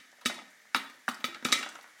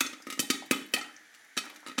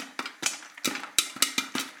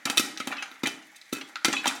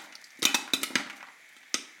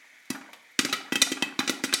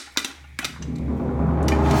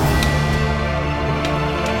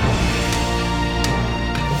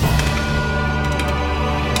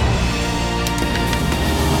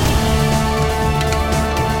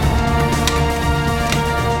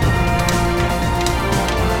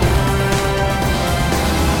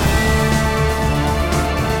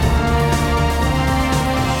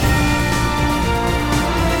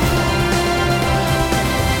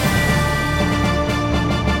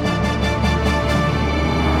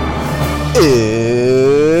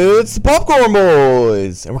Popcorn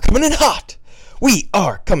Boys, and we're coming in hot. We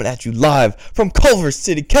are coming at you live from Culver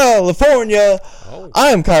City, California.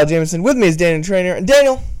 I'm Kyle Jameson. With me is Daniel Trainer. And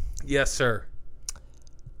Daniel. Yes, sir.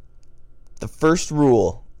 The first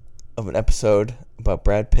rule of an episode about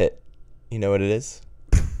Brad Pitt, you know what it is?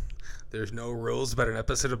 There's no rules about an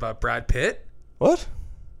episode about Brad Pitt? What?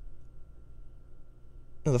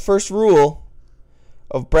 No, the first rule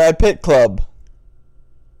of Brad Pitt Club.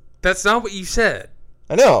 That's not what you said.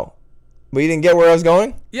 I know. But you didn't get where I was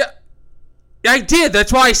going? Yeah, I did.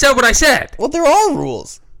 That's why I said what I said. Well, there are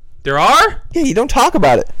rules. There are? Yeah, you don't talk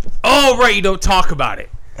about it. Oh, right. You don't talk about it.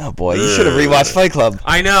 Oh, boy. You should have rewatched Fight Club.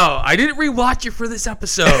 I know. I didn't rewatch it for this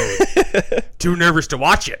episode. Too nervous to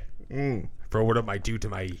watch it. For what it might do to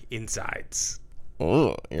my insides.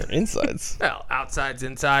 Oh, your insides. Well, outsides,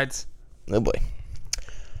 insides. Oh, boy.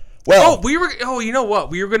 Well. You know what?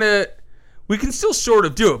 We can still sort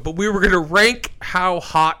of do it, but we were going to rank how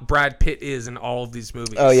hot Brad Pitt is in all of these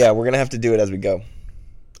movies. Oh, yeah. We're going to have to do it as we go.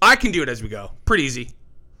 I can do it as we go. Pretty easy.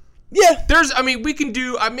 Yeah. We can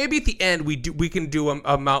do, maybe at the end we can do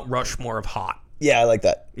a Mount Rushmore of hot. Yeah, I like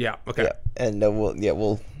that. Yeah, okay. Yeah. And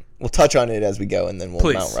we'll touch on it as we go, and then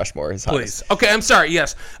we'll Mount Rushmore his hottest. Please. Okay, I'm sorry,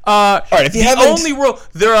 yes. All right, if you haven't... The only rule,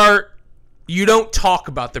 you don't talk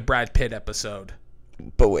about the Brad Pitt episode.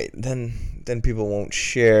 But wait, then people won't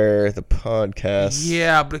share the podcast.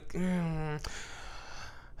 Yeah, but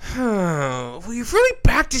well, you've really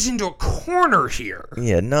backed us into a corner here.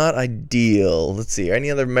 Yeah, not ideal. Let's see. Any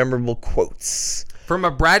other memorable quotes from a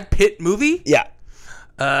Brad Pitt movie? Yeah.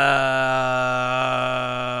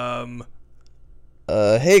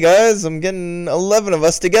 Hey guys, I'm getting 11 of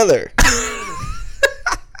us together.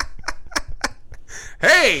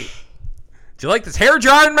 Hey, do you like this hair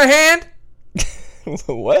jar in my hand?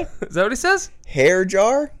 What? Is that what he says? Hair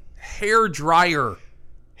jar? Hair dryer.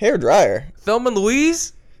 Hair dryer. Thelma and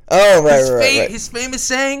Louise? Oh, right. His famous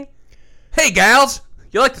saying, hey, gals,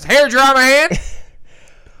 you like this hair jar in my hand?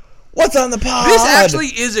 What's on the pod? This actually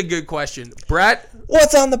is a good question. Brad?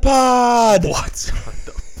 What's on the pod? What's on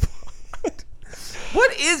the pod?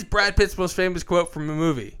 What is Brad Pitt's most famous quote from a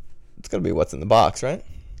movie? It's going to be what's in the box, right?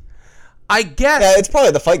 I guess. Yeah, it's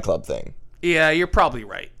probably the Fight Club thing. Yeah, you're probably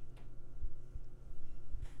right.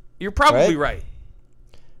 You're probably right.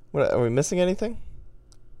 What, are we missing anything?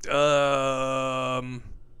 The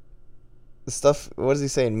stuff. What does he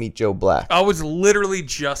say in Meet Joe Black? I was literally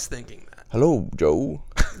just thinking that. Hello, Joe.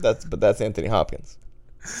 That's Anthony Hopkins.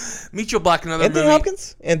 Meet Joe Black, another Anthony movie.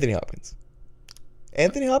 Hopkins? Anthony Hopkins.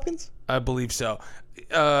 Anthony Hopkins? I believe so.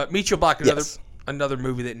 Meet Joe Black, another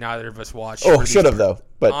movie that neither of us watched. Oh, should have though.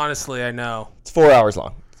 But honestly, I know it's 4 hours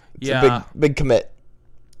long. It's a big commit.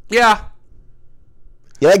 Yeah.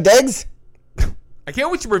 You like Degs? I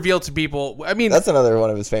can't wait to reveal to people. I mean, that's another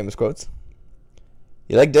one of his famous quotes.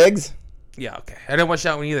 You like Degs? Yeah, okay. I didn't watch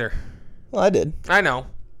that one either. Well, I did. I know.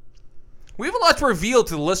 We have a lot to reveal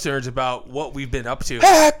to the listeners about what we've been up to.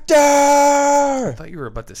 Hector! I thought you were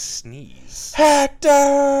about to sneeze.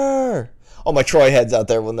 Hector! Oh, my Troy heads out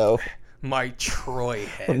there will know. My Troy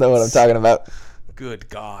heads. Will know what I'm talking about. Good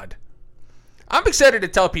God. I'm excited to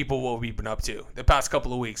tell people what we've been up to the past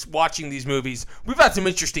couple of weeks. Watching these movies. We've had some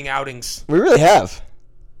interesting outings. We really have.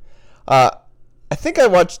 I think I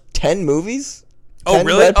watched 10 movies. Oh,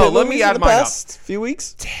 really? Let me add in the mine past few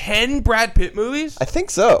weeks. 10 Brad Pitt movies? I think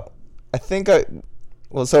so.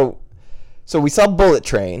 So we saw Bullet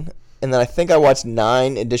Train, and then I think I watched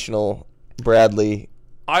 9 additional Bradley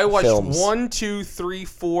I watched films. 1, 2, 3,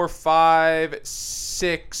 4, 5,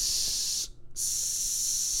 6,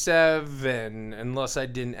 7, unless I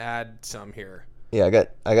didn't add some here. Yeah,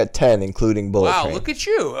 I got 10, including Bullet Train. Wow, look at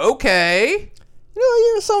you. Okay.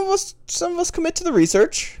 You know, some of us commit to the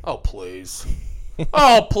research. Oh, please.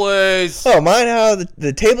 Oh, please. Oh, mind how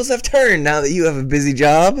the tables have turned now that you have a busy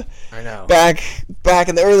job. I know. Back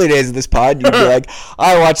in the early days of this pod, you'd be like,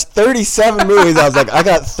 I watched 37 movies. I was like, I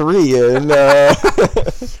got 3 in.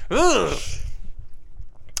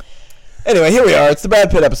 Anyway, here we are. It's the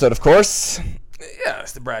Brad Pitt episode, of course. Yeah,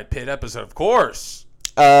 it's the Brad Pitt episode, of course.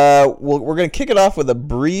 We're going to kick it off with a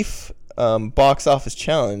brief box office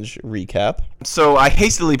challenge recap. So I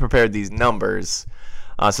hastily prepared these numbers.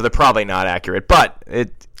 So they're probably not accurate, but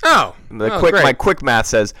my quick math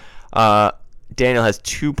says Daniel has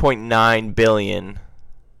 2.9 billion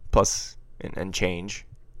plus and change.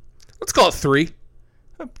 Let's call it 3.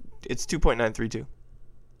 It's 2.932.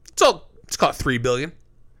 Let's call it 3 billion.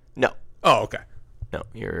 No. Oh, okay. No,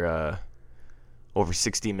 you're over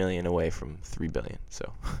 60 million away from 3 billion.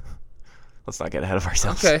 So let's not get ahead of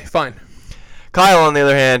ourselves. Okay, fine. Kyle, on the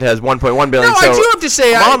other hand, has 1.1 billion. No, so I do have to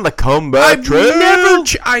say, I'm on the comeback trail.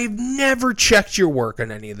 I've never checked your work on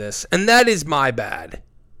any of this, and that is my bad.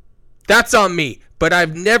 That's on me, but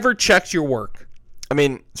I've never checked your work. I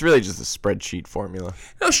mean, it's really just a spreadsheet formula.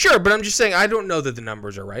 No, sure, but I'm just saying I don't know that the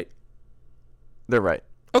numbers are right. They're right.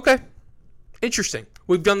 Okay. Interesting.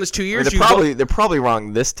 We've done this 2 years. They're probably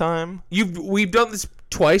wrong this time. We've done this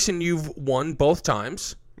twice, and you've won both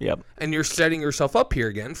times. Yep. And you're setting yourself up here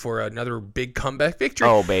again for another big comeback victory.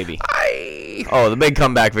 Oh, baby. The big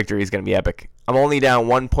comeback victory is going to be epic. I'm only down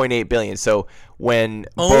 1.8 billion. So when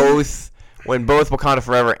both Wakanda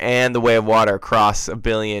Forever and The Way of Water cross $1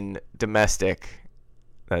 billion domestic,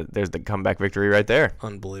 there's the comeback victory right there.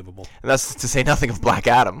 Unbelievable. And that's to say nothing of Black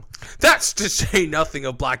Adam. That's to say nothing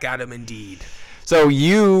of Black Adam, indeed. So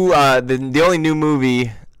you, the only new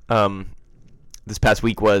movie this past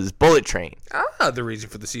week was Bullet Train. The reason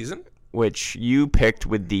for the season. Which you picked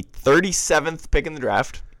with the 37th pick in the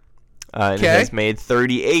draft. And it has made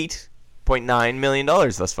 $38.9 million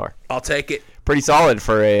thus far. I'll take it. Pretty solid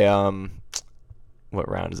for a, what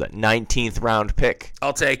round is that? 19th round pick.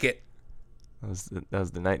 I'll take it. That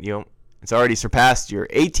was the night. It's already surpassed your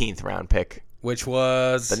 18th round pick. Which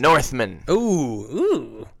was? The Northman.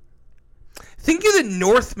 Ooh. Thinking the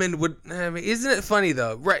Northman would, isn't it funny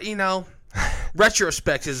though? Right,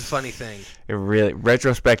 retrospect is a funny thing. It really,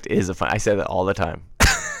 retrospect is a fun. I say that all the time.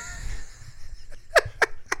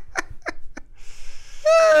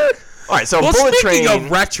 All right, so Bullet Train. Speaking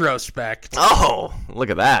of retrospect. Oh,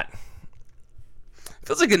 look at that.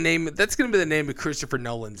 Feels like a name. That's going to be the name of Christopher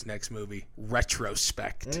Nolan's next movie,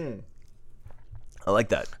 Retrospect. I like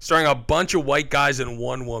that. Starring a bunch of white guys and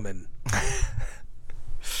one woman.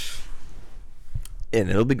 And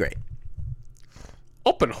it'll be great.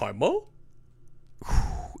 Oppenheimer?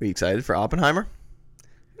 Are you excited for Oppenheimer?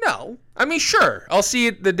 No. I mean, sure. I'll see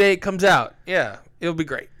it the day it comes out. Yeah, it'll be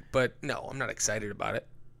great. But no, I'm not excited about it.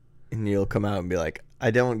 And you'll come out and be like,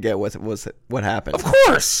 I don't get what happened. Of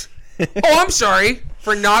course. I'm sorry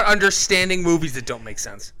for not understanding movies that don't make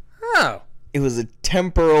sense. Oh. It was a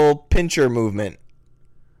temporal pincher movement.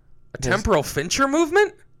 A temporal Fincher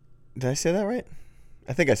movement? Did I say that right?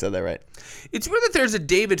 I think I said that right. It's weird that there's a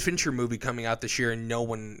David Fincher movie coming out this year and no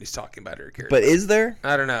one is talking about it or cares. But is there?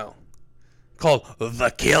 I don't know. Called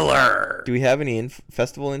The Killer. Do we have any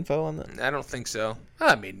festival info on that? I don't think so.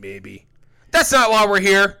 I mean, maybe. That's not why we're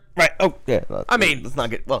here. Right. Oh, yeah. Well, let's not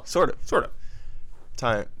get. Well, sort of.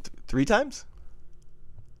 Time 3 times.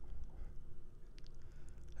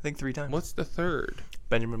 I think 3 times. What's the third?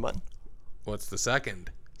 Benjamin Button. What's the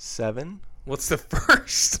second? 7. What's the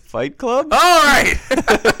first? Fight Club. All right.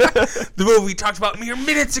 The movie we talked about mere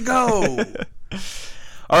minutes ago.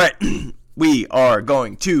 All right. We are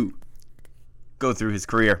going to go through his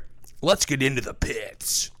career. Let's get into the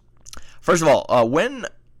pits. First of all, when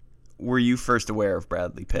were you first aware of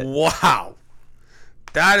Bradley Pitt? Wow.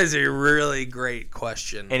 That is a really great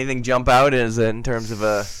question. Anything jump out in terms of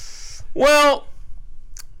a... Well,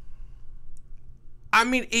 I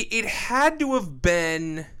mean, it had to have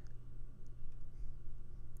been...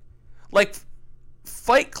 Like,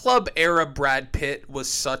 Fight Club era Brad Pitt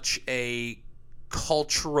was such a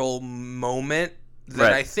cultural moment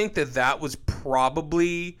that right. I think that was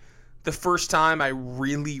probably the first time I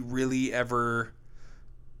really, really ever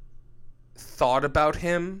thought about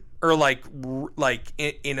him, or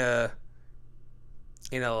in a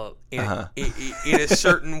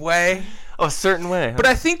certain way. Oh, a certain way. Huh? But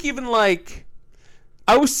I think even like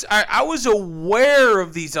I was aware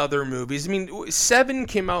of these other movies. I mean, 7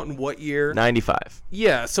 came out in what year? 95.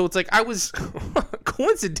 Yeah, so it's like I was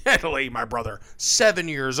coincidentally, my brother, 7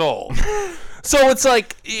 years old. So it's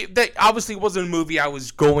like that obviously wasn't a movie I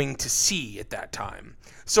was going to see at that time.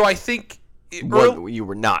 So I think you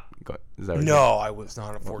were not. Is that what no, I was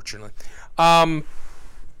not, unfortunately.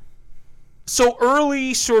 So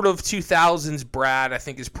early sort of 2000s Brad, I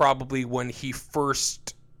think, is probably when he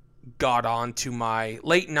first got onto my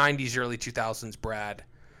late 90s, early 2000s Brad,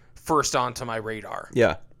 first onto my radar.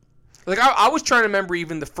 Yeah. Like, I was trying to remember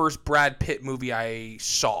even the first Brad Pitt movie I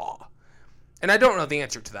saw. And I don't know the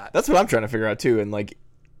answer to that. That's what I'm trying to figure out, too. And, like,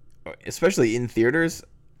 especially in theaters.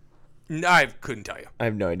 I couldn't tell you. I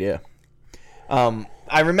have no idea.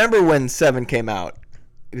 I remember when 7 came out,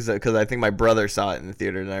 because I think my brother saw it in the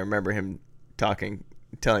theater, and I remember him telling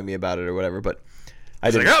me about it or whatever, but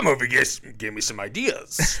I didn't. Like, that movie gave me some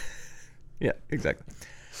ideas. Yeah, exactly.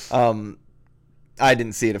 I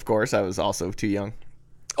didn't see it, of course. I was also too young.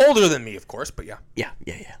 Older than me, of course, but yeah. Yeah.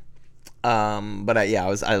 But I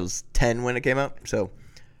was 10 when it came out, so.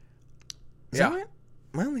 Yeah.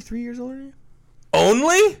 Am I only 3 years older than you?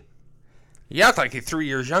 Only? You act like you're 3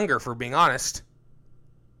 years younger, for being honest.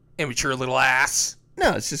 Immature little ass.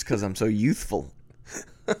 No, it's just because I'm so youthful.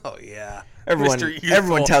 Oh, yeah.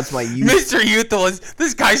 Everyone touts my youth. Mr. Youthful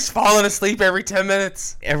this guy's falling asleep every 10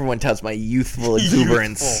 minutes. Everyone touts my youthful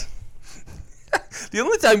exuberance. The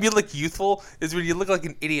only time you look youthful is when you look like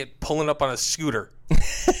an idiot pulling up on a scooter.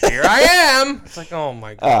 Here I am. It's like, oh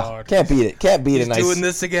my god. Can't beat it. Can't beat He's a nice. doing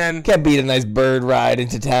this again. Can't beat a nice bird ride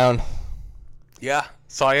into town. Yeah.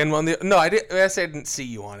 Saw you on the. No, I didn't see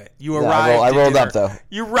you on it. You arrived. I rolled up though.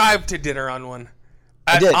 You arrived to dinner on one.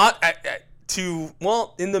 I did.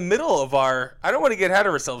 In the middle of our. I don't want to get ahead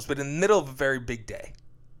of ourselves, but in the middle of a very big day.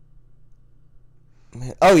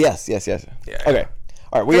 Oh yes. Yeah. Okay.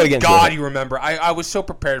 All right, we gotta get into it. God, you remember? I was so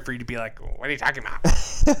prepared for you to be like, "What are you talking about?"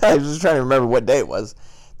 I was just trying to remember what day it was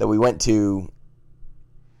that we went to.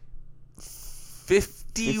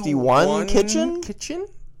 51 kitchen,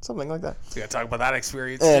 something like that. We gotta talk about that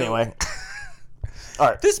experience. Anyway, all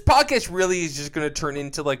right. This podcast really is just gonna turn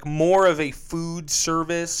into like more of a food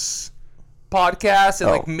service podcast, and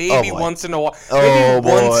once in a while,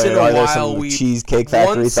 we Cheesecake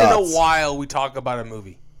Factory once thoughts. in a while we talk about a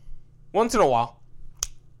movie. Once in a while.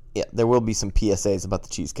 Yeah, there will be some PSAs about the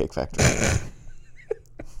Cheesecake Factory.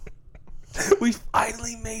 We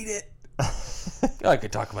finally made it. I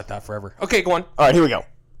could talk about that forever. Okay, go on. All right, here we go.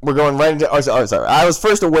 We're going right into... Oh, sorry. I was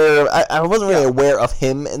first aware... I wasn't really aware of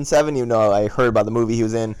him in Seven, even though I heard about the movie he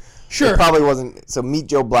was in. Sure. It probably wasn't... So Meet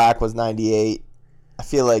Joe Black was 98. I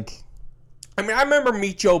feel like... I mean, I remember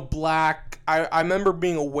Meet Joe Black. I remember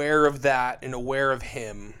being aware of that and aware of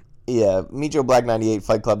him. Yeah, Meet Joe Black 98,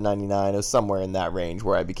 Fight Club 99. It was somewhere in that range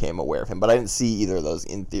where I became aware of him. But I didn't see either of those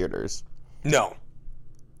in theaters. No.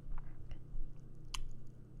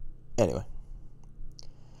 Anyway.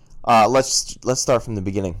 Let's start from the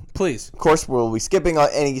beginning. Please. Of course, we'll be skipping on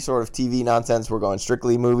any sort of TV nonsense. We're going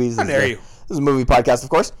strictly movies. How dare you? This is a movie podcast, of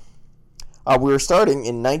course. We were starting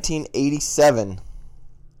in 1987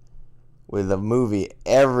 with a movie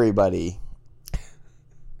everybody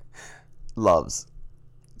loves.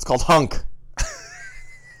 It's called Hunk.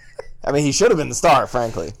 I mean, he should have been the star,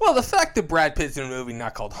 frankly. Well, the fact that Brad Pitt's in a movie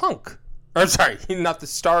not called Hunk. Or, sorry, not the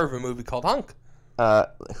star of a movie called Hunk.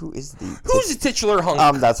 Who's the titular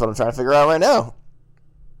Hunk? That's what I'm trying to figure out right now.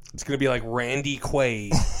 It's going to be like Randy Quaid.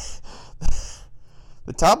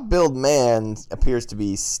 The top billed man appears to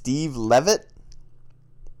be Steve Levitt.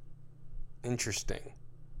 Interesting.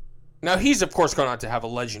 Now, he's, of course, gone on to have a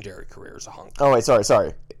legendary career as a hunk. Oh, wait,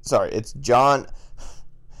 sorry. It's John...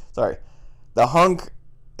 Sorry. The hunk,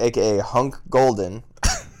 a.k.a. Hunk Golden,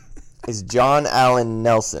 is John Allen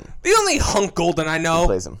Nelson. The only Hunk Golden I know, who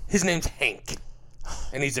plays him. His name's Hank,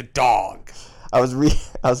 and he's a dog. I was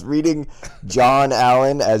reading John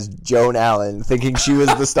Allen as Joan Allen, thinking she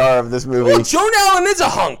was the star of this movie. Well, Joan Allen is a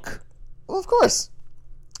hunk. Well, of course.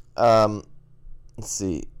 Let's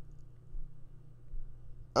see.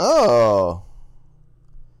 Oh.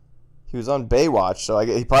 He was on Baywatch, so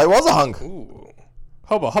he probably was a hunk. Ooh.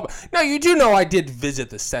 Hubba. Now, you do know I did visit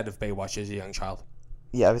the set of Baywatch as a young child.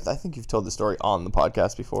 Yeah, I think you've told the story on the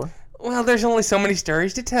podcast before. Well, there's only so many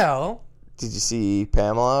stories to tell. Did you see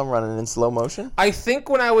Pamela running in slow motion? I think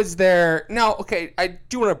when I was there... Now, okay, I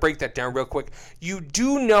do want to break that down real quick. You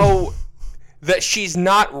do know that she's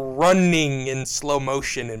not running in slow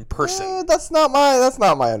motion in person. That's not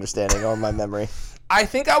my understanding or my memory. I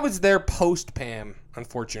think I was there post-Pam,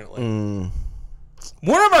 unfortunately.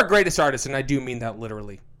 One of our greatest artists, and I do mean that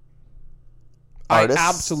literally. Artists? I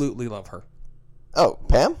absolutely love her. Oh,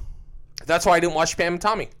 Pam? That's why I didn't watch Pam and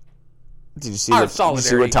Tommy. Did you see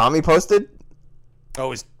what Tommy posted?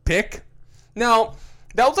 Oh, his pic? No,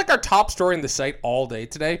 that was like our top story on the site all day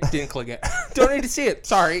today. Didn't click it. Don't need to see it.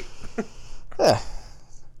 Sorry. Yeah.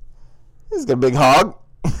 He's got a big hog.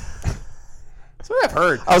 That's what I've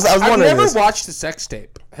heard. I was wondering. I've never watched the sex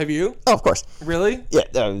tape. Have you? Oh, of course. Really? Yeah.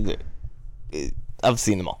 I've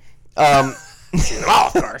seen them all. Seen them all,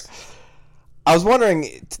 of course. I was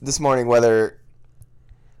wondering this morning whether...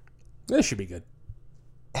 This should be good.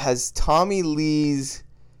 Has Tommy Lee's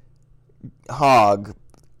hog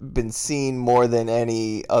been seen more than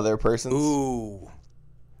any other person's? Ooh.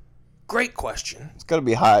 Great question. It's got to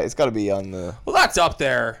be high. It's got to be on the... Well, that's up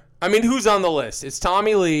there. I mean, who's on the list? It's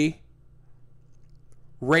Tommy Lee,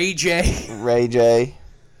 Ray J.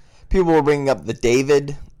 People were bringing up the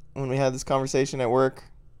David when we had this conversation at work.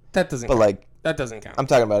 That doesn't count. That doesn't count. I'm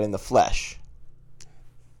talking about in the flesh.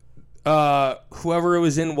 Whoever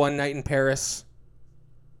was in One Night in Paris.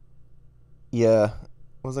 Yeah.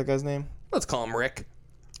 What was that guy's name? Let's call him Rick.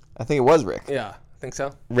 I think it was Rick. Yeah, I think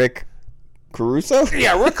so. Rick Caruso?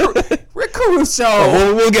 Yeah, Rick Caruso.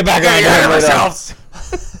 Oh, we'll get back on that ourselves.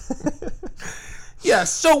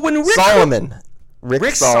 Yes. So when Rick Solomon.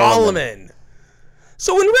 Rick Solomon.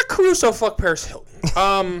 So when Rick Caruso fucked Paris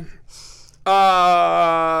Hilton,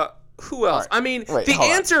 who else? Right. I mean, the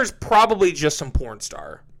answer is probably just some porn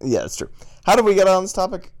star. Yeah, that's true. How did we get on this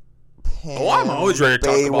topic? I'm always ready to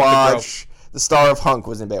talk about Baywatch. The star of Hunk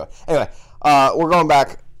was in Baywatch. Anyway, we're going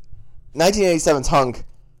back. 1987's Hunk,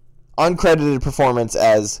 uncredited performance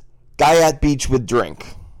as guy at beach with drink.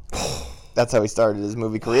 That's how he started his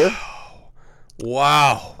movie career.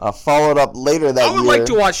 Wow. Followed up later that year. I would like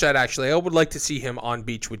to watch that, actually. I would like to see him on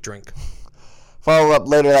beach with drink. Followed up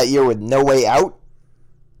later that year with No Way Out.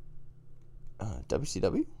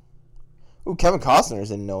 WCW? Ooh, Kevin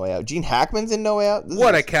Costner's in No Way Out. Gene Hackman's in No Way Out.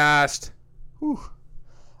 What a cast. Whew.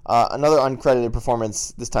 Another uncredited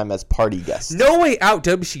performance, this time as party guest. No Way Out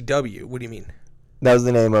WCW. What do you mean? That was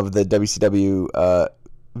the name of the WCW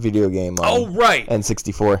video game on right.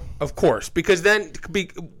 N64. Of course, because then,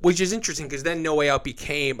 which is interesting, because then No Way Out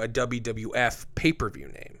became a WWF pay-per-view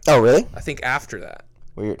name. Oh, really? I think after that.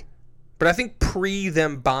 Weird. But I think pre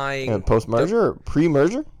them buying... Post-merger or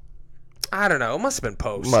pre-merger? I don't know. It must have been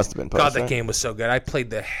post. Must have been post. God, that game was so good. I played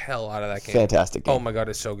the hell out of that game. Fantastic game. Oh my God,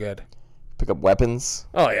 it's so good. Pick up weapons.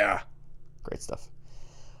 Oh, yeah. Great stuff.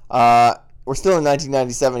 We're still in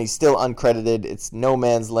 1997. He's still uncredited. It's No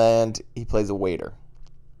Man's Land. He plays a waiter.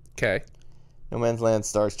 Okay. No Man's Land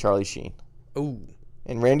stars Charlie Sheen. Ooh.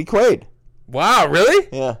 And Randy Quaid. Wow, really?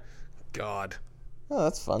 Yeah. God. Oh,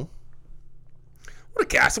 that's fun. What a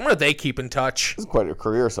cast. When do they keep in touch? This is quite a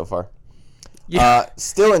career so far. Yeah.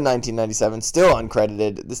 Still in 1997, still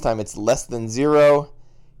uncredited. This time it's Less Than Zero.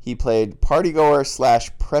 He played partygoer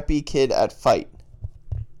 / preppy kid at Fight.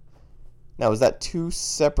 Now, was that two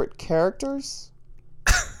separate characters?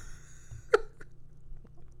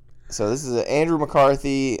 So this is an Andrew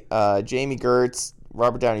McCarthy, Jamie Gertz,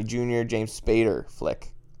 Robert Downey Jr., James Spader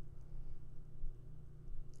flick.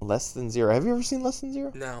 Less Than Zero. Have you ever seen Less Than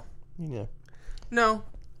Zero? No. Yeah. No.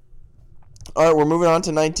 All right, we're moving on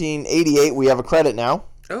to 1988. We have a credit now.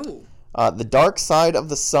 Oh. The Dark Side of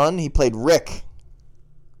the Sun. He played Rick.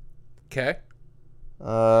 Okay.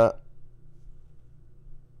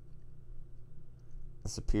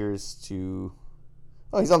 This appears to...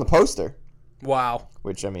 Oh, he's on the poster. Wow.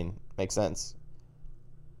 Which, I mean, makes sense.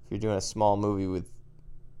 If you're doing a small movie with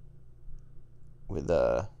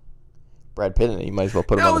Brad Pitt in it, you might as well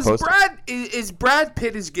put him on the poster. Is Brad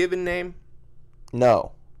Pitt his given name?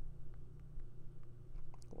 No.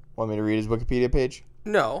 Want me to read his Wikipedia page?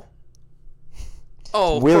 No.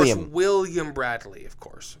 Oh, of William. course. William Bradley, of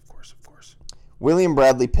course. William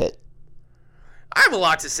Bradley Pitt. I have a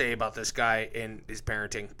lot to say about this guy and his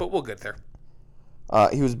parenting, but we'll get there.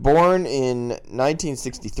 He was born in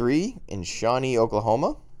 1963 in Shawnee,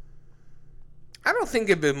 Oklahoma. I don't think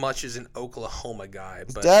of him much as an Oklahoma guy.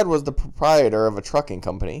 His dad was the proprietor of a trucking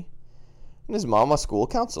company, and his mom a school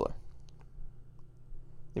counselor.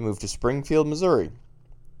 They moved to Springfield, Missouri,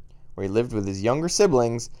 where he lived with his younger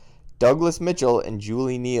siblings, Douglas Mitchell and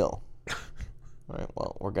Julie Neal. All right,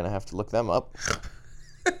 well, we're going to have to look them up.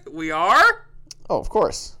 We are? Oh, of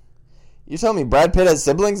course. You tell me Brad Pitt has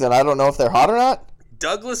siblings and I don't know if they're hot or not?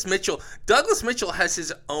 Douglas Mitchell has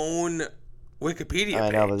his own Wikipedia page. I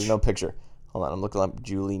know, but there's no picture. Hold on, I'm looking up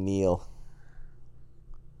Julie Neal.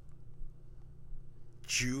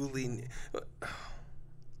 Julie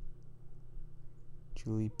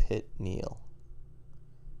Pitt Neal.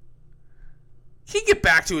 Can you get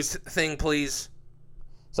back to his thing, please?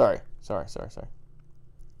 Sorry.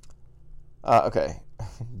 Okay.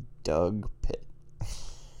 Doug Pitt.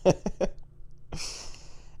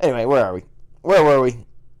 Anyway, where are we? Where were we?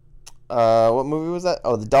 What movie was that?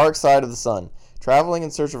 Oh, The Dark Side of the Sun. Traveling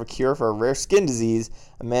in search of a cure for a rare skin disease,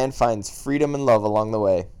 a man finds freedom and love along the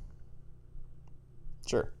way.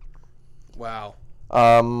 Sure. Wow.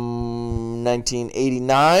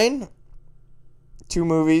 1989. 2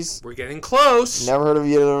 movies. We're getting close. Never heard of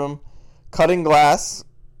either of them. Cutting Glass.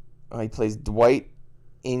 He plays Dwight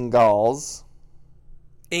Ingalls.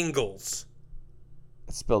 Ingalls.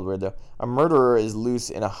 It's spelled weird, though. A murderer is loose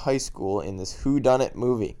in a high school in this whodunit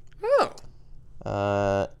movie. Oh.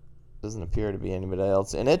 Doesn't appear to be anybody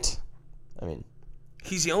else in it. I mean...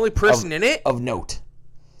 He's the only person in it? Of note.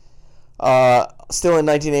 Still in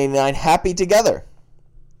 1989, Happy Together.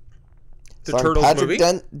 The starring Turtles Patrick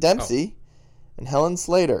movie? Dempsey and Helen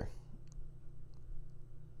Slater.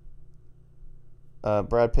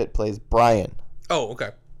 Brad Pitt plays Brian. Oh,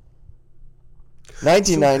 okay.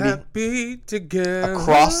 1990. So happy together.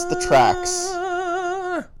 Across the Tracks.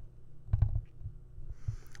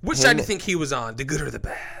 Which side do you think he was on, the good or the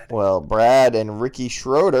bad? Well, Brad and Ricky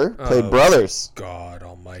Schroeder played brothers. God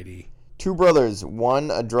almighty. 2 brothers, one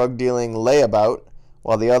a drug-dealing layabout,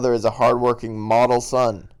 while the other is a hardworking model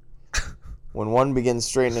son. When one begins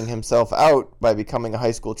straightening himself out by becoming a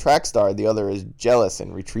high school track star, the other is jealous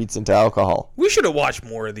and retreats into alcohol. We should have watched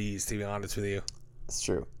more of these, to be honest with you. That's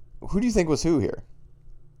true. Who do you think was who here?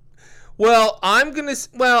 Well, I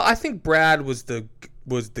think Brad was the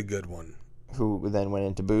good one. Who then went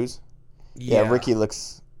into booze? Yeah, Ricky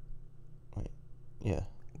looks... Wait, yeah.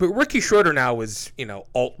 But Ricky Schroeder now is,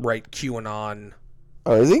 alt-right QAnon.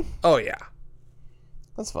 Oh, is he? Oh, yeah.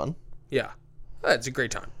 That's fun. Yeah. It's a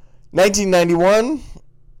great time. 1991.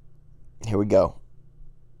 Here we go.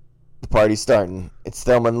 The party's starting. It's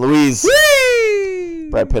Thelma and Louise. Whee!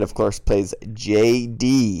 Brad Pitt, of course, plays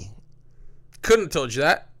JD. Couldn't have told you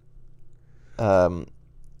that. Do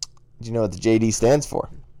you know what the JD stands for?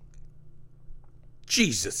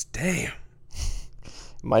 Jesus, damn.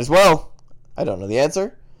 Might as well. I don't know the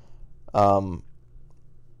answer.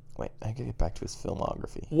 Wait, I gotta get back to his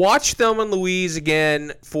filmography. Watch Thelma and Louise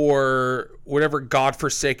again for whatever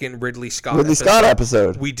godforsaken Ridley Scott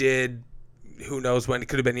episode we did. Who knows when? It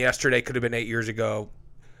could have been yesterday. Could have been 8 years ago.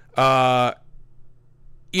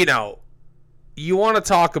 You want to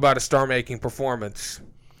talk about a star-making performance?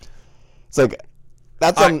 It's like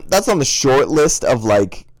that's on the short list of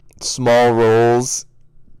like small roles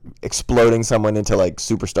exploding someone into like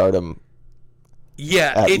superstardom.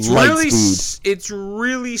 Yeah, it's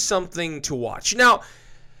really something to watch. Now,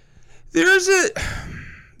 there's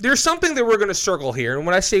something that we're going to circle here, and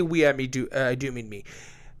when I say we, I do mean me.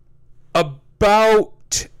 Well,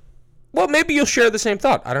 maybe you'll share the same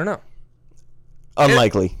thought. I don't know.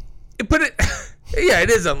 Unlikely. Yeah,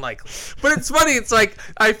 it is unlikely. But it's funny. It's like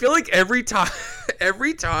I feel like every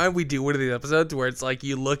time we do one of these episodes where it's like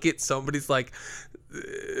you look at somebody's like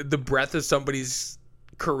the breadth of somebody's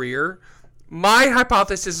career. My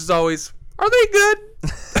hypothesis is always, are they good?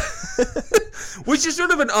 Which is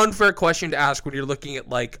sort of an unfair question to ask when you're looking at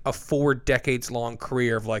like a 4 decades long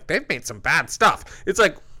career of like they've made some bad stuff. It's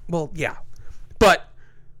like, well, yeah, but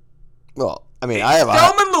I mean,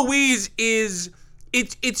 Thelma and Louise is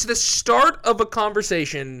it's the start of a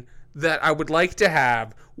conversation that I would like to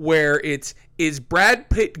have where it's, is Brad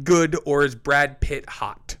Pitt good or is Brad Pitt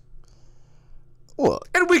hot? Well,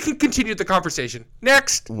 and we can continue the conversation.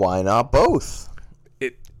 Next. Why not both?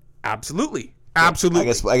 Absolutely. I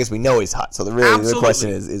guess we know he's hot. So the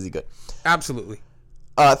question is he good? Absolutely.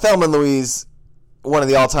 Thelma and Louise, one of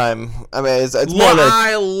the all-time. I mean, it's more than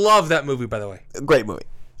I love that movie, by the way. Great movie.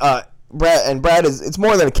 Brad is, it's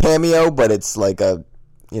more than a cameo, but it's like a,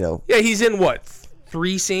 Yeah, he's in what,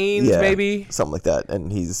 3 scenes, maybe? Something like that,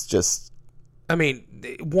 and he's just... I mean,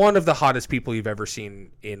 one of the hottest people you've ever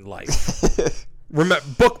seen in life.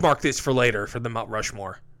 Bookmark this for later, for the Mount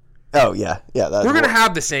Rushmore. Oh, yeah. We're going to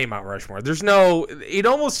have the same Mount Rushmore. There's no... It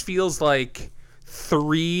almost feels like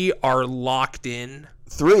 3 are locked in.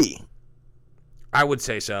 3? I would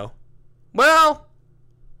say so. Well,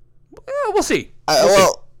 we'll see.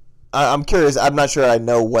 I'm curious. I'm not sure I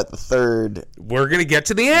know what the third... We're going to get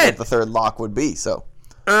to the end. What the third lock would be, so...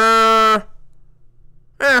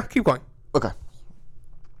 Keep going. Okay.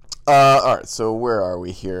 All right, so where are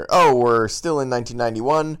we here? Oh, we're still in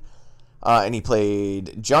 1991, and he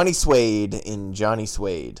played Johnny Suede in Johnny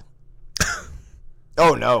Suede.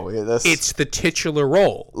 Oh, no. It's the titular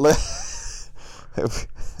role.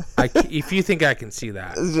 If you think I can see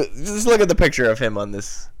that. Just look at the picture of him on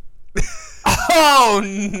this. Oh,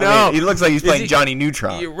 no. I mean, he looks like he's playing Johnny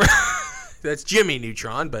Neutron. That's Jimmy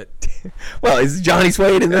Neutron, but... Well, is Johnny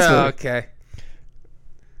Suede in this one? Okay.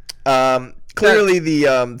 Clearly,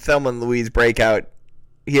 the Thelma and Louise breakout,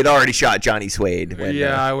 he had already shot Johnny Suede.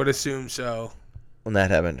 I would assume so. When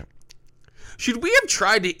that happened. Should we have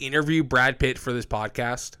tried to interview Brad Pitt for this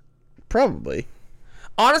podcast? Probably.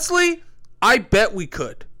 Honestly, I bet we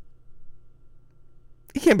could.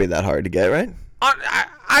 He can't be that hard to get, right?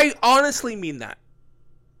 I honestly mean that.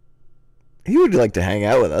 He would like to hang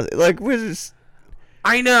out with us. Like, we're just...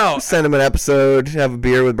 I know. Send him an episode, have a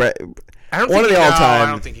beer with Brad... I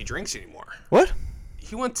don't think he drinks anymore. What?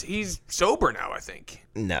 He's sober now, I think.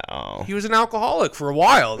 No. He was an alcoholic for a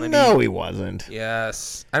while. He wasn't.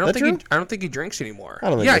 Yes. I don't think he drinks anymore.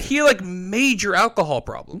 He like major alcohol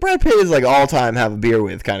problems. Brad Pitt is like all-time have a beer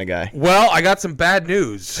with kind of guy. Well, I got some bad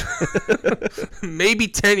news. Maybe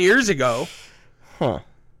 10 years ago. Huh.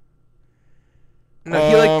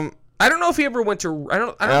 No, I don't know if he ever went to... I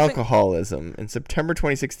don't alcoholism. In September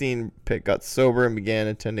 2016, Pitt got sober and began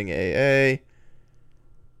attending AA.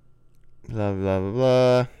 Blah, blah, blah,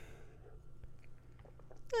 blah.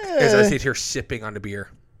 As I sit here sipping on a beer.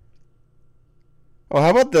 Oh,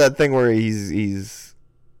 how about that thing where he's...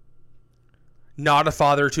 Not a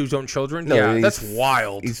father to his own children? No, yeah, that's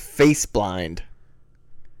wild. He's face blind.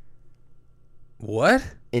 What?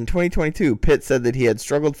 In 2022, Pitt said that he had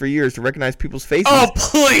struggled for years to recognize people's faces. Oh,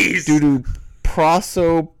 please! Due to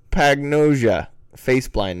prosopagnosia, face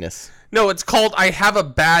blindness. No, it's called I have a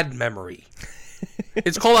bad memory.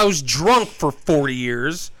 It's called I was drunk for 40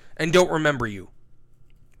 years and don't remember you.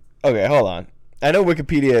 Okay, hold on. I know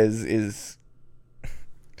Wikipedia is...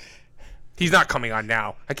 He's not coming on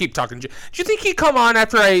now. I keep talking. Do you think he'd come on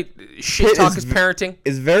after I shit talk his parenting?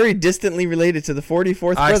 Is very distantly related to the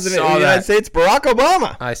 44th president of the United States, Barack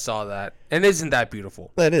Obama. I saw that. And isn't that beautiful?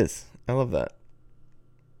 That is. I love that.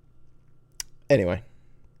 Anyway.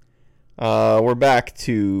 We're back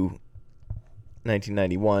to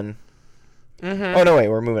 1991. Mm-hmm. Oh, no, wait.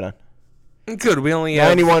 We're moving on. Good. We only have...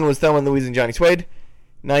 91 was Thelma and Louise and Johnny Suede.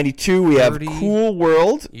 92, we have Cool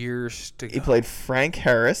World. Years to go. He played Frank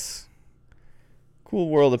Harris. Cool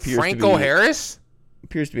World appears Franco Harris?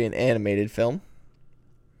 Appears to be an animated film.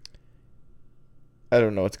 I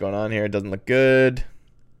don't know what's going on here. It doesn't look good.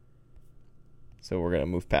 So we're going to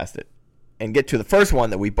move past it and get to the first one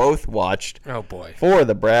that we both watched. Oh, boy. For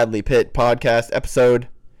the Bradley Pitt podcast episode,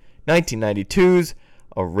 1992's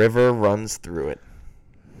A River Runs Through It.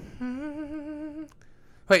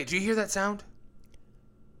 Wait, do you hear that sound?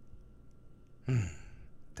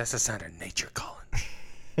 That's the sound of nature calling.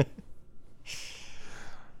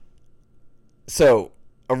 So,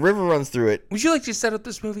 A River Runs Through It. Would you like to set up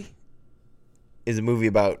this movie? Is a movie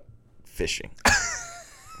about fishing.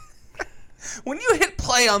 When you hit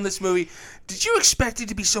play on this movie, did you expect it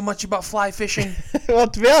to be so much about fly fishing? Well,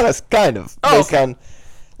 to be honest, kind of. Based on,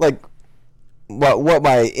 like, what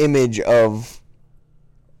my image of...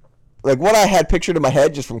 Like, what I had pictured in my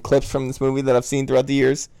head just from clips from this movie that I've seen throughout the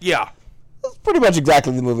years. Yeah. That's pretty much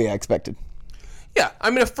exactly the movie I expected. Yeah, I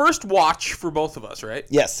mean, a first watch for both of us, right?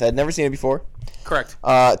 Yes, I had never seen it before. Correct.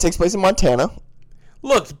 It takes place in Montana.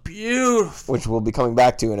 Looked beautiful. Which we'll be coming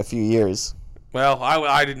back to in a few years. Well,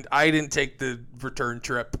 I didn't take the return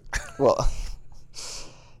trip. Well,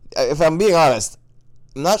 if I'm being honest,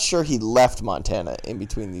 I'm not sure he left Montana in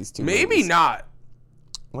between these two Maybe movies. not.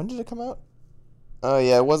 When did it come out? Oh,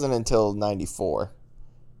 yeah, it wasn't until 94.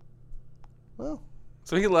 Well.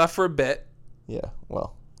 So he left for a bit. Yeah,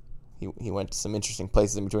 well. He went to some interesting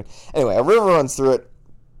places in between. Anyway, A River Runs Through It.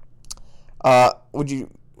 Would you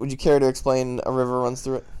care to explain A River Runs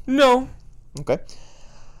Through It? No. Okay.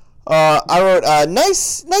 I wrote a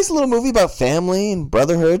nice little movie about family and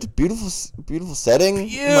brotherhood. Beautiful setting.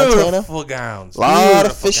 Beautiful gowns. A lot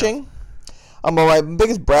of fishing. My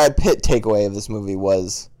biggest Brad Pitt takeaway of this movie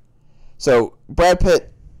was, so Brad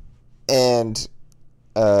Pitt and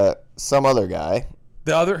some other guy.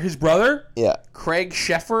 His brother? Yeah. Craig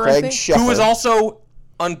Sheffer, I think? Who is also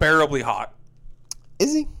unbearably hot.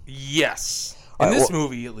 Is he? Yes. In this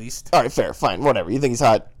movie, at least. All right, fair, fine, whatever. You think he's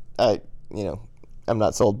hot? I'm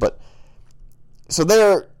not sold. But so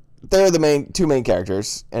they're the two main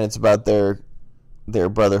characters, and it's about their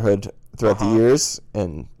brotherhood throughout the years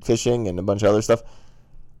and fishing and a bunch of other stuff.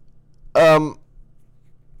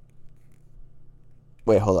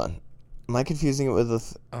 Wait, hold on. Am I confusing it with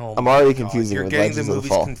I'm already confusing it with Legends of the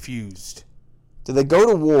Fall. You're getting the movies confused. Do they go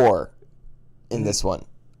to war in this one?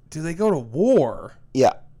 Do they go to war?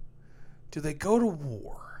 Yeah. Do they go to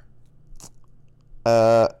war?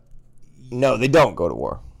 No, they don't go to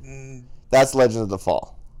war. That's Legends of the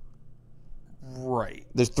Fall. Right.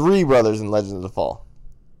 There's 3 brothers in Legends of the Fall.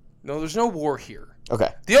 No, there's no war here.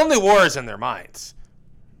 Okay. The only war is in their minds.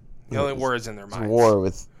 War is in their minds. War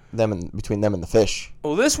with them and between them and the fish.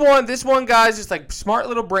 Well, this one guy's just like smart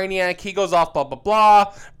little brainiac. He goes off, blah blah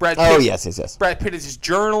blah. Brad Pitt, oh yes. Brad Pitt is his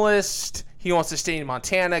journalist. He wants to stay in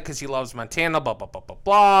Montana because he loves Montana. Blah blah blah blah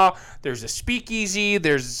blah. There's a speakeasy.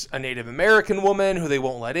 There's a Native American woman who they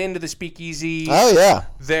won't let into the speakeasy. Oh yeah.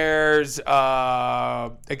 There's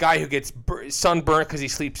a guy who gets sunburnt because he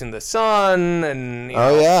sleeps in the sun, and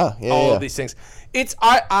all of these things.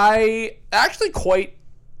 I actually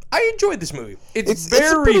I enjoyed this movie. It's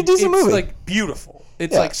a pretty decent movie. It's like beautiful.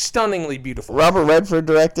 It's like stunningly beautiful. Robert Redford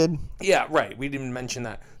directed. Yeah, right. We didn't mention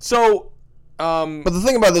that. So, but the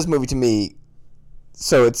thing about this movie to me,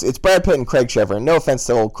 so it's Brad Pitt and Craig Sheffer. And no offense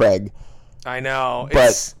to old Craig. I know,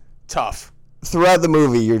 it's tough. Throughout the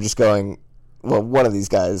movie, you're just going, well, one of these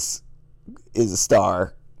guys is a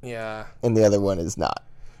star. Yeah. And the other one is not.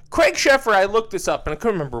 Craig Sheffer, I looked this up, and I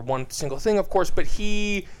couldn't remember one single thing, of course, but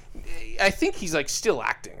I think he's like still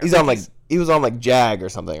acting. He was on like JAG or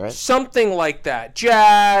something, right? Something like that.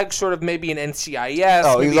 JAG, sort of maybe an NCIS.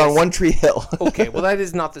 Oh, he was on One Tree Hill. Okay, well that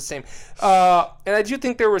is not the same. And I do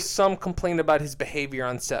think there was some complaint about his behavior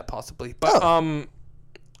on set, possibly. But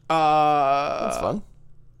that's fun.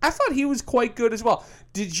 I thought he was quite good as well.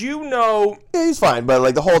 Did you know? Yeah, he's fine, but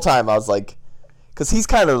like the whole time I was like, because he's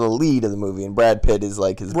kind of the lead of the movie, and Brad Pitt is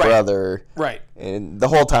like his brother. Right. And the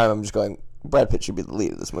whole time I'm just going, Brad Pitt should be the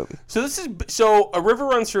lead of this movie. So A River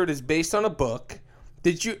Runs Through It is based on a book.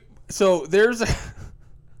 This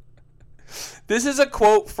is a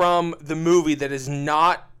quote from the movie that is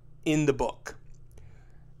not in the book.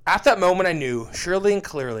 At that moment, I knew, surely and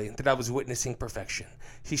clearly, that I was witnessing perfection.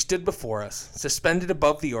 He stood before us, suspended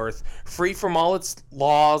above the earth, free from all its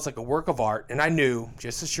laws like a work of art, and I knew,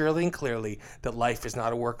 just as surely and clearly, that life is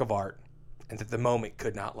not a work of art, and that the moment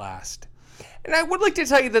could not last. And I would like to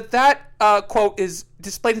tell you that quote is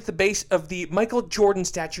displayed at the base of the Michael Jordan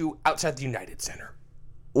statue outside the United Center.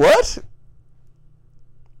 What?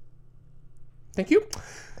 Thank you.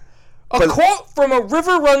 A quote from A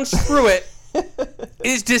River Runs Through It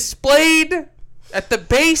is displayed at the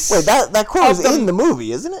base. Wait, that quote is in the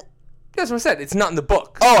movie, isn't it? That's what I said. It's not in the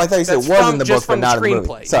book. Oh, I thought you said it was in the book, but not in the movie.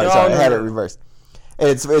 Screenplay. Sorry, I had it reversed.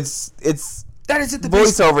 It's that is at the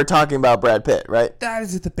voiceover talking about Brad Pitt, right? That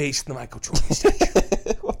is at the base of the Michael Jordan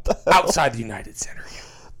statue. What the hell? Outside the United Center.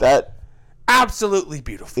 That absolutely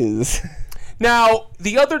beautiful. is. Now,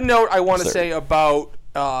 the other note I want to say about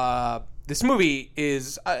this movie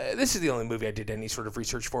is this is the only movie I did any sort of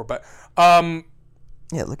research for, but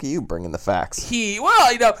yeah, look at you bringing the facts.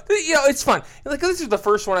 It's fun. Like, this is the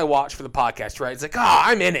first one I watched for the podcast, right? It's like,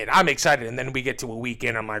 I'm in it. I'm excited. And then we get to a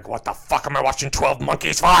weekend. I'm like, what the fuck am I watching 12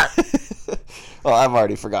 Monkeys for? Well, I've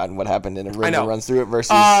already forgotten what happened in A River Runs Through It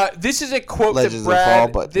versus this is a quote Legends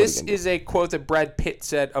that Fall, this is a quote that Brad Pitt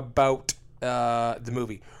said about the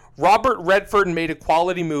movie. Robert Redford made a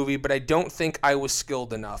quality movie, but I don't think I was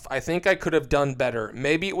skilled enough. I think I could have done better.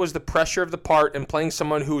 Maybe it was the pressure of the part and playing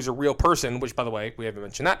someone who's a real person, which, by the way, we haven't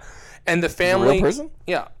mentioned that, and the family. A real person?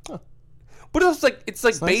 Yeah. Huh. But it's like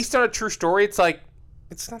That's based nice. on a true story. It's like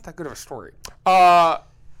it's not that good of a story.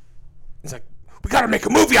 It's like, we got to make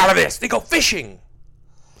a movie out of this. They go fishing.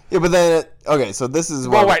 Yeah, but then okay, so this is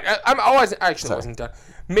well, wait. I wasn't done.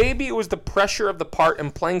 Maybe it was the pressure of the part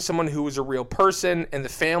and playing someone who was a real person, and the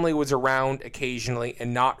family was around occasionally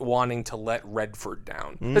and not wanting to let Redford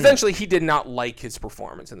down. Essentially, he did not like his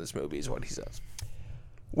performance in this movie, is what he says.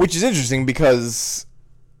 Which is interesting because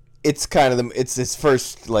it's kind of it's his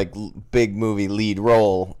first like big movie lead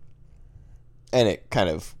role, and it kind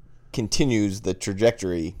of continues the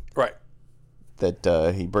trajectory. Right.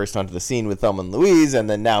 That he burst onto the scene with Thelma and Louise, and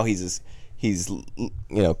then now he's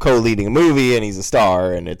co-leading a movie, and he's a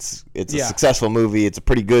star, and it's a successful movie. It's a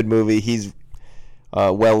pretty good movie. He's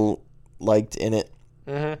well liked in it.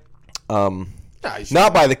 Mm-hmm.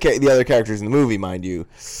 Not by the other characters in the movie, mind you,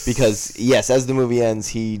 because yes, as the movie ends,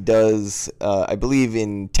 he does, I believe,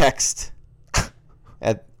 in text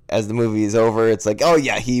as the movie is over. It's like, oh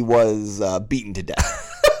yeah, he was beaten to death.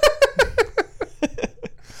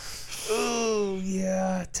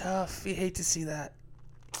 Yeah, tough. You hate to see that.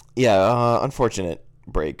 Yeah, unfortunate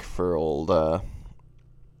break for old.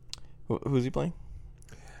 Who's he playing?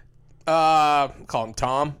 Call him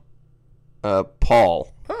Tom.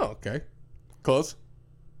 Paul. Oh, okay. Close.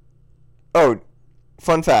 Oh,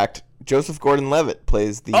 fun fact: Joseph Gordon-Levitt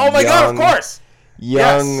plays the. Oh my God! Of course.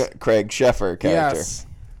 Young Craig Sheffer character. Yes.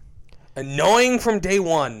 Annoying from day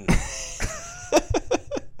one.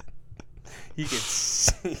 You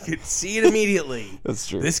could see it immediately. That's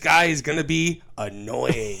true. This guy is gonna be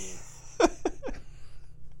annoying.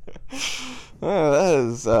 That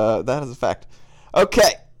is a fact.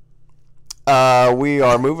 Okay, we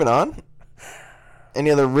are moving on.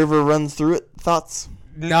 Any other River Runs Through It thoughts?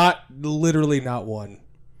 Literally not one.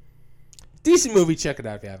 Decent movie. Check it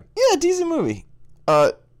out if you haven't. Yeah, decent movie.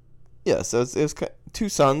 Yeah. So it was two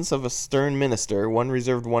sons of a stern minister, one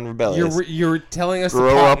reserved, one rebellious. You're telling us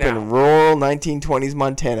grow up in rural 1920s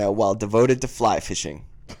Montana while devoted to fly fishing.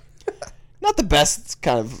 Not the best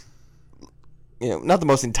kind of, not the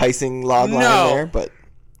most enticing log line there, but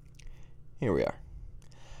here we are.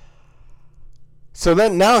 So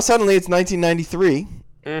then now suddenly it's 1993.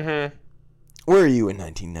 Mm-hmm. Where are you in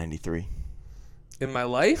 1993? In my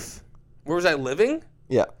life? Where was I living?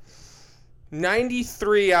 Yeah.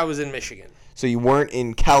 93, I was in Michigan. So you weren't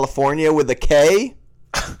in California with a K?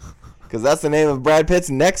 Because that's the name of Brad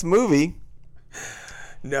Pitt's next movie.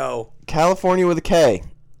 No. California with a K.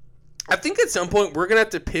 I think at some point we're going to have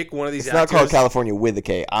to pick one of these actors. It's not called California with a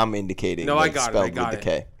K. I'm indicating no, I got spelled it. I got with it. the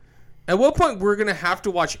K. At what point we're going to have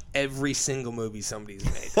to watch every single movie somebody's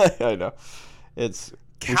made? I know. It's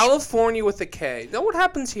California with a K. Now what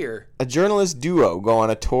happens here? A journalist duo go on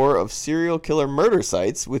a tour of serial killer murder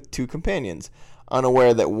sites with two companions,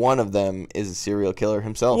 unaware that one of them is a serial killer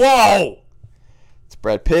himself. Whoa! It's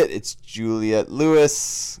Brad Pitt. It's Juliette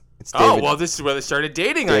Lewis. It's David, well, this is where they started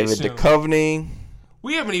dating, David I assume. Duchovny.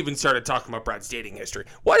 We haven't even started talking about Brad's dating history.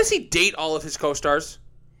 Why does he date all of his co-stars?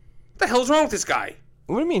 What the hell's wrong with this guy?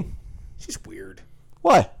 What do you mean? She's weird.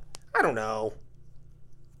 Why? I don't know.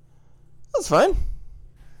 That's fine.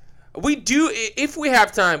 We do, if we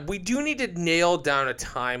have time, we do need to nail down a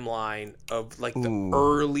timeline of like the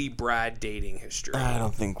early Brad dating history. I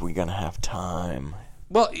don't think we're gonna have time.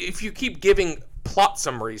 Well, if you keep giving plot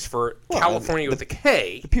summaries for California with a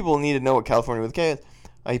K, the people need to know what California with a K is.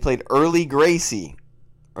 He played Early Gracie,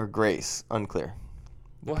 or Grace, unclear.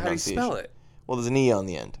 Well, how do you spell it? Well, there's an E on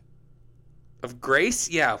the end. Of Grace?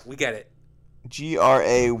 Yeah, we get it. Grayce.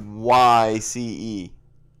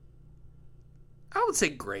 I would say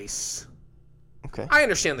Grace. Okay. I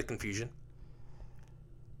understand the confusion.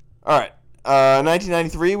 All right.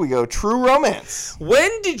 1993, we go True Romance.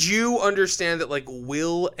 When did you understand that, like,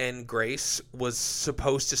 Will and Grace was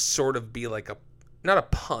supposed to sort of be like not a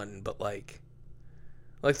pun, but like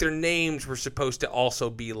their names were supposed to also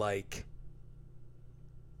be like,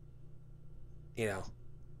 you know,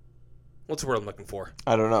 what's the word I'm looking for?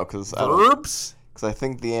 I don't know, because verbs? Because I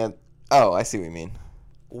think the oh, I see what you mean.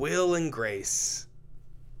 Will and Grace.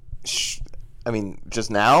 I mean,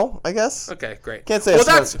 just now, I guess. Okay, great. Can't say. Well,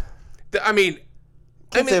 there's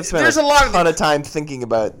a lot of time thinking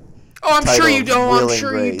about. Oh, I'm sure you don't.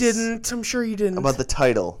 I'm sure you didn't. About the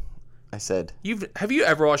title, I said. Have you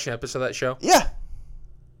ever watched an episode of that show? Yeah.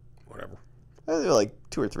 Whatever. There were like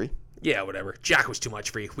 2 or 3. Yeah, whatever. Jack was too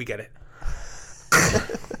much for you. We get it.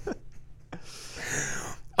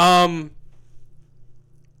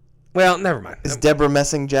 Well, never mind. Is Deborah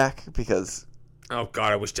Messing Jack? Because... Oh,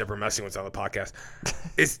 God, I wish Deborah Messing was on the podcast.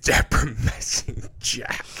 Is Deborah Messing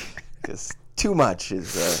Jack? Because too much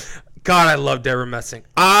is... God, I love Deborah Messing.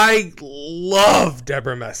 I love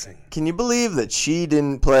Deborah Messing. Can you believe that she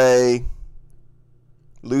didn't play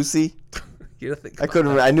Lucy? You don't think I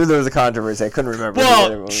couldn't. I knew there was a controversy. I couldn't remember.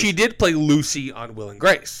 Well, she did play Lucy on Will and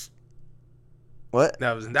Grace. What?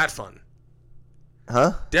 Now, wasn't that fun?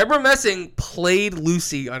 Huh? Deborah Messing played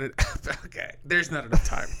Lucy on it. Okay, there's not enough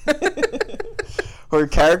time. Her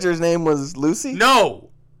character's name was Lucy?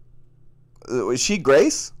 No. Was she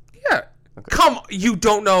Grace? Yeah. Okay. Come, you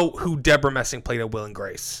don't know who Deborah Messing played at Will and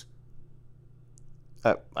Grace.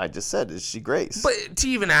 I just said, is she Grace? But to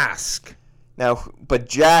even ask. Now, but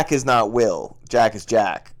Jack is not Will. Jack is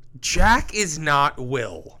Jack. Jack is not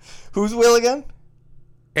Will. Who's Will again?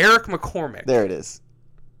 Eric McCormick. There it is.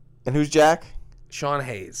 And who's Jack? Sean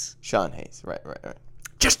Hayes. Sean Hayes. Right.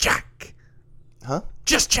 Just Jack. Huh?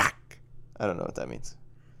 Just Jack. I don't know what that means.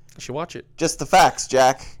 You should watch it. Just the facts,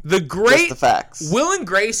 Jack. Just the facts. Will and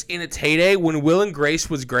Grace in its heyday, when Will and Grace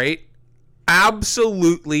was great,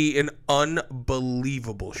 absolutely an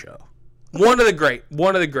unbelievable show. One of the greats.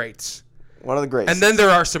 One of the greats. And then there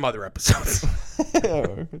are some other episodes.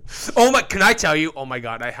 Oh my! Can I tell you? Oh my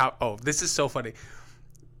God! This is so funny.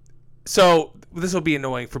 So this will be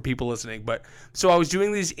annoying for people listening, but so I was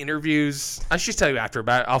doing these interviews. I should tell you after,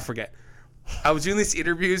 but I'll forget. I was doing these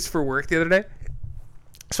interviews for work the other day.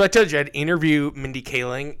 So I told you I'd interview Mindy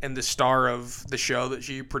Kaling and the star of the show that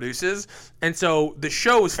she produces, and so the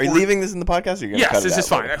show is. Are you leaving this in the podcast? Or you're gonna cut this it is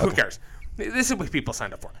fine. Okay. Who cares? This is what people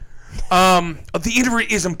signed up for. The interview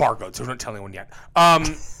is embargoed, so don't tell anyone yet.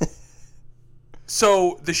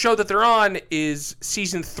 So the show that they're on is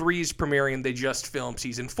season 3's premiering. They just filmed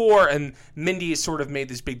season 4, and Mindy has sort of made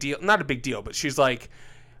this big deal. Not a big deal, but she's like,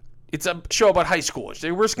 it's a show about high school.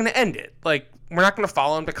 We're just going to end it. Like, we're not going to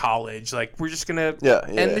follow them to college. Like, we're just going to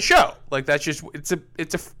end the show. Like, that's just, it's a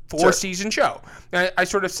 4-season show. And I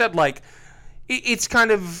sort of said, like, it's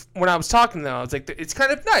kind of, when I was talking to them, I was like, it's kind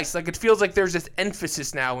of nice. Like, it feels like there's this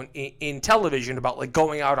emphasis now in television about, like,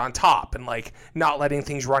 going out on top and, like, not letting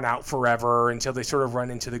things run out forever until they sort of run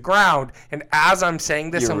into the ground. And as I'm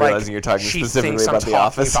saying this, I'm like, she thinks I'm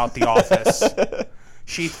talking about The Office.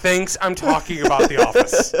 She thinks I'm talking about The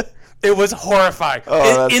Office. It was horrifying.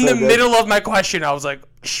 In the middle of my question, I was like,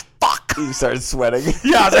 fuck. You started sweating.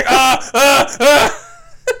 Yeah, I was like,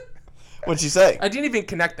 What'd she say? I didn't even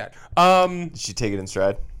connect that. Did she take it in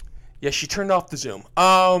stride? Yeah, she turned off the Zoom.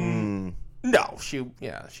 No, she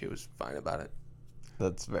was fine about it.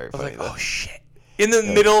 That's very funny. I was like, oh shit! In the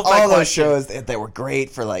middle of my all those question, shows they were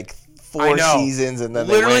great for like 4 seasons, and then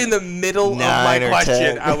literally in the middle of my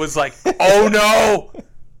question, I was like, oh no!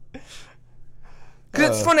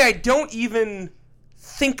 Because it's funny, I don't even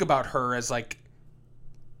think about her as like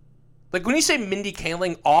when you say Mindy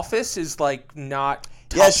Kaling, Office is like not.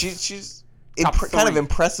 She's kind of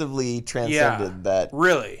impressively transcended that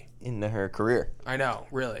really into her career. I know,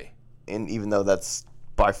 really. And even though that's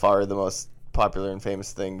by far the most popular and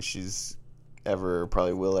famous thing she's ever,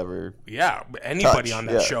 probably will ever. Yeah, anybody touch. on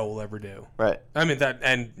that show will ever do. Right. I mean, that,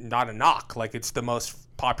 and not a knock. Like, it's the most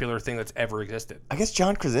popular thing that's ever existed. I guess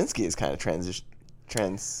John Krasinski is kind of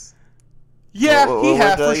Yeah, he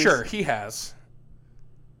has, for sure. He has.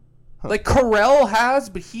 Huh. Like, Carell has,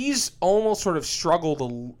 but he's almost sort of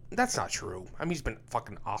struggled. That's not true. I mean, he's been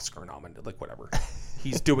fucking Oscar nominated. Like, whatever.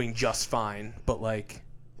 He's doing just fine, but, like...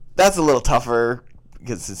 That's a little tougher,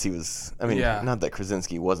 because since he was... I mean, not that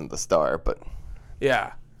Krasinski wasn't the star, but...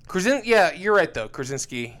 Yeah. Yeah, you're right, though.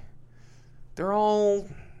 Krasinski. They're all...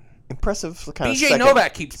 Impressive kind BJ of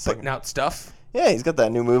Novak keeps putting out stuff. Yeah, he's got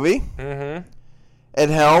that new movie. Mm-hmm. Ed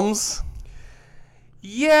Helms.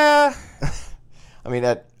 Yeah. I mean,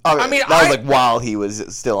 that was like while he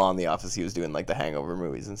was still on The Office, he was doing like the Hangover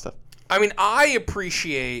movies and stuff. I mean, I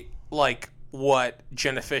appreciate like what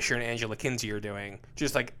Jenna Fisher and Angela Kinsey are doing,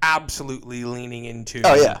 just like absolutely leaning into.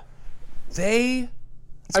 Oh yeah.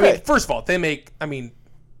 Mean, first of all, they make. I mean,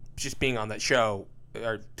 just being on that show,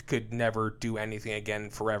 could never do anything again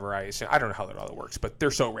forever. I assume. I don't know how that all works, but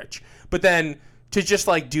they're so rich. But then to just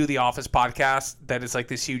like do the Office podcast, that is like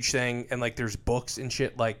this huge thing, and like there's books and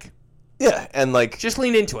shit. Like, yeah, and like just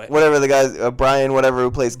lean into it. Whatever the guy Brian, whatever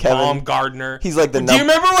who plays Kevin, Baumgartner. He's like the. Do you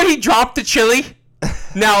remember when he dropped the chili?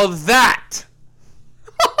 Now that.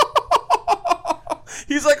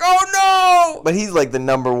 He's like, oh no! But he's like the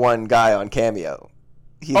number one guy on Cameo.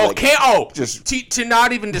 Just to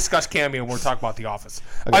not even discuss Cameo when we're talking about The Office.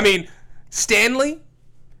 Okay. I mean, Stanley.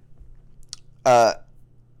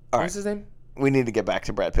 What's his name? We need to get back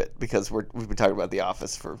to Brad Pitt because we've been talking about The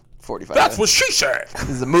Office for 45 minutes. That's what she said. This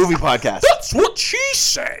is a movie podcast. That's what she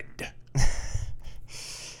said.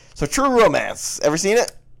 So, True Romance. Ever seen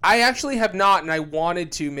it? I actually have not, and I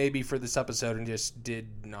wanted to maybe for this episode and just did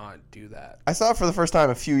not do that. I saw it for the first time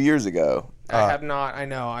a few years ago. I have not. I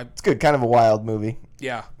know. It's good. Kind of a wild movie.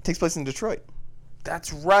 Yeah. It takes place in Detroit.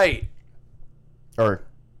 That's right. Or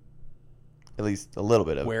at least a little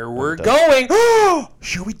bit of where we're going.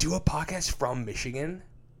 Should we do a podcast from Michigan?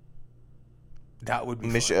 That would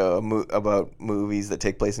be fun. About movies that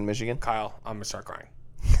take place in Michigan. Kyle, I'm going to start crying.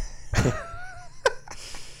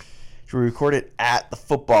 Should we record it at the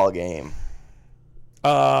football game?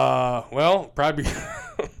 Well, probably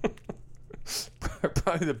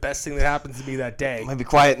the best thing that happens to me that day. Might be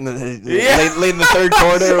quiet in the late in the third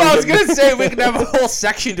quarter. I was gonna say we could have a whole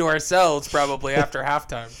section to ourselves probably after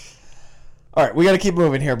halftime. All right, we got to keep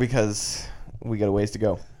moving here because we got a ways to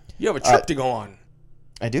go. You have a trip to go on.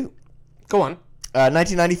 I do. Go on.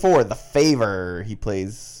 1994, The Favor. He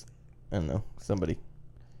plays, I don't know, somebody.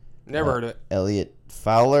 Never heard of it. Elliot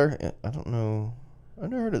Fowler. I don't know. I've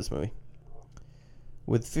never heard of this movie.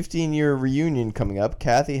 With 15-year reunion coming up,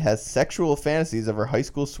 Kathy has sexual fantasies of her high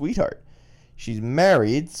school sweetheart. She's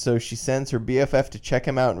married, so she sends her BFF to check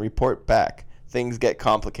him out and report back. Things get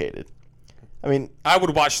complicated. I mean, I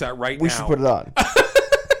would watch that right now. We should put it on.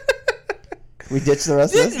 We ditch the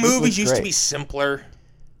rest of this. Movies used to be simpler.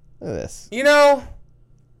 Look at this. You know?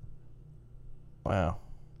 Wow.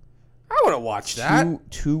 I want to watch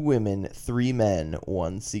that. Two women, 3 men,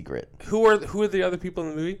 1 secret. Who are the other people in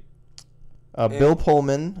the movie? Bill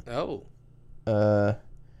Pullman. Oh.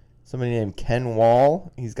 Somebody named Ken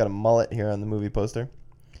Wall. He's got a mullet here on the movie poster.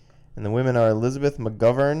 And the women are Elizabeth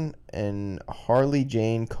McGovern and Harley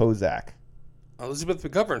Jane Kozak. Elizabeth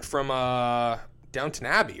McGovern from Downton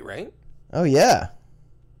Abbey, right? Oh, yeah.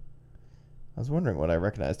 I was wondering what I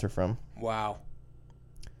recognized her from. Wow,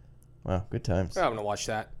 good times. I'm going to watch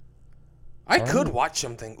that. I could watch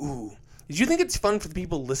something. Ooh. Did you think it's fun for the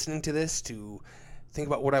people listening to this to think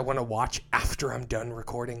about what I want to watch after I'm done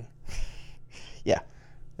recording? Yeah.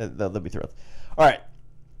 They'll be thrilled. All right.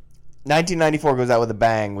 1994 goes out with a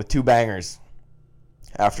bang with 2 bangers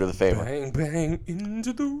after The Favor. Bang, bang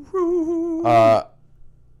into the room.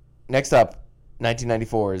 Next up,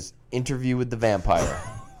 1994's Interview with the Vampire.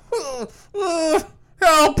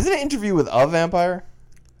 Help! Isn't it Interview with a Vampire?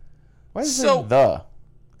 Why is it the?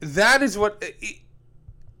 That is what...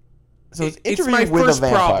 So it's Interview with a Vampire.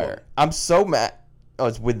 Problem. I'm so mad. Oh,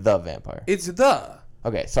 it's with the vampire. It's the.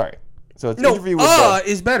 Okay, sorry. So it's Interview with the...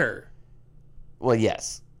 is better. Well,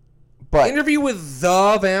 yes. But Interview with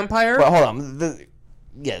the Vampire? But hold on.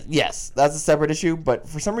 Yes, that's a separate issue. But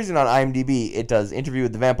for some reason on IMDb, it does Interview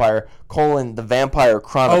with the Vampire, The Vampire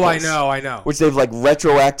Chronicles. Oh, I know. Which they've, like,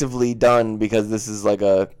 retroactively done because this is, like,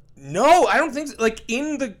 a... No, I don't think so. Like,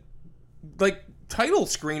 in the, like, title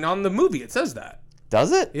screen on the movie, it says that.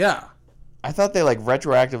 Does it? Yeah. I thought they, like,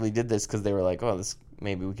 retroactively did this because they were like, oh, this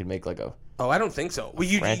maybe we could make, like, a... Oh, I don't think so. Well,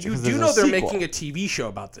 you do know they're making a TV show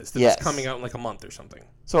about this. That's coming out in, like, a month or something.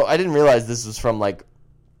 So I didn't realize this was from, like,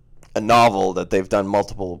 a novel that they've done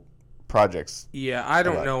multiple projects. Yeah, I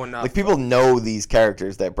don't know enough. Like, people know these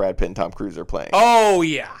characters that Brad Pitt and Tom Cruise are playing. Oh,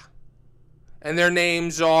 yeah. And their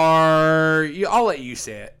names are... I'll let you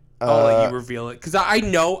say it. I'll let you reveal it. Because I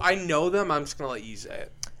know them. I'm just going to let you say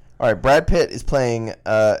it. All right, Brad Pitt is playing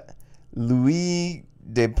Louis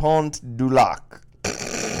de Pont-du-Lac.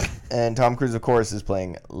 And Tom Cruise, of course, is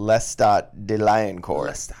playing Lestat de Lioncourt.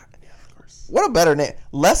 Lestat, yeah, of course. What a better name.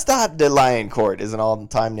 Lestat de Lioncourt is an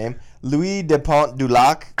all-time name. Louis de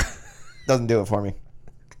Pont-du-Lac doesn't do it for me.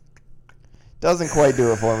 Doesn't quite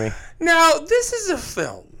do it for me. Now, this is a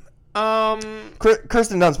film.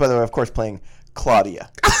 Kirsten Dunst, by the way, of course, playing Claudia.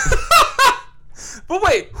 But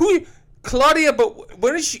wait, who... Claudia, but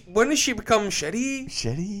when does she become Shetty?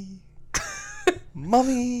 Shetty?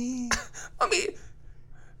 Mommy?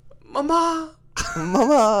 Mama?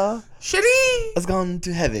 Shetty has gone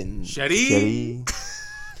to heaven. Shetty?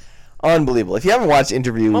 Unbelievable. If you haven't watched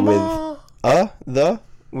Interview Mama?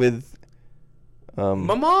 with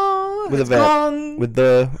Mama with has a gone. with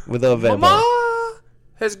a vampire. Mama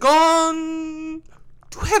has gone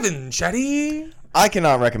to heaven, Shetty. I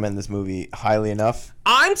cannot recommend this movie highly enough.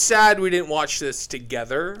 I'm sad we didn't watch this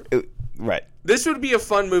together. Right. This would be a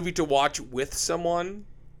fun movie to watch with someone.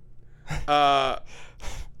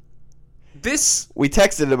 We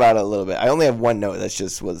texted about it a little bit. I only have one note. I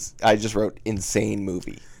just wrote insane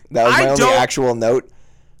movie. That was my only actual note.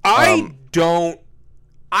 I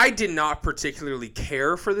did not particularly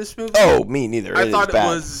care for this movie. Oh, me neither. I thought it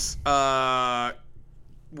was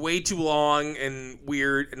way too long and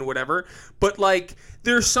weird and whatever. But, like,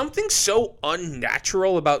 there's something so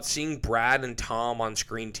unnatural about seeing Brad and Tom on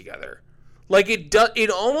screen together. Like, it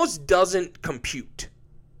almost doesn't compute.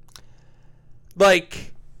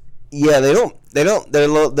 Like... Yeah, they don't.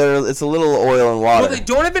 It's a little oil and water. Well, they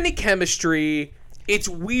don't have any chemistry. It's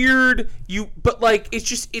weird. But like,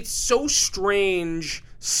 it's so strange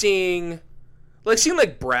seeing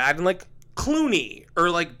Brad and like Clooney, or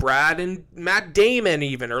like Brad and Matt Damon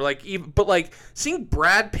even, or like but like seeing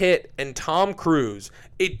Brad Pitt and Tom Cruise.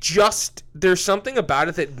 There's something about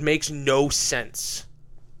it that makes no sense.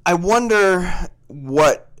 I wonder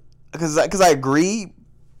because I agree,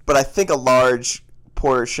 but I think a large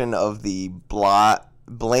portion of the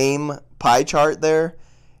blame pie chart there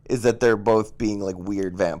is that they're both being like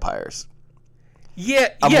weird vampires. Yeah,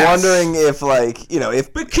 I'm wondering if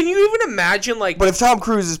But can you even imagine like? But if Tom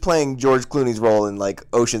Cruise is playing George Clooney's role in like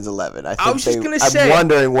Ocean's 11, I'm say,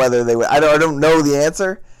 wondering whether they would. I don't know the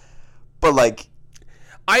answer, but like,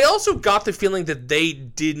 I also got the feeling that they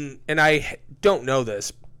didn't, and I don't know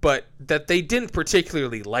this, but that they didn't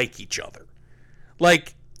particularly like each other,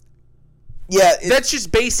 like. Yeah, that's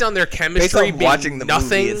just based on their chemistry. Based on being watching the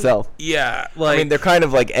nothing. movie itself. Yeah, like, I mean, they're kind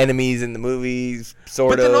of like enemies in the movies,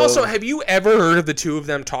 sort of. But then also, have you ever heard of the two of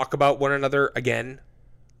them talk about one another again?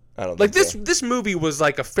 I don't like think this. So. This movie was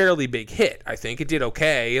like a fairly big hit. I think it did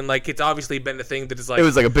okay, and like it's obviously been a thing that is like it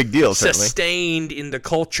was like a big deal, sustained in the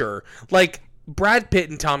culture. Like Brad Pitt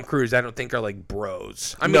and Tom Cruise, I don't think are like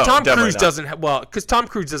bros. I mean, no, Tom Cruise not. doesn't have because Tom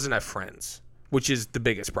Cruise doesn't have friends. Which is the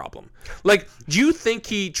biggest problem. Like, do you think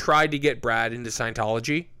he tried to get Brad into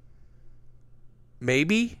Scientology?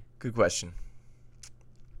 Maybe? Good question.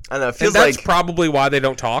 I don't know. It feels and that's probably why they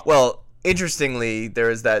don't talk. Well, interestingly, there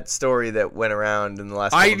is that story that went around in the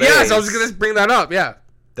last couple days. Yes, I was going to bring that up, yeah.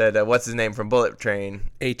 That, what's his name from Bullet Train?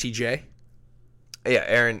 ATJ? Yeah,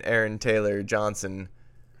 Aaron Taylor Johnson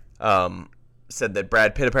said that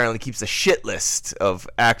Brad Pitt apparently keeps a shit list of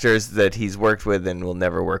actors that he's worked with and will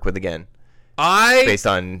never work with again. Based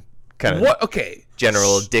on kind of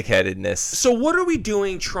general dickheadedness. So what are we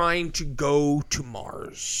doing trying to go to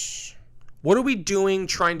Mars? What are we doing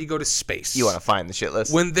trying to go to space? You want to find the shit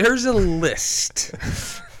list? When there's a list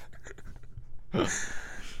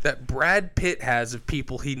that Brad Pitt has of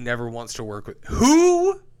people he never wants to work with.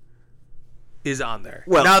 Who is on there?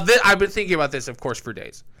 Well, now, I've been thinking about this, of course, for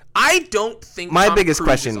days. I don't think my Tom biggest Cruise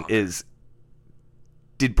question is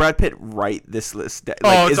did Brad Pitt write this list?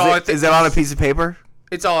 Like, is it on a piece of paper?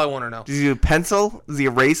 It's all I want to know. Does he use a pencil? Does he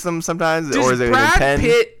erase them sometimes? Or is it Brad a pen?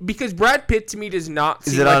 Pitt, because Brad Pitt to me does not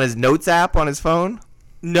seem Is it on his notes app on his phone?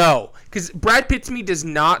 No, because Brad Pitt to me does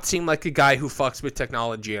not seem like a guy who fucks with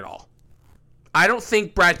technology at all. I don't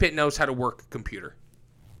think Brad Pitt knows how to work a computer.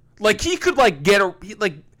 Like, he could, like,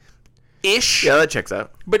 ish. Yeah, that checks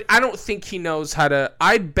out. But I don't think he knows how to...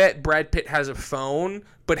 I bet Brad Pitt has a phone,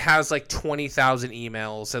 but has, like, 20,000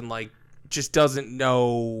 emails and, like, just doesn't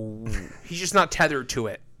know... He's just not tethered to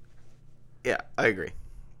it. Yeah, I agree.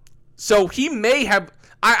 So he may have...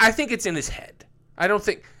 I think it's in his head. I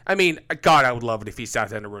I mean, God, I would love it if he sat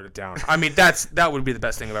down and wrote it down. I mean, that would be the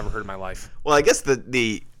best thing I've ever heard in my life. Well, I guess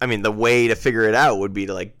the way to figure it out would be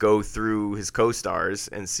to like go through his co-stars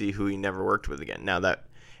and see who he never worked with again. Now that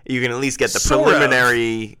you can at least get the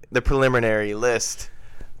preliminary list.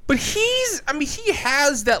 But he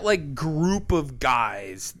has that like group of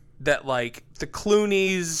guys that like the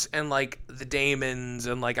Clooneys and like the Damons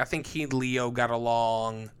and like I think he and Leo got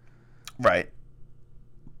along. Right.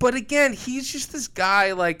 But again, he's just this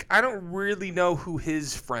guy, like, I don't really know who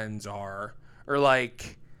his friends are. Or,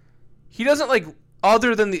 like, he doesn't, like,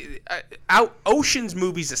 other than the Ocean's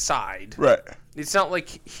movies aside. Right. It's not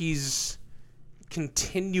like he's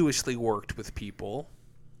continuously worked with people.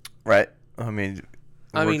 Right. I mean,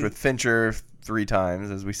 worked with Fincher 3 times,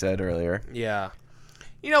 as we said earlier. Yeah.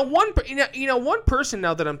 One person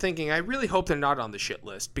now that I'm thinking, I really hope they're not on the shit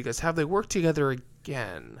list, because have they worked together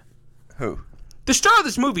again? Who? The star of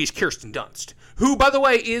this movie is Kirsten Dunst, who, by the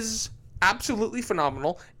way, is absolutely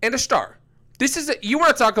phenomenal and a star. You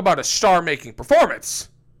want to talk about a star-making performance.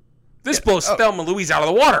 This blows Thelma and Louise out of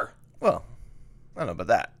the water. Well, I don't know about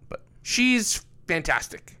that, but... She's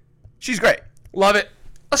fantastic. She's great. Love it.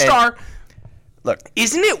 A star. Look.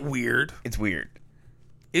 Isn't it weird? It's weird.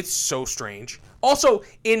 It's so strange. Also,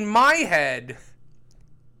 in my head...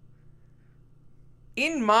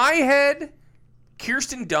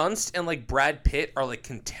 Kirsten Dunst and like Brad Pitt are like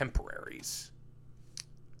contemporaries.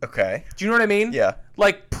 Okay. Do you know what I mean? Yeah.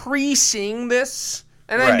 Like pre-seeing this,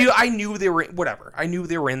 and right. I knew they were whatever. I knew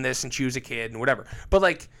they were in this, and she was a kid and whatever. But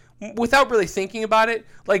like without really thinking about it,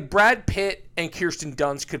 like Brad Pitt and Kirsten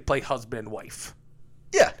Dunst could play husband and wife.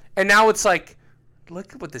 Yeah. And now it's like,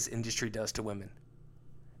 look at what this industry does to women.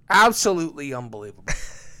 Absolutely unbelievable.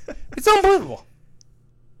 It's unbelievable.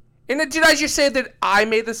 And did I just say that I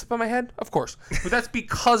made this up in my head? Of course. But that's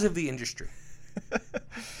because of the industry.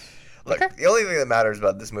 Look, The only thing that matters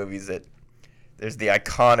about this movie is that there's the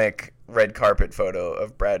iconic red carpet photo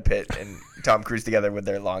of Brad Pitt and Tom Cruise together with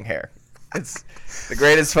their long hair. It's the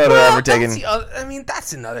greatest photo ever taken.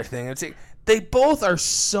 That's another thing. It's like, they both are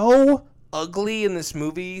so ugly in this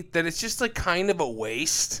movie that it's just like kind of a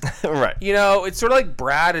waste. Right. It's sort of like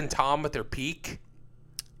Brad and Tom at their peak.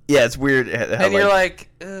 Yeah, it's weird. And you're like,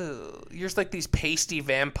 ugh, you're just like these pasty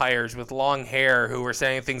vampires with long hair who are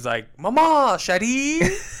saying things like, Mama, Shadi.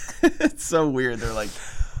 It's so weird. They're like,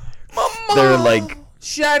 Mama, they're like,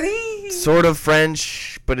 Shadi. Sort of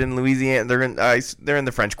French, but in Louisiana, they're in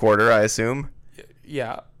the French Quarter, I assume.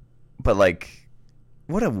 Yeah. But like,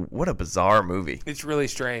 what a bizarre movie. It's really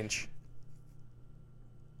strange.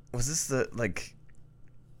 Was this the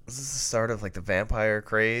start of like the vampire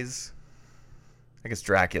craze? I guess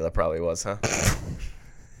Dracula probably was, huh?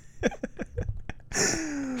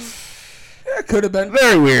 Yeah, could have been.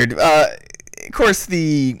 Very weird. Of course,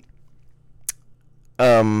 the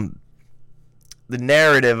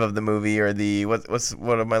narrative of the movie, or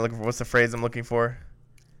what am I looking for? What's the phrase I'm looking for?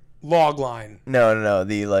 Log line. No.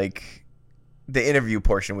 The interview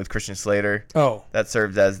portion with Christian Slater. Oh. That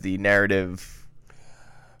serves as the narrative.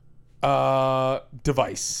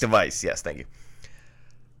 Device. Device. Yes, thank you.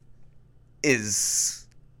 Is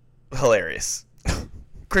hilarious.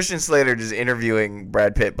 Christian Slater just interviewing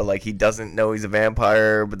Brad Pitt, but like he doesn't know he's a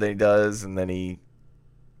vampire, but then he does, and then he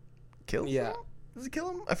kills him? Does he kill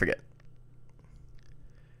him? I forget.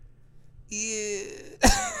 Yeah.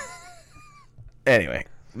 Anyway,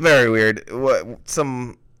 very weird.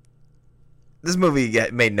 This movie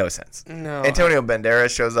made no sense. No. Antonio Banderas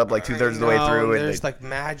shows up like 2/3 of the way through, and there's like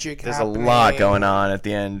magic. There's happening. A lot going on at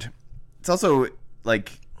the end. It's also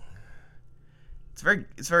like. It's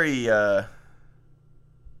very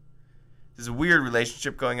there's a weird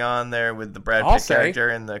relationship going on there with the Brad Pitt character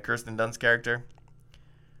and the Kirsten Dunst character.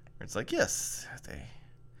 Where it's like, yes,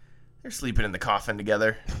 they're sleeping in the coffin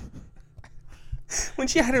together. When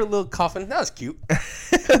she had her little coffin, that was cute.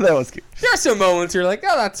 That was cute. There are some moments where you're like,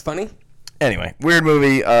 oh, that's funny. Anyway, weird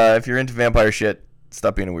movie. If you're into vampire shit,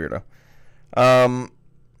 stop being a weirdo.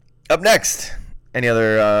 Up next, any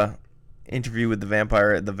other interview with the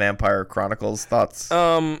Vampire Chronicles thoughts?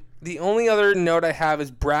 The only other note I have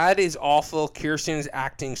is Brad is awful. Kirsten is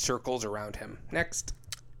acting circles around him. Next.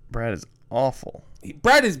 Brad is awful.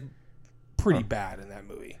 Brad is pretty bad in that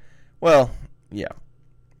movie. Well, yeah.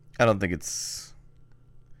 I don't think it's...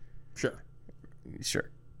 Sure.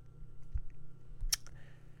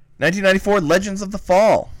 1994, Legends of the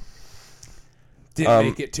Fall. Didn't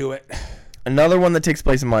make it to it. Another one that takes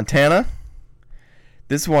place in Montana.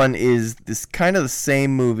 This one is this kind of the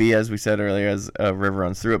same movie as we said earlier, as River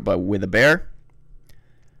Runs Through It, but with a bear.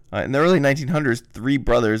 In the early 1900s, there's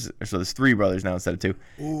three brothers now instead of two,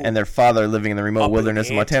 Ooh. and their father living in the remote Up in wilderness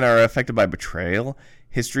of ant. Montana are affected by betrayal,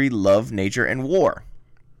 history, love, nature, and war.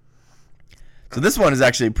 So this one is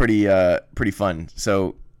actually pretty fun.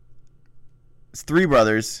 So it's three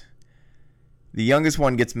brothers. The youngest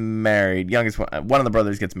one gets married. One of the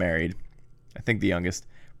brothers gets married. I think the youngest.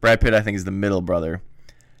 Brad Pitt, I think, is the middle brother.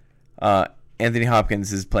 Anthony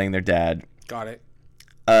Hopkins is playing their dad. Got it.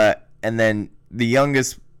 And then the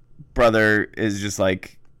youngest brother is just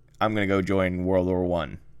like, I'm going to go join World War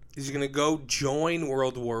One. He's going to go join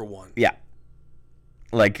World War One. Yeah.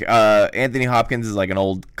 Like, Anthony Hopkins is like an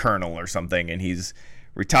old colonel or something, and he's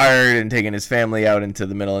retired and taking his family out into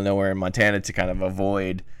the middle of nowhere in Montana to kind of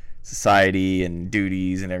avoid society and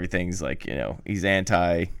duties and everything. He's like, he's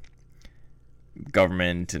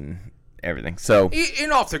anti-government and everything. So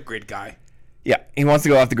An off-the-grid guy. yeah, he wants to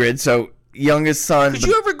go off the grid. So youngest son. Could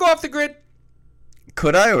you ever go off the grid?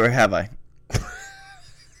 Could I or have I?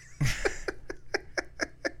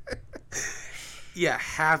 Yeah,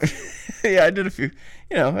 have you? Yeah, I did a few.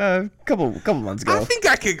 A couple months ago. I think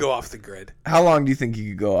I could go off the grid. How long do you think you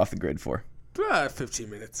could go off the grid for? 15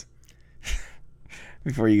 minutes.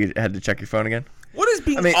 Before you had to check your phone again? What does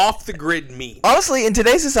being off the grid mean? Honestly, in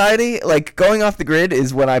today's society, like, going off the grid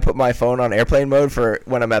is when I put my phone on airplane mode for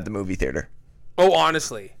when I'm at the movie theater. Oh,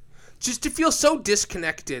 honestly. Just to feel so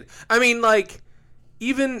disconnected. I mean, like,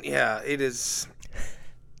 it is.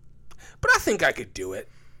 But I think I could do it.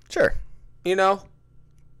 Sure.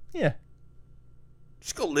 Yeah.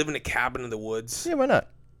 Just go live in a cabin in the woods. Yeah, why not?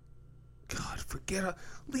 God,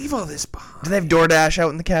 leave all this behind. Do they have DoorDash out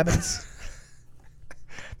in the cabins?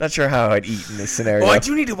 Not sure how I'd eat in this scenario. Oh, I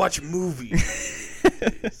do need to watch a movie.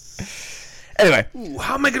 Anyway. Ooh,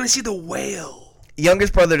 how am I going to see the whale?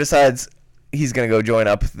 Youngest brother decides he's going to go join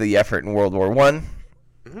up the effort in World War One.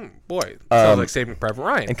 Boy, sounds like Saving Private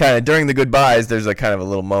Ryan. And kind of during the goodbyes, there's a kind of a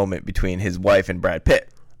little moment between his wife and Brad Pitt.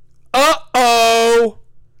 Uh-oh!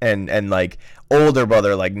 And like, older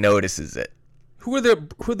brother, like, notices it. Who are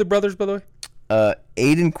the brothers, by the way?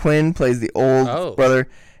 Aidan Quinn plays the old brother,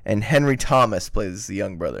 and Henry Thomas plays the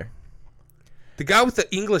young brother. The guy with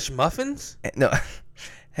the English muffins? No,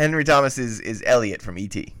 Henry Thomas is Elliot from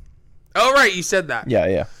E.T. Oh, right, you said that.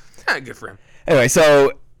 Yeah. Good for him. Anyway,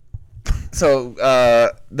 so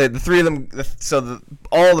the three of them,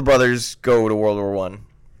 all the brothers go to World War One.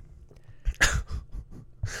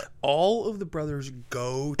 All of the brothers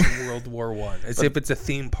go to World War One as if it's a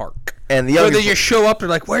theme park. And the they just show up, they're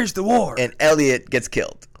like, "Where's the war?" And Elliot gets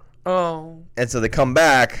killed. Oh. And so they come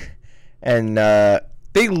back, and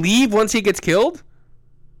they leave once he gets killed.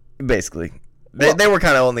 Basically, they were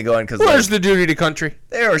kind of only going because where's the duty to country?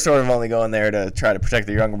 They were sort of only going there to try to protect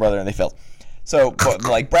their younger brother, and they failed. So,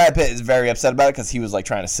 like, Brad Pitt is very upset about it because he was like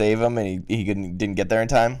trying to save him, and he didn't get there in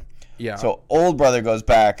time. Yeah. So old brother goes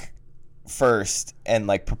back first and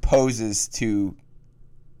like proposes to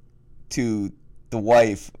the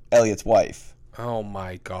wife, Elliot's wife. Oh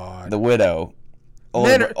my God. The widow.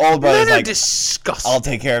 Old brother's like, disgusting. I'll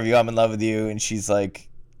take care of you. I'm in love with you. And she's like,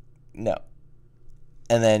 no.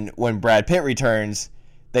 And then when Brad Pitt returns,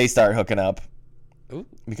 they start hooking up. Ooh.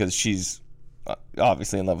 Because she's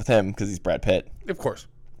obviously in love with him because he's Brad Pitt. Of course.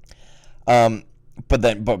 But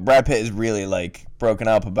Brad Pitt is really like broken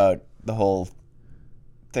up about the whole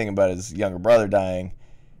thing about his younger brother dying,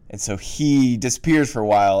 and so he disappears for a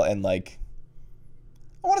while and like,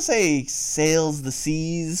 I want to say sails the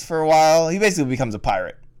seas for a while. He basically becomes a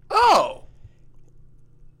pirate. Oh.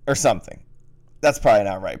 Or something. That's probably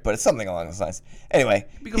not right, but it's something along those lines. Anyway,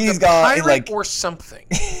 he's gone. Pirate or something.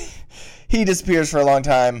 He disappears for a long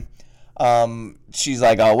time. She's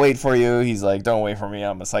like, I'll wait for you. He's like, don't wait for me.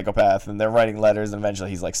 I'm a psychopath. And they're writing letters, and eventually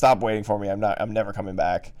he's like, stop waiting for me. I'm never coming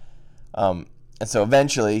back. And so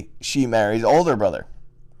eventually she marries older brother.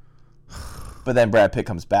 But then Brad Pitt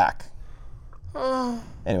comes back. Oh.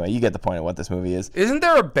 Anyway, you get the point of what this movie is. Isn't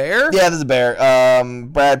there a bear? Yeah, there's a bear.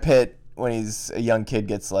 Brad Pitt, when he's a young kid,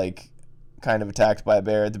 gets like kind of attacked by a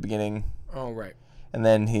bear at the beginning. Oh, right. And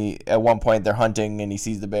then at one point they're hunting and he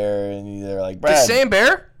sees the bear and they're like, Brad. The same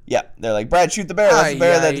bear? Yeah, they're like, Brad, shoot the bear. That's the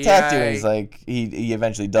bear that attacked you. And he's like, he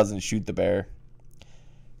eventually doesn't shoot the bear.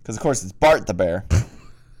 Because, of course, it's Bart the bear.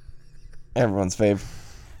 Everyone's fave.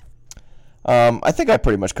 I think I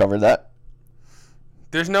pretty much covered that.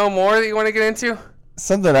 There's no more that you want to get into?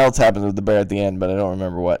 Something else happens with the bear at the end, but I don't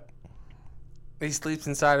remember what. He sleeps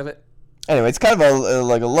inside of it? Anyway, it's kind of a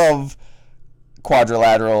love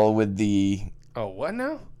quadrilateral with the... Oh, what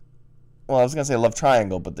now? Well, I was going to say love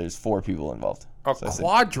triangle, but there's 4 people involved. A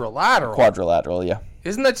quadrilateral? Quadrilateral, yeah.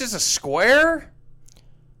 Isn't that just a square?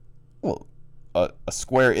 Well, a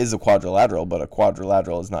square is a quadrilateral, but a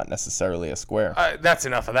quadrilateral is not necessarily a square. That's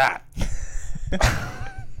enough of that.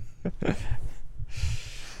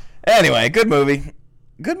 Anyway, good movie.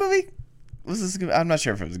 Good movie? Was this good? I'm not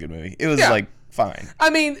sure if it was a good movie. It was like fine. I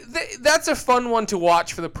mean, that's a fun one to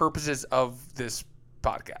watch for the purposes of this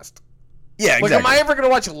podcast. Yeah, exactly. Like, am I ever going to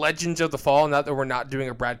watch Legends of the Fall now that we're not doing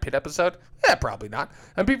a Brad Pitt episode? Yeah, probably not.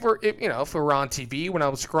 And people, if it were on TV when I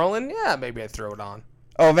was scrolling, yeah, maybe I'd throw it on.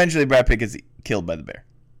 Oh, eventually Brad Pitt gets killed by the bear.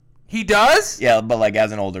 He does? Yeah, but like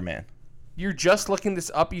as an older man. You're just looking this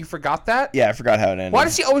up? You forgot that? Yeah, I forgot how it ended. Why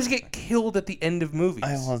does he always get killed at the end of movies?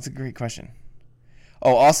 Well, it's a great question.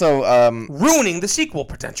 Oh, also... ruining the sequel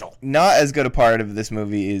potential. Not as good a part of this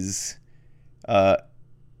movie is...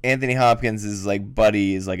 Anthony Hopkins' like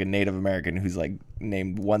buddy is like a Native American who's like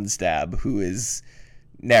named One Stab, who is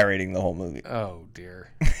narrating the whole movie. Oh, dear.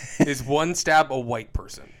 Is One Stab a white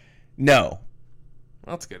person? No.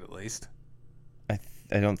 That's good, at least.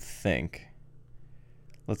 I don't think.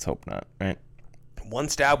 Let's hope not, right? One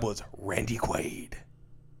Stab was Randy Quaid.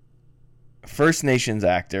 First Nations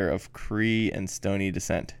actor of Cree and Stony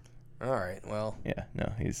descent. All right, well. Yeah,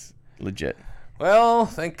 no, he's legit. Well,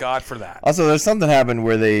 thank God for that. Also, there's something happened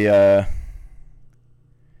where they,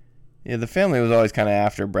 the family was always kind of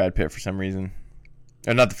after Brad Pitt for some reason.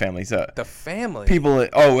 Or not the family, so. The family? People,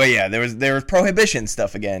 oh, well, yeah, there was prohibition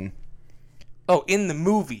stuff again. Oh, in the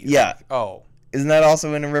movie? Yeah. Like, oh. Isn't that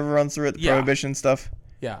also in A River Runs Through It, the prohibition stuff?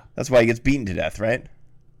 Yeah. That's why he gets beaten to death, right?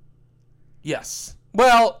 Yes.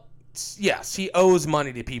 Well, yes, he owes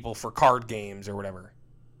money to people for card games or whatever.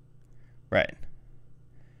 Right.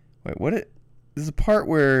 Wait, there's a part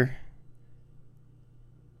where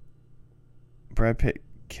Brad Pitt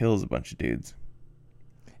kills a bunch of dudes.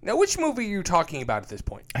 Now, which movie are you talking about at this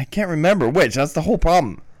point? I can't remember which. That's the whole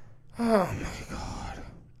problem. Oh, my God.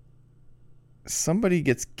 Somebody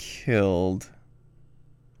gets killed.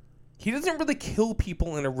 He doesn't really kill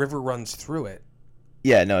people in A River Runs Through It.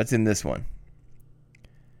 Yeah, no, it's in this one.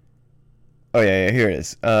 Oh, yeah, here it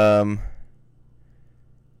is. Oh,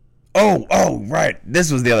 right.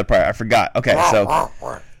 This was the other part. I forgot. Okay,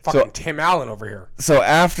 Fucking Tim Allen over here. So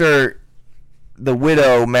after the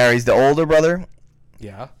widow marries the older brother,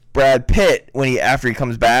 yeah, Brad Pitt, after he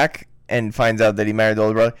comes back and finds out that he married the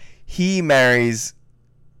older brother, he marries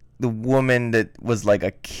the woman that was like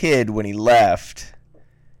a kid when he left.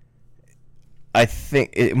 I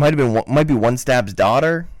think it might be One Stab's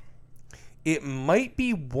daughter. It might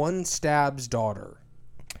be One Stab's daughter.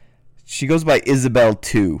 She goes by Isabel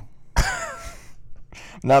 2. I'm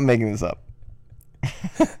not making this up.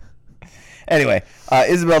 Anyway,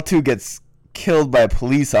 Isabel 2 gets killed by a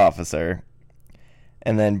police officer,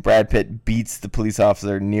 and then Brad Pitt beats the police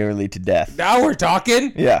officer nearly to death. Now we're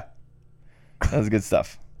talking? Yeah. That was good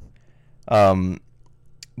stuff. But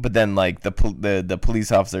then, like, the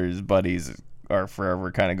police officer's buddies are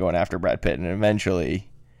forever kind of going after Brad Pitt, and eventually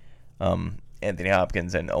Anthony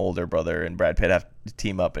Hopkins and older brother and Brad Pitt have to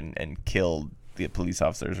team up and kill the police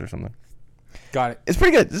officers or something. Got it. It's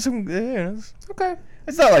pretty good. It's okay.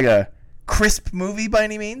 It's not like a crisp movie by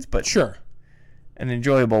any means, but sure, an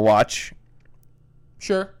enjoyable watch.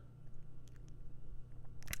 Sure.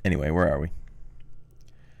 Anyway, where are we?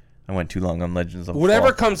 I went too long on Legends of the Fall.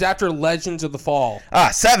 Whatever comes after Legends of the Fall.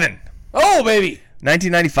 7. Oh, baby.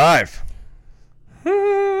 1995.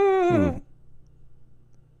 What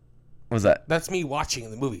was that? That's me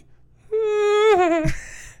watching the movie.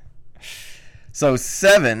 So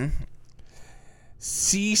 7.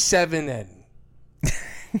 C7N.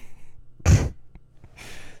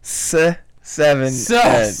 7.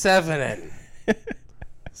 7N.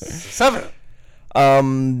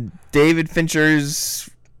 7. David Fincher's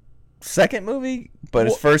second movie, but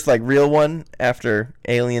his first like real one after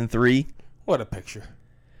Alien 3. What a picture.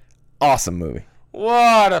 Awesome movie.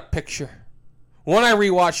 What a picture. One I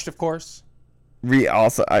rewatched, of course.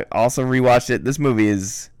 I also rewatched it. This movie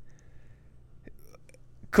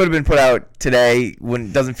could have been put out today when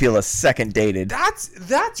it doesn't feel a second dated.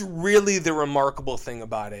 That's really the remarkable thing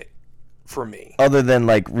about it for me. Other than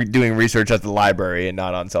like doing research at the library and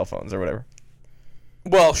not on cell phones or whatever.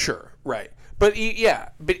 Well, sure, right. But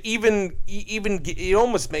but even it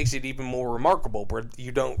almost makes it even more remarkable where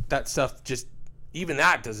that stuff just even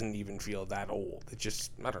that doesn't even feel that old. It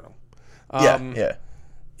just I don't know.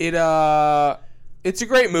 Yeah. It's a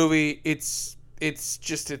great movie. It's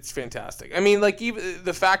fantastic. I mean, like even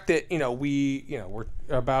the fact that we're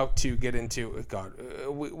about to get into God.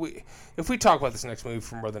 If we talk about this next movie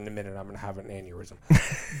for more than a minute, I'm gonna have an aneurysm.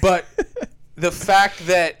 But the fact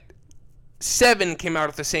that 7 came out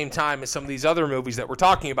at the same time as some of these other movies that we're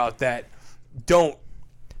talking about that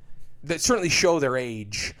certainly show their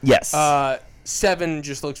age. Yes. 7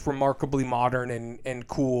 just looks remarkably modern and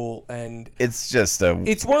cool, and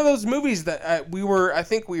It's one of those movies that I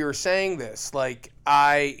think we were saying this, like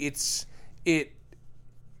it's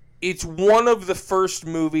one of the first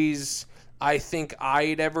movies I think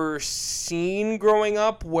I'd ever seen growing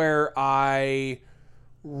up where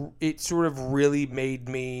it sort of really made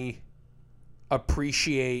me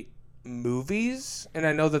appreciate movies. And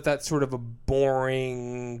I know that that's sort of a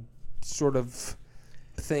boring sort of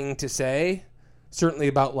thing to say, certainly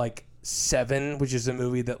about like 7, which is a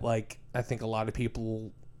movie that like I think a lot of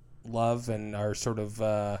people love and are sort of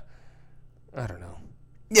I don't know.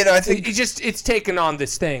 I think it's taken on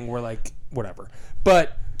this thing where like whatever.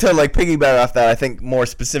 But to like piggyback off that, I think more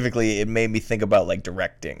specifically it made me think about like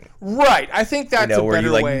directing. Right. I think that's a where better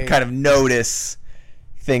you like way. kind of notice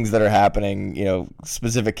things that are happening,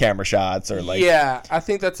 specific camera shots or like. Yeah, I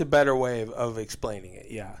think that's a better way of explaining it.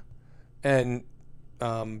 Yeah, and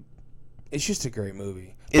it's just a great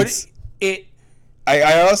movie. I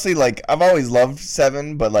honestly like. I've always loved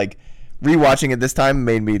 7, but like rewatching it this time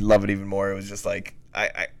made me love it even more. It was just like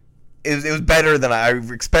it was better than I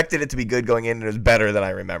expected it to be good going in, and it was better than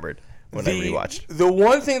I remembered when I rewatched. The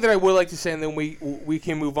one thing that I would like to say, and then we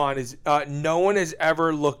can move on, is no one has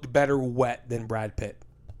ever looked better wet than Brad Pitt.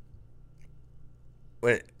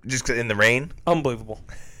 Just in the rain? Unbelievable.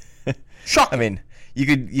 Shocking. I mean,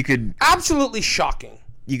 you could absolutely shocking.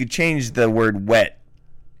 You could change the word wet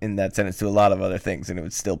in that sentence to a lot of other things, and it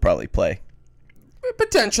would still probably play.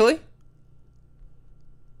 Potentially.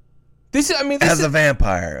 As a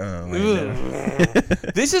vampire. Oh, no.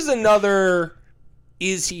 This is another.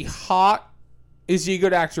 Is he hot? Is he a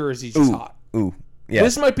good actor, or is he just hot? Ooh, yeah.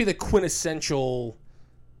 This might be the quintessential.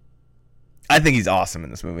 I think he's awesome in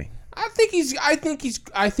this movie. I think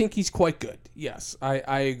he's quite good. Yes,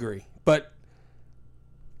 I agree. But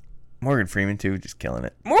Morgan Freeman too, just killing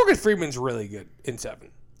it. Morgan Freeman's really good in 7.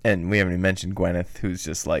 And we haven't even mentioned Gwyneth, who's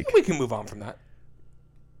just like. We can move on from that.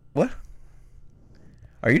 What?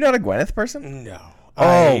 Are you not a Gwyneth person? No.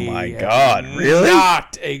 Oh my God! Really?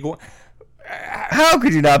 Not a. How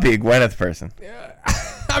could you not be a Gwyneth person?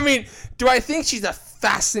 I mean, do I think she's a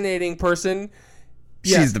fascinating person?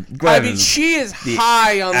 She's she is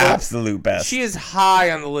high on the absolute best. She is high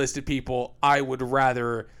on the list of people I would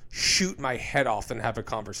rather shoot my head off than have a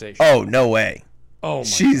conversation. Oh, no way. Oh my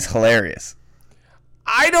She's God. hilarious.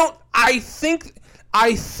 I think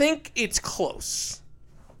it's close.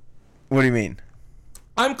 What do you mean?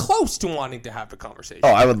 I'm close to wanting to have a conversation. Oh,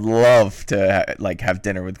 I would love to have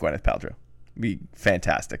dinner with Gwyneth Paltrow. Be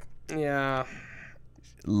fantastic. Yeah.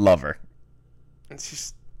 Love her. It's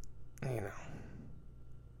just,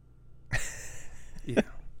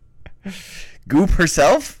 Goop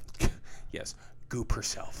herself? Yes, Goop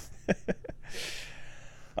herself.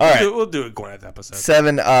 All right. We'll do a Gwyneth episode.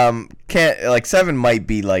 7 7 might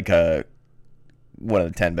be like one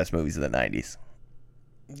of the 10 best movies of the 90s.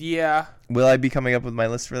 Yeah. Will I be coming up with my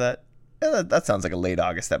list for that? That sounds like a late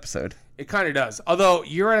August episode. It kind of does. Although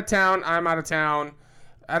you're out of town, I'm out of town.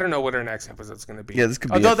 I don't know what our next episode's going to be. Yeah, this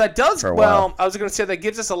could be. Although that does, for a while. I was going to say that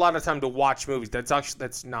gives us a lot of time to watch movies.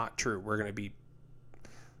 That's not true. We're going to be.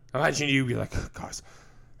 Imagine you be like, oh, gosh,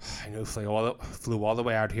 I know flew all the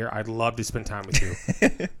way out here. I'd love to spend time with you,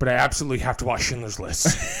 but I absolutely have to watch Schindler's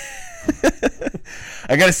List.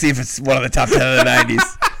 I got to see if it's one of the top 10 of the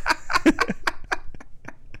 90s.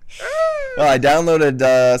 Well, I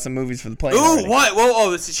downloaded some movies for the plane. Ooh, already. what? Whoa,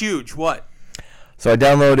 oh, this is huge. What? So I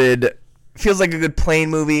downloaded. Feels like a good plane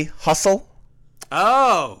movie. Hustle.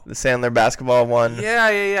 Oh. The Sandler basketball one.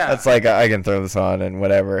 Yeah. That's like I can throw this on and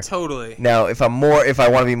whatever. Totally. Now, if I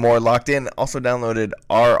want to be more locked in, also downloaded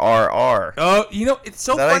RRR. Oh, it's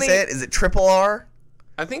so funny. Is that how I say it? Is it triple R?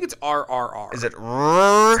 I think it's RRR. Is it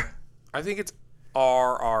R? I think it's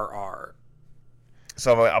RRR.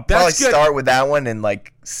 So I'll probably start with that one and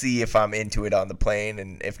see if I'm into it on the plane,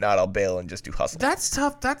 and if not, I'll bail and just do Hustle. That's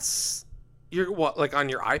tough. You're what, on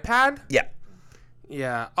your iPad? Yeah.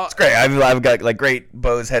 Yeah. It's great. I've got great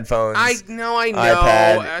Bose headphones. I know.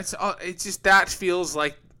 iPad. It's just that feels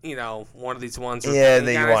like one of these ones where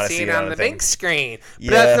you want to see it on the big screen. But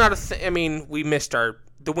yeah. that's not a thing. I mean, we missed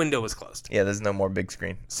the window was closed. Yeah, there's no more big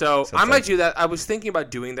screen. So I might do that. I was thinking about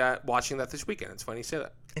doing that, watching that this weekend. It's funny you say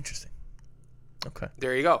that. Interesting. Okay.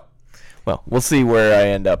 There you go. Well, we'll see where I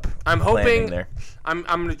end up. I'm hoping there. I'm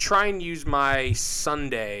going to try and use my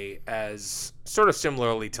Sunday as sort of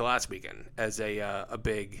similarly to last weekend as a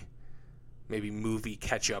big maybe movie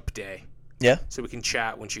catch up day. Yeah. So we can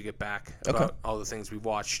chat once you get back about all the things we've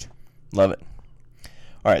watched. Love it.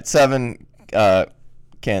 All right, 7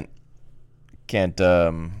 can't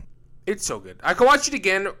It's so good. I can watch it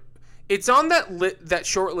again. It's on that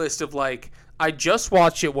short list of I just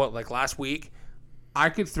watched it, last week? I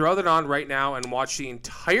could throw that on right now and watch the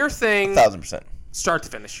entire thing. 1,000%. Start to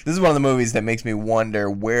finish. This is one of the movies that makes me wonder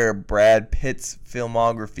where Brad Pitt's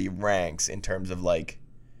filmography ranks in terms of like,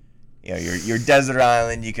 you know, your desert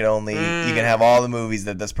island. You can have all the movies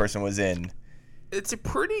that this person was in. That's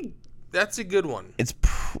a good one.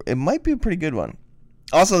 It might be a pretty good one.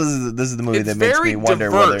 Also, this is the movie that makes me wonder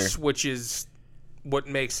diverse, which is what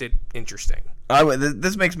makes it interesting.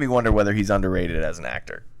 This makes me wonder whether he's underrated as an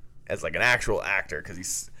actor, as like an actual actor, because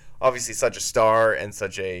he's obviously such a star and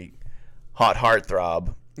such a hot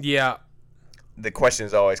heartthrob. Yeah. The question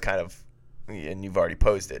is always kind of, and you've already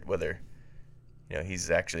posed it, whether he's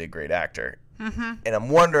actually a great actor. Mm-hmm. And I'm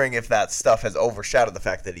wondering if that stuff has overshadowed the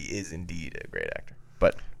fact that he is indeed a great actor.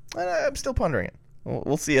 But I'm still pondering it.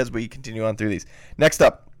 We'll see as we continue on through these. Next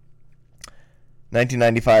up,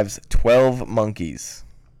 1995's 12 Monkeys.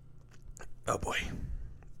 Oh, boy.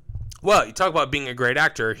 Well, you talk about being a great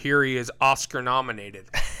actor. Here he is Oscar nominated.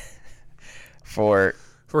 For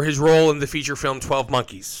his role in the feature film 12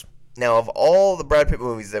 Monkeys. Now, of all the Brad Pitt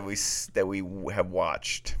movies that we have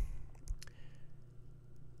watched,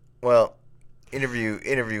 well, Interview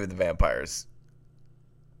with the Vampires,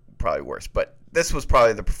 probably worse. But this was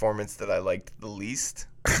probably the performance that I liked the least.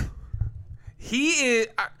 He is...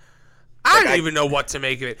 I don't even know what to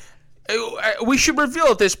make of it. We should reveal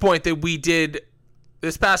at this point that we did...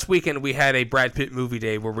 This past weekend, we had a Brad Pitt movie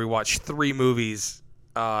day where we watched 3 movies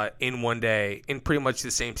in one day in pretty much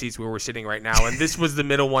the same seats where we're sitting right now. And this was the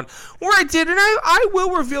middle one where I did. And I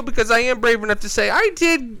will reveal, because I am brave enough to say I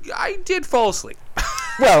did fall asleep.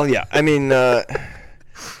 Well, yeah. I mean,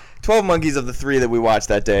 12 Monkeys of the 3 that we watched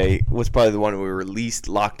that day was probably the one we were least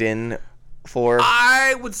locked in for.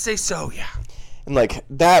 I would say so, yeah. And, like,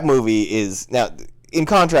 that movie is... Now, in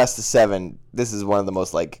contrast to 7, this is one of the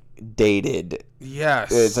most, like, dated...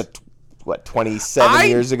 Yes. It's 27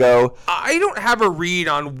 years ago? I don't have a read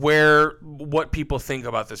on what people think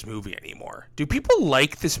about this movie anymore. Do people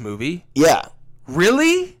like this movie? Yeah.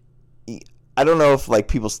 Really? I don't know if, like,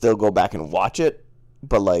 people still go back and watch it,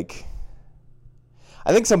 but, like...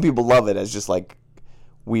 I think some people love it as just, like,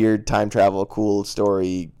 weird time travel, cool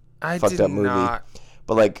story, fucked up movie.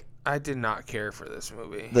 But, like... I did not care for this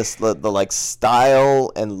movie. The like,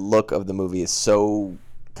 style and look of the movie is so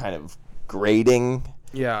kind of grating.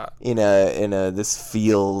 Yeah. In a this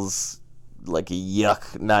feels like a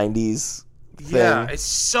yuck 90s thing. Yeah, it's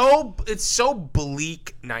so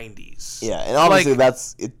bleak 90s. Yeah, and obviously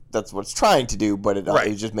that's what it's trying to do, but it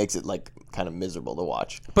just makes it like kind of miserable to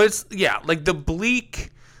watch. But it's like the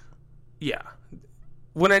bleak. Yeah.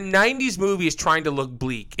 When a 90s movie is trying to look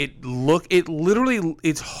bleak,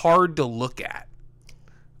 it's hard to look at.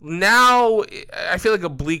 Now, I feel like a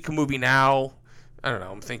bleak movie now, I don't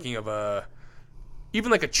know, I'm thinking of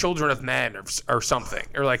even like a Children of Men or something,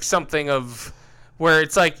 or like something of where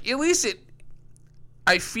it's like, at least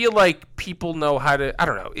I feel like people know how to, I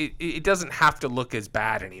don't know, it doesn't have to look as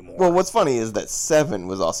bad anymore. Well, what's funny is that 7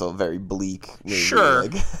 was also a very bleak movie. Sure.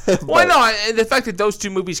 Well, no, and the fact that those 2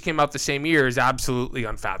 movies came out the same year is absolutely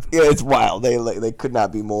unfathomable. Yeah, it's wild. They could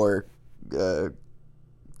not be more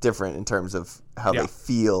different in terms of how they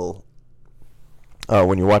feel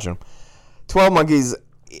when you're watching them. 12 Monkeys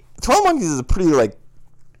is a pretty, like,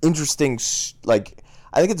 interesting, like,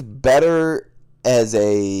 I think it's better as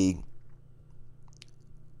a...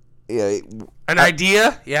 An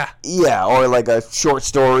idea? Yeah. Yeah, or like a short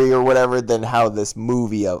story or whatever than how this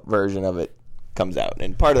movie version of it comes out.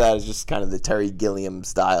 And part of that is just kind of the Terry Gilliam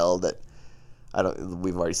style that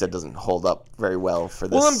we've already said doesn't hold up very well for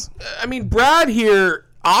this. Well, I mean, Brad here,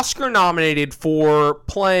 Oscar nominated for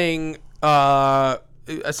playing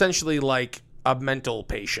essentially like a mental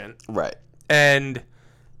patient. Right. And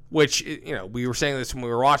which, we were saying this when we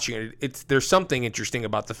were watching it. There's something interesting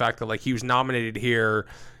about the fact that like he was nominated here.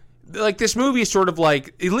 Like, this movie is sort of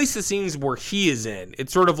like, at least the scenes where he is in,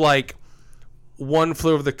 it's sort of like One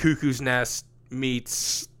Flew Over the Cuckoo's Nest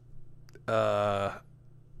meets yeah,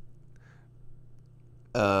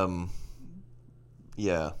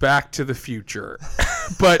 Back to the Future,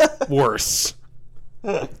 but worse.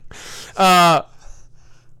 Oh,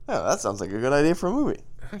 that sounds like a good idea for a movie.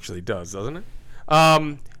 Actually does, doesn't it?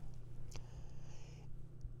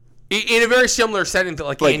 In a very similar setting to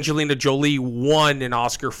like Angelina Jolie won an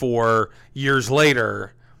Oscar for years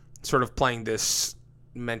later, sort of playing this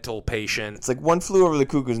mental patient. It's like One Flew Over the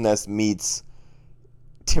Cuckoo's Nest meets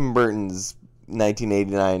Tim Burton's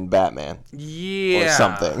 1989 Batman. Yeah. Or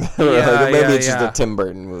something. Yeah, maybe it's just a Tim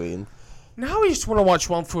Burton movie. Now I just want to watch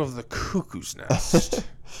One Flew Over the Cuckoo's Nest.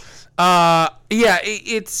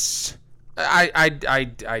 it's...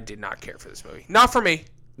 I did not care for this movie. Not for me.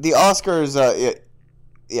 the Oscars, I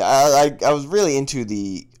was really into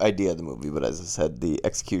the idea of the movie, but as I said, the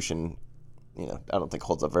execution, I don't think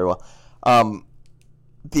holds up very well.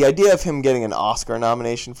 The idea of him getting an Oscar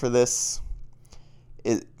nomination for this,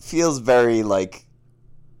 it feels very like,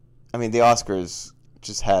 the Oscars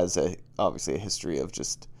just has obviously a history of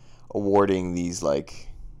just awarding these like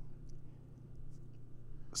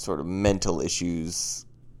sort of mental issues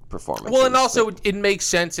performances. Well, and also it makes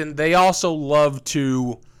sense, and they also love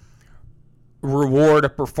to reward a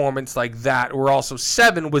performance like that. Where also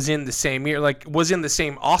Seven was in the same year, was in the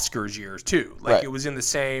same Oscars years too. Right. It was in the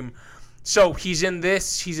same. So he's in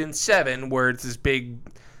this. He's in Seven, where it's this big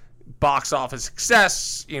box office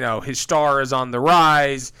success. His star is on the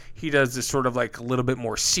rise. He does this sort of like a little bit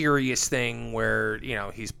more serious thing where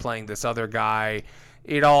he's playing this other guy.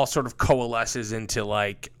 It all sort of coalesces into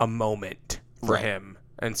like a moment for him,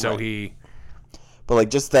 and so he. But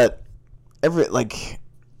like just that,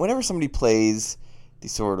 whenever somebody plays the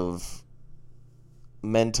sort of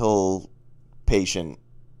mental patient,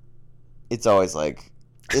 it's always like.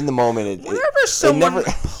 In the moment, whenever someone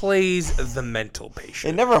plays the mental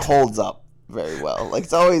patient, it never holds up very well. Like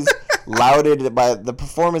it's always lauded by the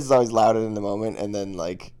performance is always lauded in the moment, and then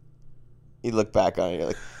like you look back on it, you're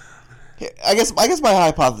like, I guess my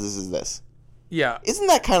hypothesis is this. Yeah, isn't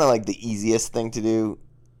that kind of like the easiest thing to do?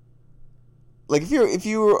 Like if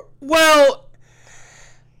you were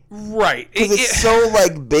right, because it's so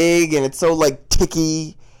like big and it's so like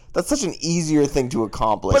ticky. That's such an easier thing to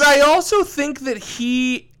accomplish. But I also think that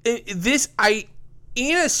in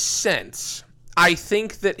a sense, I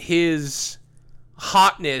think that his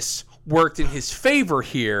hotness worked in his favor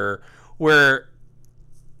here, where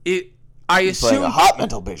He's playing a hot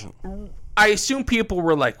mental patient. I assume people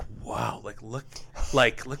were like, "Wow, look what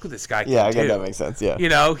this guy can do." Yeah, I guess that makes sense.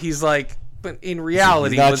 Yeah, he's like, but in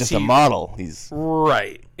reality, he's not just a model. He's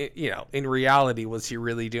right. In reality, was he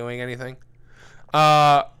really doing anything?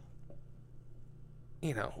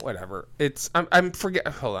 Whatever.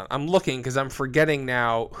 Hold on. I'm looking because I'm forgetting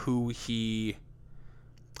now who he.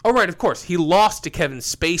 Oh right, of course. He lost to Kevin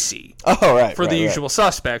Spacey. Oh right. For The Usual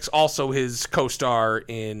Suspects, also his co-star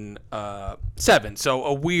in Seven. So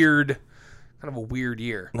kind of a weird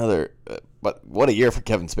year. But what a year for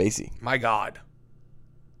Kevin Spacey. My God.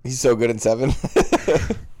 He's so good in Seven.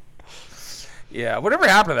 Yeah. Whatever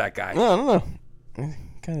happened to that guy? No, I don't know.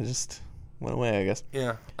 Kind of just went away, I guess.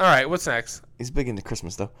 Yeah. All right. What's next? He's big into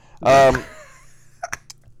Christmas, though. Up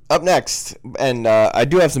next, and I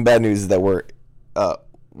do have some bad news, is that we're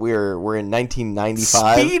in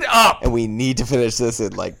 1995. Speed up! And we need to finish this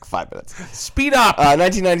in like 5 minutes. Speed up!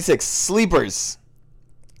 1996, Sleepers.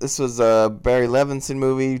 This was a Barry Levinson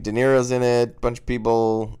movie. De Niro's in it. Bunch of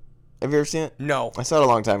people. Have you ever seen it? No. I saw it a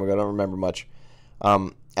long time ago. I don't remember much.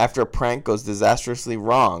 After a prank goes disastrously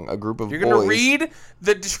wrong, a group of boys... You're going to read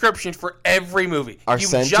the description for every movie. Are you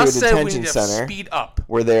sent just to a said we detention need to center speed up.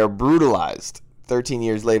 where they are brutalized. 13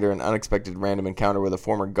 years later, an unexpected random encounter with a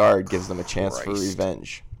former guard gives them a chance for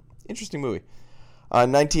revenge. Interesting movie.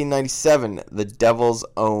 1997, The Devil's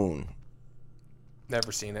Own.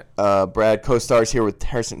 Never seen it. Brad co-stars here with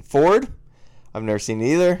Harrison Ford. I've never seen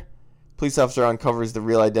it either. Police officer uncovers the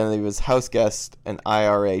real identity of his house guest, an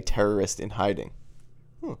IRA terrorist in hiding.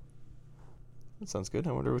 That sounds good.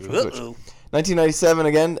 I wonder which one's which. 1997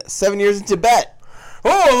 again. 7 Years in Tibet.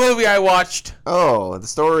 Oh, a movie I watched. Oh, the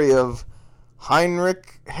story of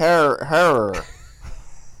Heinrich Herrer,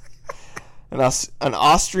 an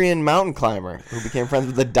Austrian mountain climber who became friends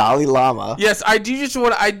with the Dalai Lama. Yes, I do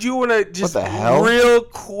want to just what the hell? Real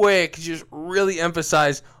quick, just really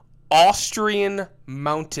emphasize Austrian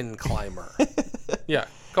mountain climber. Yeah,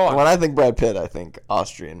 go on. When I think Brad Pitt, I think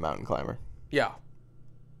Austrian mountain climber. Yeah.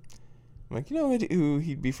 I'm like, who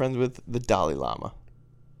he'd be friends with? The Dalai Lama.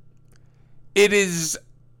 It is...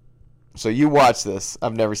 So you watched this.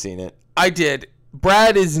 I've never seen it. I did.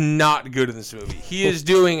 Brad is not good in this movie. He's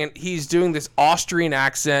doing this Austrian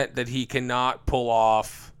accent that he cannot pull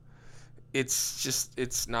off.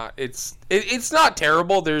 It's not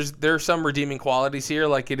terrible. There's some redeeming qualities here.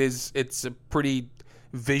 Like it's a pretty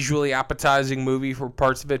visually appetizing movie for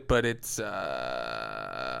parts of it, but it's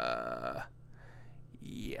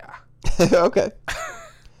yeah. Okay.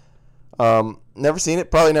 Never seen it.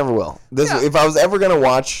 Probably never will. If I was ever gonna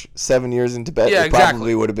watch 7 Years in Tibet, it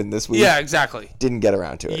probably would have been this week. Yeah, exactly. Didn't get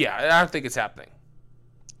around to it. Yeah, I don't think it's happening.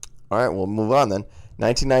 All right, we'll move on then.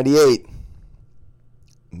 1998.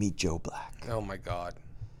 Meet Joe Black. Oh my God.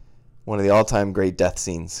 One of the all-time great death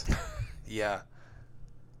scenes. Yeah.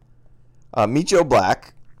 Meet Joe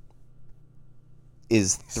Black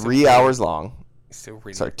is 3 hours long. Still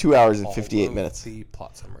reading. Sorry, 2 hours and 58 minutes. The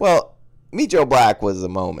plot summary. Well, Meet Joe Black was a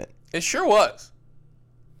moment. It sure was.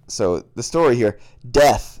 So the story here,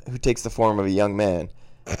 Death, who takes the form of a young man,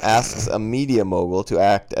 asks a media mogul to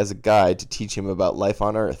act as a guide to teach him about life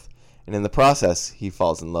on Earth. And in the process, he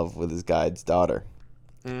falls in love with his guide's daughter.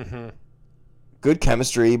 Mm-hmm. Good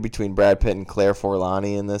chemistry between Brad Pitt and Claire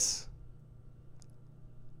Forlani in this.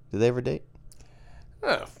 Did they ever date?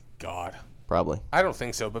 Oh, God. Probably. I don't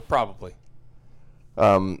think so, but probably.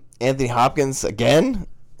 Anthony Hopkins, again.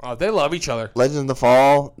 Oh, they love each other. Legends of the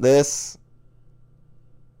Fall, this.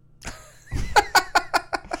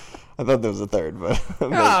 I thought there was a third, but maybe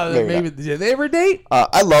not. Did they ever date?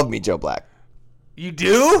 I love Meet Joe Black. You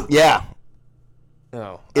do? Yeah.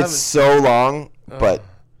 No. It's so long, but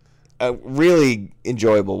a really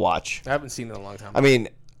enjoyable watch. I haven't seen it in a long time. I mean,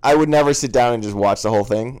 I would never sit down and just watch the whole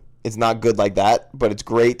thing. It's not good like that, but it's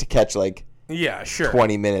great to catch like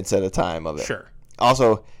 20 minutes at a time of it. Sure.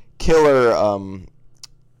 Also, killer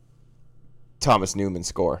Thomas Newman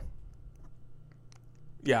score.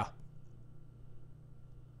 Yeah.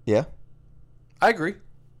 Yeah? I agree.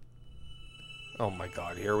 Oh my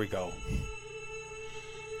God, here we go.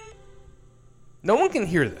 No one can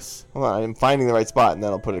hear this. Hold on, I'm finding the right spot, and then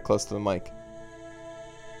I'll put it close to the mic.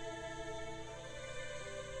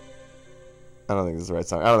 I don't think this is the right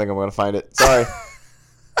song. I don't think I'm going to find it. Sorry.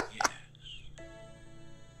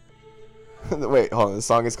 Wait, hold on. The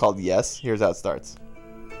song is called Yes. Here's how it starts.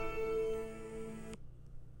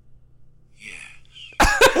 Yes.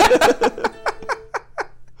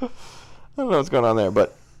 I don't know what's going on there,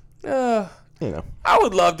 but, you know. I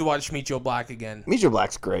would love to watch Meet Joe Black again. Meet Joe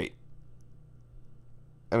Black's great.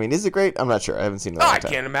 I mean, is it great? I'm not sure. I haven't seen it in a long time.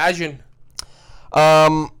 I can't imagine.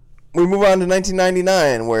 We move on to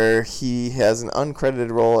 1999, where he has an uncredited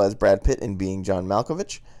role as Brad Pitt in Being John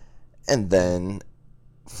Malkovich, and then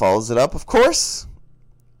follows it up, of course,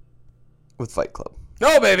 with Fight Club.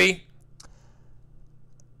 No, baby.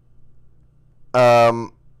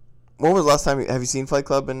 When was the last time? Have you seen Fight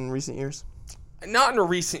Club in recent years? Not in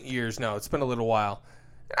recent years, no. It's been a little while.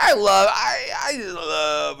 I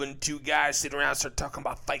love when two guys sit around and start talking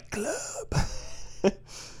about Fight Club.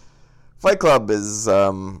 Fight Club is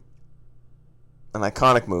an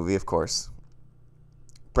iconic movie, of course.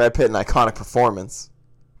 Brad Pitt, an iconic performance.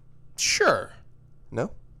 Sure.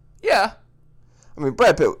 No? Yeah. I mean,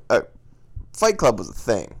 Brad Pitt, Fight Club was a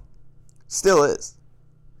thing. Still is.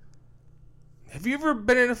 Have you ever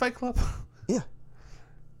been in a Fight Club? Yeah.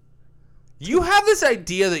 You have this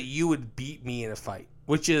idea that you would beat me in a fight,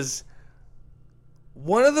 which is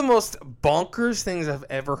one of the most bonkers things I've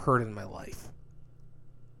ever heard in my life.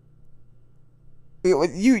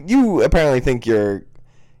 You apparently think you're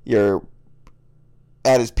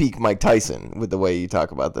at his peak Mike Tyson with the way you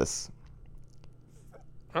talk about this.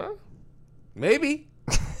 Huh? Maybe.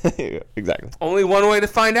 Exactly. Only one way to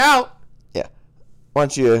find out. Yeah. Why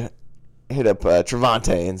don't you hit up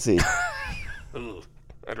Trevante and see?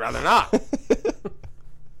 I'd rather not.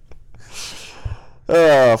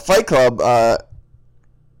 Fight Club.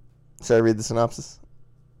 Should I read the synopsis?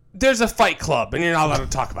 There's a Fight Club, and you're not allowed to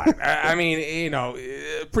talk about it. I mean, you know,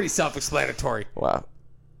 pretty self-explanatory. Wow.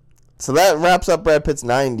 So that wraps up Brad Pitt's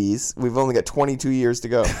 90s. We've only got 22 years to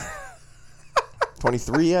go.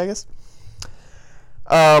 23, I guess.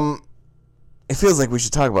 It feels like we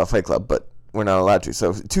should talk about Fight Club, but we're not allowed to.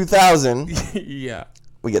 So 2000, Yeah.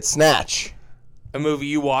 we get Snatch. A movie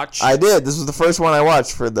you watched? I did. This was the first one I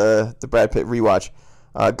watched for the Brad Pitt rewatch.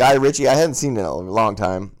 Guy Ritchie, I hadn't seen it in a long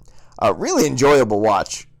time. Really enjoyable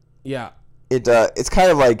watch. Yeah. It's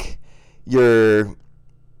kind of like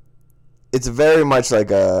it's very much like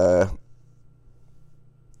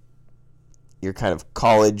your kind of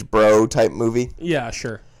college bro type movie. Yeah,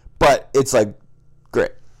 sure. But it's like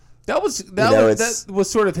great. That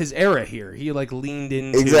was sort of his era here. He like leaned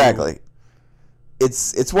into exactly.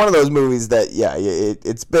 It's one of those movies that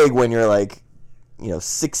it's big when you're like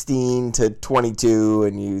 16 to 22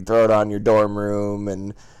 and you throw it on your dorm room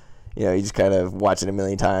and you just kind of watch it a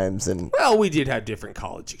million times and well, we did have different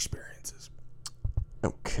college experiences.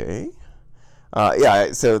 Okay.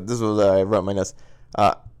 So this was I wrote my notes.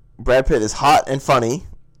 Brad Pitt is hot and funny.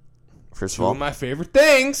 First of all, Two of my favorite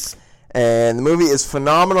things. And the movie is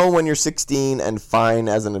phenomenal when you're 16 and fine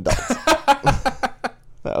as an adult.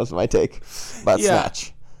 That was my take about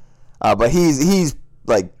Snatch. But he's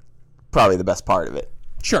like probably the best part of it.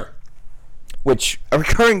 Sure. Which a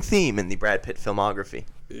recurring theme in the Brad Pitt filmography.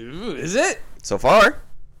 Ooh, is it? So far.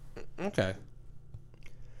 Okay.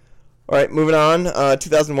 All right, moving on.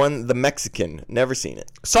 2001, The Mexican. Never seen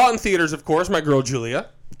it. Saw it in theaters, of course. My girl Julia.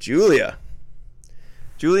 Julia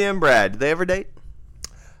and Brad. Did they ever date?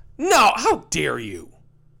 No, how dare you?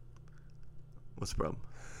 What's the problem?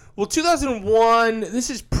 Well, 2001, this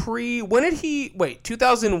is pre... When did he... Wait,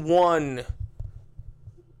 2001...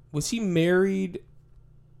 Was he married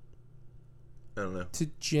I don't know. to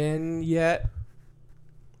Jen yet?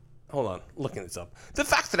 Hold on, looking this up. The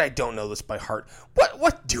fact that I don't know this by heart,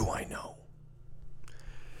 what do I know?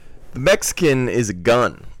 The Mexican is a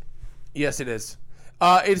gun. Yes, it is.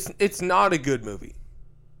 It's not a good movie,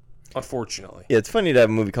 unfortunately. Yeah, it's funny to have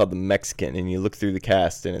a movie called The Mexican, and you look through the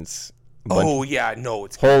cast, and it's a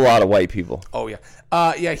it's whole lot of white people. Oh yeah,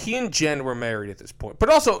 yeah. He and Jen were married at this point, but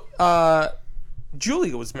also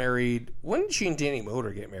Julia was married. When did she and Danny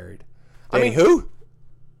Moder get married? Who?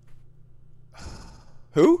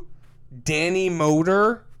 Who? Danny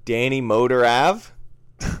Moder. Danny Motor Ave?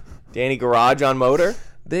 Danny Garage on Motor?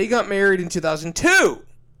 They got married in 2002.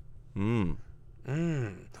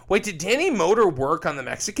 Wait, did Danny Moder work on The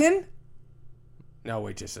Mexican? No,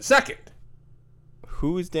 wait just a second.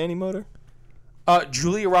 Who is Danny Motor?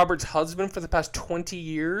 Julia Roberts' husband for the past 20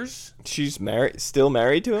 years. She's married, still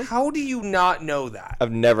married to him? How do you not know that?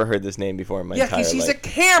 I've never heard this name before in my entire life. Yeah, he's a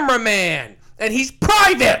cameraman, and he's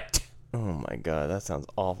private. Oh my god, that sounds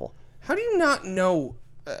awful. How do you not know?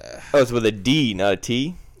 It's with a D, not a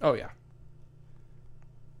T? Oh, yeah.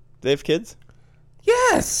 Do they have kids?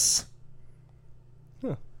 Yes.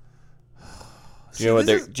 Huh. Do you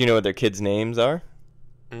know what their kids' names are?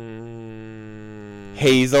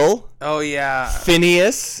 Hazel. Oh yeah.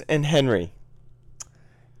 Phineas and Henry.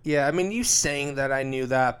 Yeah, I mean, you saying that I knew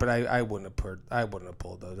that, but I wouldn't have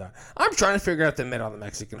pulled those out. I'm trying to figure out the mid on The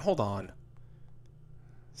Mexican. Hold on.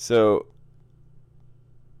 So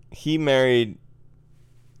he married.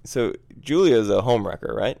 So Julia's a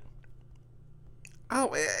homewrecker, right?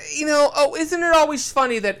 Oh, isn't it always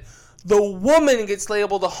funny that the woman gets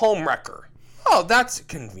labeled a homewrecker? Oh, that's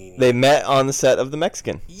convenient. They met on the set of The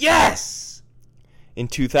Mexican. Yes! In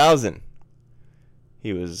 2000.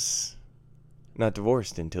 He was not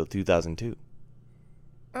divorced until 2002.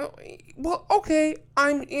 Oh, well, okay.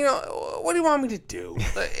 What do you want me to do?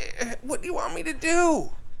 What do you want me to do?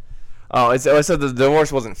 Oh, so the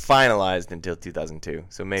divorce wasn't finalized until 2002.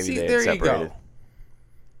 So maybe they had separated. You go.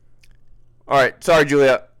 All right. Sorry,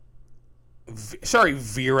 Julia. Sorry,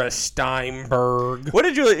 Vera Steinberg. What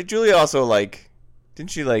did Julia also like?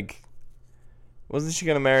 Didn't she like? Wasn't she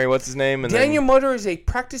gonna marry what's his name? And Daniel Moder is a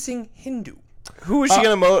practicing Hindu. Who was she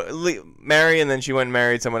gonna marry? And then she went and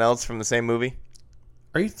married someone else from the same movie.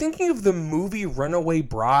 Are you thinking of the movie Runaway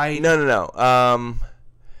Bride? No.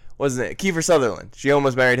 Wasn't it Kiefer Sutherland? She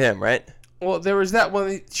almost married him, right? Well, there was that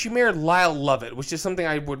one. She married Lyle Lovett, which is something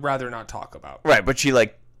I would rather not talk about. Right, but she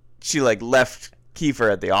left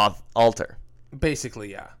Kiefer at the altar.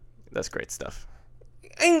 Basically, yeah. That's great stuff.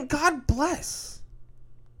 And God bless.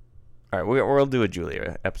 All right, we'll do a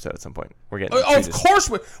Julia episode at some point. We're getting. Of course,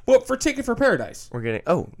 for Ticket for Paradise. We're getting.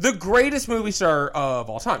 The greatest movie star of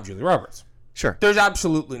all time, Julia Roberts. Sure. There's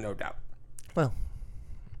absolutely no doubt. Well,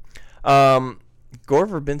 Gore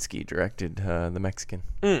Verbinski directed The Mexican.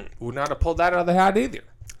 Would not have pulled that out of the hat either.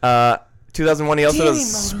 2001, he also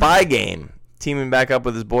does Spy Game, teaming back up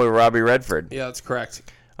with his boy Robbie Redford. Yeah, that's correct.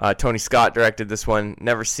 Tony Scott directed this one.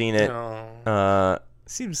 Never seen it. No.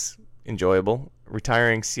 Seems enjoyable.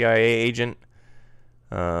 Retiring CIA agent.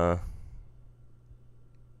 Who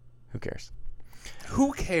cares?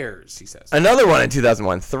 Who cares, he says. Another one in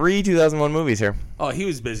 2001. 3 2001 movies here. Oh, he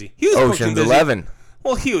was busy. He was Ocean's busy. 11.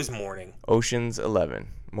 Well, he was mourning. Ocean's 11.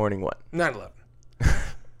 Mourning what? 9/11.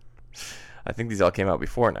 I think these all came out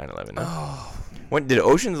before 9/11. No? Oh. When did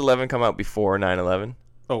Ocean's 11 come out before 9/11?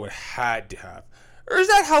 Oh, it had to have. Or is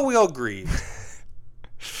that how we all grieved?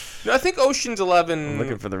 No, I think Ocean's 11. I'm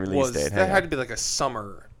looking for the release date. That had to be like a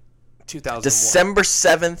summer 2001. December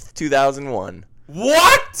 7th, 2001.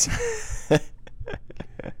 What?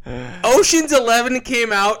 Ocean's 11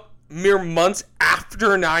 came out mere months after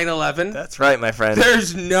 9/11. That's right, my friend.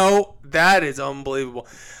 That is unbelievable.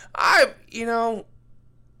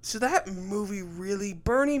 So that movie really,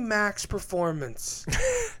 Bernie Mac's performance.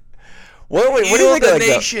 What do you think of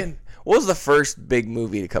nation. What was the first big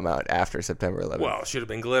movie to come out after September 11th? Well, it should have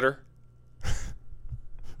been Glitter.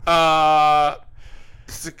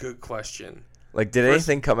 That's a good question. Like, did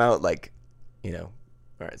anything come out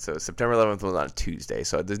all right, so September 11th was on a Tuesday,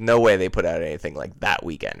 so there's no way they put out anything like that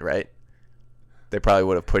weekend, right? They probably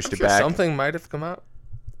would have pushed it back. Something might have come out.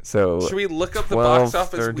 So should we look up 12, the box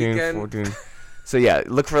office 13, weekend? 14. So yeah,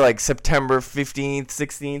 look for like September 15th,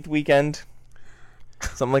 16th weekend.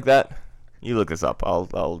 Something like that. You look this up.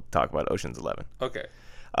 I'll talk about Ocean's 11. Okay.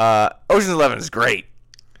 Ocean's 11 is great.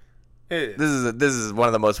 It is. This is one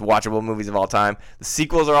of the most watchable movies of all time. The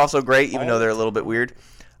sequels are also great, even though they're a little bit weird.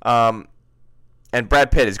 And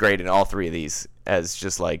Brad Pitt is great in all three of these as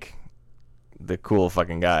just like the cool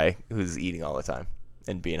fucking guy who's eating all the time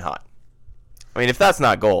and being hot. I mean, if that's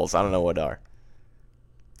not goals, I don't know what are.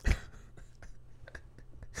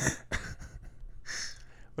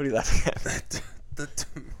 What are you laughing at? The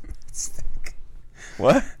domestic.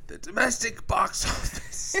 What? The domestic box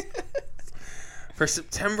office. For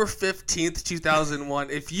September 15th, 2001.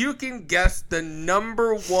 If you can guess the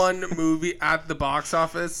number one movie at the box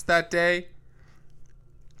office that day,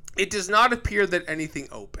 it does not appear that anything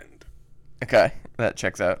opened. Okay, that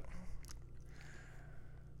checks out.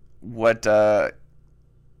 What, well,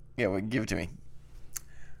 give it to me.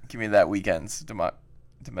 Give me that weekend's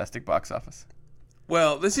domestic box office.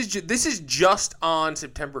 Well, this is just on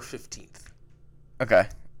September 15th. Okay.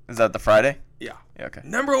 Is that the Friday? Yeah. Okay.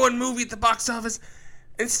 Number one movie at the box office,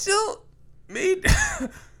 and still made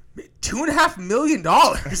 $2.5 million.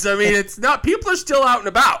 I mean, it's not. People are still out and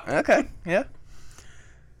about. Okay. Yeah.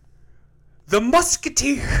 The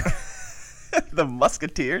Musketeer. The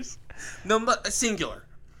Musketeers? No, singular.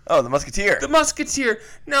 Oh, the Musketeer. The Musketeer.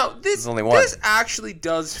 Now, this only one. This actually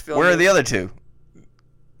does film. Where are the other two?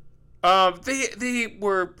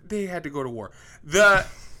 They had to go to war. The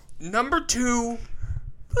number two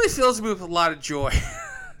really fills me with a lot of joy.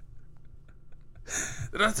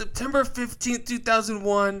 That on September 15th,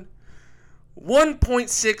 2001,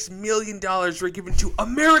 $1.6 million were given to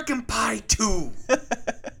American Pie 2.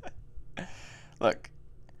 Look,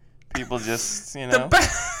 people just, you know.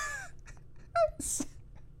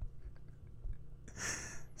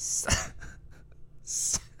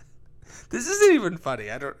 This isn't even funny.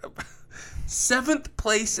 I don't know. 7th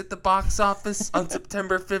place at the box office on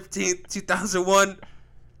September 15th, 2001.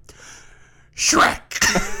 Shrek.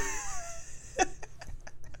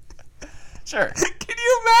 Sure. Can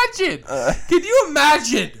you imagine? Can you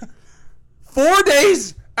imagine? 4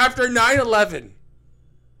 days after 9/11.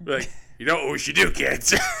 Like, you know what we should do,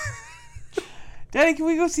 kids? Daddy, can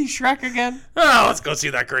we go see Shrek again? Oh, let's go see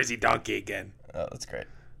that crazy donkey again. Oh, that's great.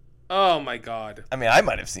 Oh, my God. I mean, I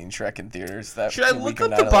might have seen Shrek in theaters. Should I look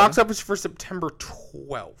up the box office for September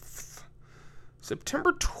 12th?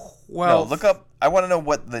 September 12th. No, look up. I want to know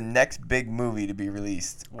what the next big movie to be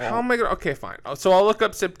released. Well, how am I going to... Okay, fine. So I'll look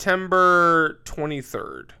up September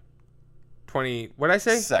 23rd. What did I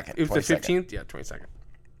say? 2nd. It was the 15th? Yeah, 22nd.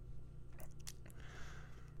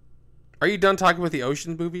 Are you done talking about the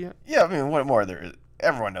Ocean movie yet? Yeah, I mean, what more there is?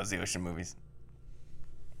 Everyone knows the Ocean movies.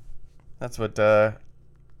 That's what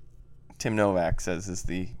Tim Novak says is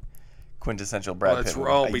the quintessential Brad Pitt movie.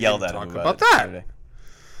 I we yelled at him about that. Today.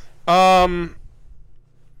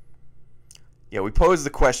 Yeah, we posed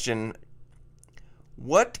the question: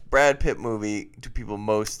 what Brad Pitt movie do people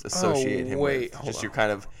most associate him with? Just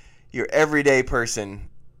your everyday person.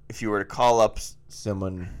 If you were to call up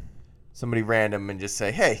somebody random, and just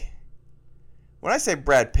say, "Hey, when I say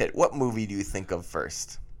Brad Pitt, what movie do you think of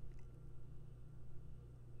first?"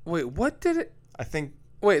 Wait, what did it?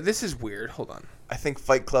 Wait, this is weird. Hold on. I think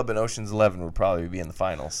Fight Club and Ocean's 11 would probably be in the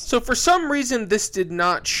finals. So for some reason, this did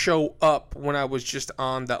not show up when I was just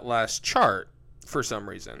on that last chart. For some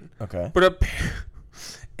reason. Okay. But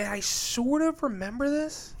and I sort of remember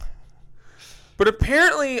this. But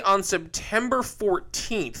apparently on September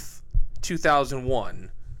 14th,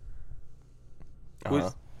 2001,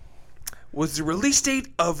 was the release date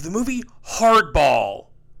of the movie Hardball.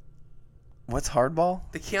 What's Hardball?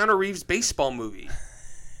 The Keanu Reeves baseball movie.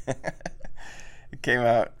 It came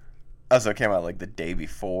out. Oh, so it came out like the day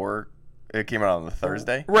before. It came out on the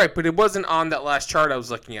Thursday. Right, but it wasn't on that last chart I was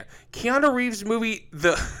looking at. Keanu Reeves movie,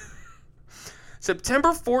 the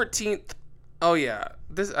September 14th. Oh yeah,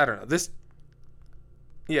 I don't know.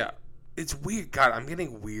 Yeah, it's weird. God, I'm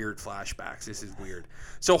getting weird flashbacks. This is weird.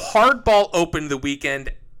 So Hardball opened the weekend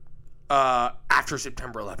after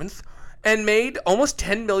September 11th and made almost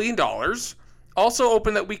 $10 million. Also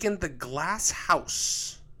opened that weekend The Glass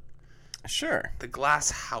House. Sure. The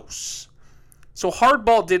Glass House. So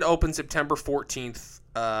Hardball did open September 14th,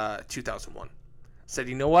 2001. Said,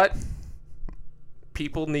 you know what?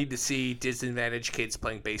 People need to see disadvantaged kids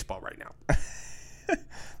playing baseball right now.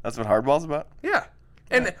 That's what Hardball's about? Yeah.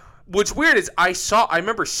 And what's weird is I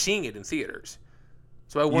remember seeing it in theaters.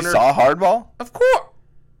 So I wondered. You saw Hardball? Of course.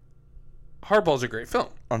 Hardball's a great film.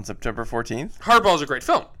 On September 14th? Hardball's a great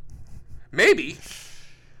film. Maybe.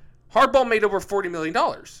 Hardball made over $40 million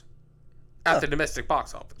at the domestic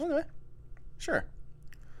box office. Okay. Sure.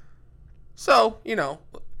 So,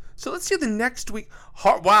 so let's see the next week.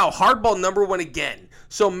 Wow, Hardball number one again.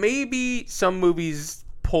 So maybe some movies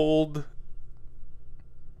pulled.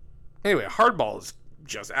 Anyway, Hardball is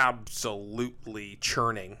just absolutely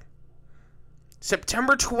churning.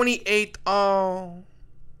 September 28th. Oh.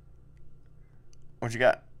 What you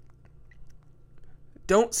got?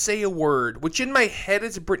 Don't Say a Word, which in my head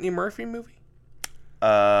is a Brittany Murphy movie.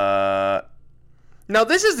 Now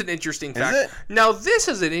this is an interesting fact. Is it? Now this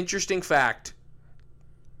is an interesting fact.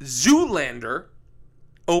 Zoolander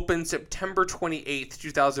opened September 28th,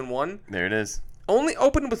 2001. There it is. Only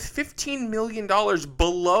opened with $15 million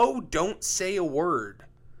below Don't Say a Word.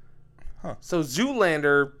 Huh. So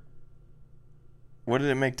Zoolander... What did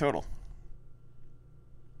it make total?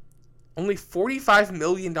 Only $45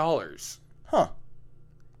 million. Huh.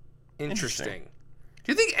 Interesting.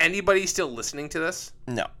 Do you think anybody's still listening to this?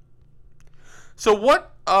 No. So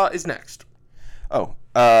what is next? Oh,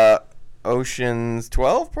 Ocean's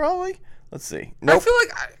 12 probably? Let's see. Nope.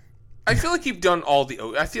 I feel like you've done all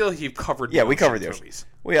the... I feel like you've covered Yeah, we covered the ocean. movies.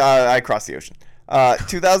 I crossed the ocean.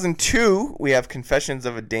 2002, we have Confessions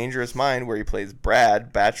of a Dangerous Mind, where he plays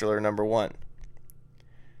Brad, Bachelor number 1.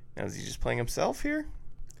 Now, is he just playing himself here?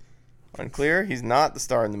 Unclear. He's not the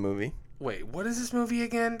star in the movie. Wait, what is this movie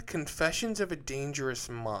again? Confessions of a Dangerous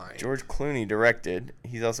Mind. George Clooney directed.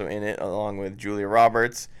 He's also in it, along with Julia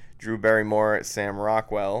Roberts, Drew Barrymore, Sam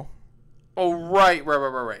Rockwell. Oh, right.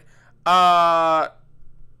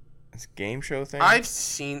 This game show thing? I've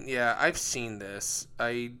seen this.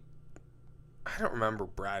 I don't remember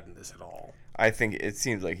Brad in this at all. I think it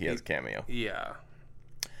seems like he has a cameo. Yeah.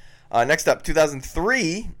 Next up,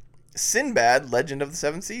 2003, Sinbad, Legend of the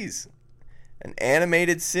Seven Seas. An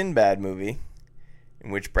animated Sinbad movie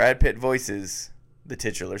in which Brad Pitt voices the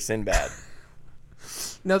titular Sinbad.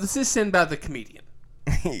 Now, this is Sinbad the comedian.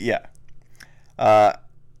 Yeah. I'm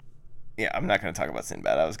not going to talk about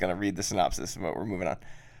Sinbad. I was going to read the synopsis, but we're moving on.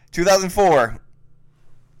 2004,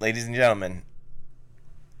 ladies and gentlemen,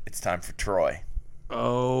 it's time for Troy.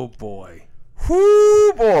 Oh, boy.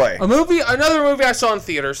 Whoo, boy. Another movie I saw in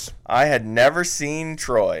theaters. I had never seen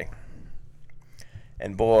Troy.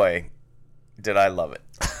 And boy, did I love it.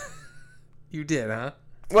 You did, huh?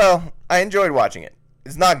 Well, I enjoyed watching it.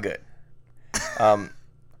 It's not good.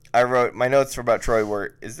 I wrote my notes about Troy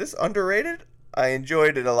were, is this underrated? I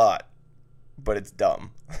enjoyed it a lot, but it's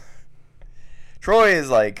dumb. Troy is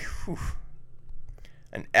like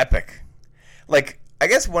an epic. Like, I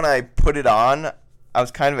guess when I put it on, I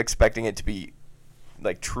was kind of expecting it to be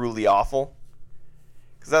like truly awful.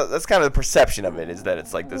 Because that's kind of the perception of it, is that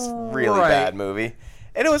it's like this really bad movie.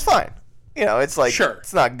 And it was fine. You know, it's like, sure.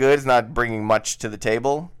 It's not good. It's not bringing much to the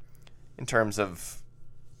table in terms of,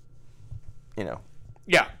 you know.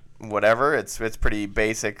 Yeah. Whatever. It's pretty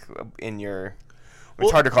basic in your...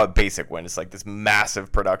 It's hard to call it basic when it's like this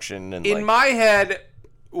massive production. And in my head,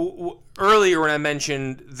 earlier when I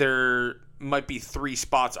mentioned there might be 3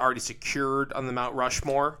 spots already secured on the Mount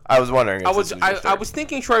Rushmore. I was wondering. I was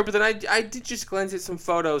thinking Troy, but then I did just glance at some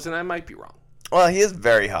photos, and I might be wrong. Well, he is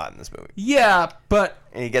very hot in this movie. Yeah, but...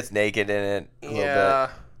 And he gets naked in it a little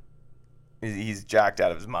bit. He's jacked out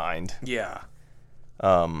of his mind. Yeah.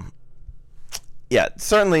 Yeah,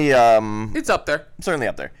 certainly... it's up there. Certainly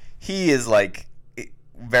up there. He is like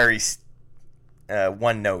very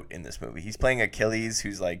one note in this movie. He's playing Achilles,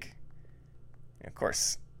 who's like... Of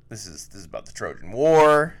course, this is about the Trojan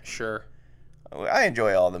War. Sure. I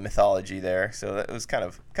enjoy all the mythology there, so it was kind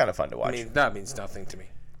of fun to watch. I mean, that means nothing to me.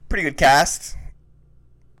 Pretty good cast.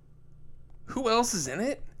 Who else is in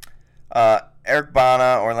it? Eric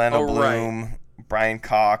Bana, Orlando Bloom, Right. Brian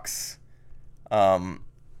Cox,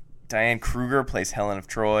 Diane Kruger plays Helen of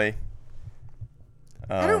Troy.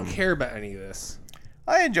 I don't care about any of this.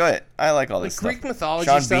 I enjoy it. I like all this Greek stuff. mythology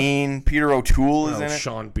Sean stuff. Bean, Peter O'Toole is in it.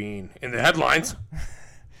 Sean Bean in the headlines.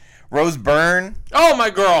 Rose Byrne, Oh, my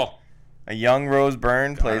girl. a young Rose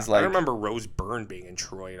Byrne, plays I like don't remember Rose Byrne being in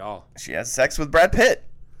Troy at all. she has sex with Brad Pitt.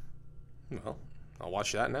 Well, I'll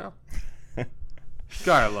watch that now.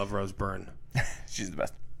 God, I love Rose Byrne. She's the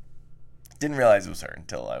best. Didn't realize it was her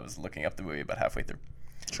until I was looking up the movie about halfway through.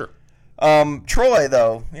 Sure. Troy,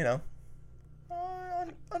 though,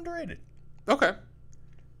 underrated. Okay.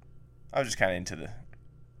 I was just kind of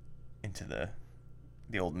into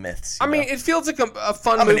the old myths. I mean, it feels like a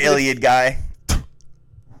fun I'm movie. an Iliad guy.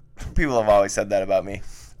 People have always said that about me.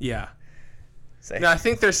 Yeah. No, I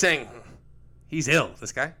think they're saying he's ill,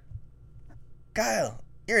 this guy. Kyle,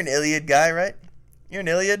 you're an Iliad guy, right? You're an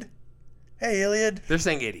Iliad? Hey, Iliad. They're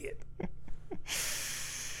saying idiot.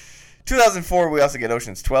 2004, we also get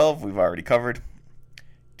Ocean's 12. We've already covered.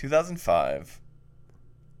 2005,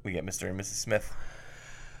 we get Mr. and Mrs. Smith.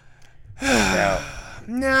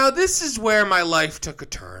 Now, this is where my life took a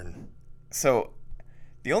turn. So,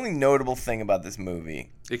 the only notable thing about this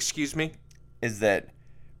movie... Excuse me? ...is that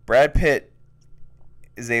Brad Pitt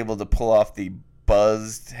is able to pull off the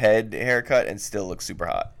buzzed head haircut and still looks super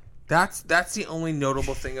hot. That's the only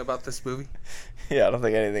notable thing about this movie. Yeah, I don't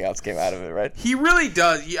think anything else came out of it, right? He really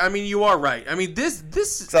does. I mean, you are right. I mean, this.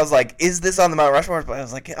 So I was like, is this on the Mount Rushmore? But I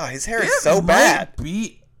was like, oh, his hair is so bad.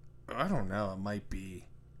 I don't know. It might be.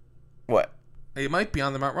 What? It might be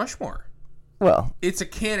on the Mount Rushmore. Well, it's a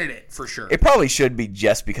candidate for sure. It probably should be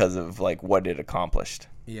just because of like what it accomplished.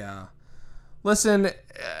 Yeah. Listen,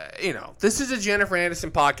 this is a Jennifer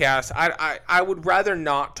Aniston podcast. I would rather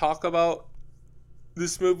not talk about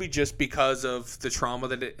this movie just because of the trauma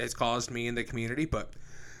that it has caused me in the community, but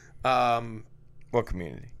what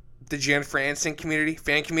community? The Jennifer Aniston community,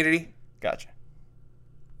 fan community. Gotcha.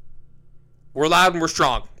 We're loud and we're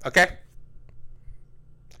strong, okay?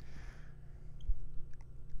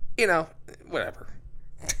 Whatever.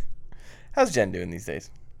 How's Jen doing these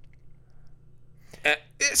days?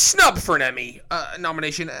 Snub for an Emmy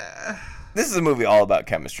nomination. This is a movie all about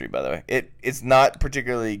chemistry, by the way. It's not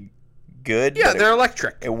particularly good. Yeah, they're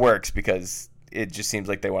electric. It works because it just seems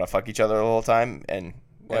like they want to fuck each other the whole time. And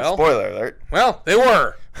spoiler alert. Well, they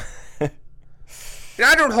were. And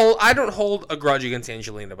I don't hold a grudge against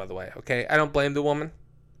Angelina, by the way. Okay, I don't blame the woman.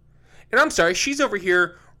 And I'm sorry, she's over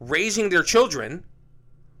here raising their children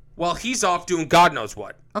while he's off doing God knows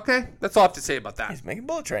what. Okay, that's all I have to say about that. He's making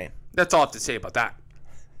Bullet Train. That's all I have to say about that.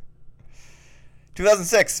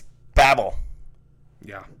 2006, Babel.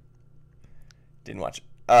 Yeah. Didn't watch it.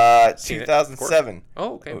 2007. It,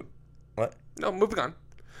 oh, okay. What? No, moving on.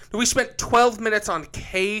 We spent 12 minutes on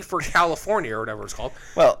K for California or whatever it's called.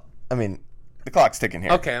 Well, I mean, the clock's ticking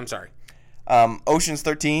here. Okay, I'm sorry. Ocean's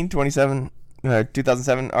 13,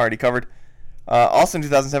 2007, already covered. Also in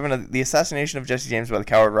 2007, the assassination of Jesse James by the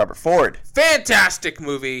coward Robert Ford. Fantastic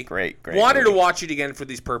movie. Great. Wanted to watch it again for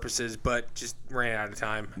these purposes, but just ran out of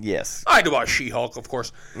time. Yes. I had to watch She-Hulk, of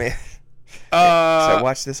course. Should I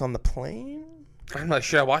watch this on the plane? I'm like,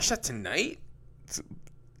 should I watch that tonight? It's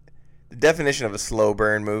the definition of a slow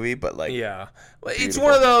burn movie, but like... Yeah. It's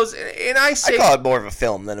one of those, and I call it more of a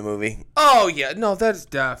film than a movie. Oh, yeah. No, that is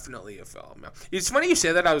definitely a film. It's funny you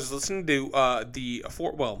say that. I was listening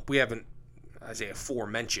to we haven't... I say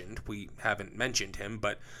aforementioned. We haven't mentioned him,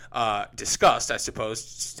 but discussed, I suppose,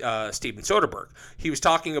 Steven Soderbergh. He was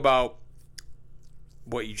talking about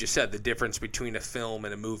what you just said, the difference between a film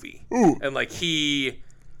and a movie. Ooh. And, like, he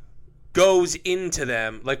goes into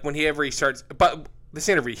them, like, whenever he starts... But this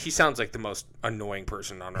interview, he sounds like the most annoying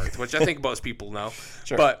person on earth, which I think most people know.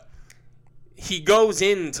 Sure. But he goes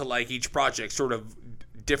into, like, each project sort of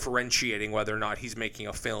differentiating whether or not he's making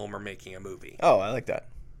a film or making a movie. Oh, I like that.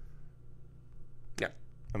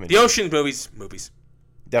 I mean, the Ocean's movies.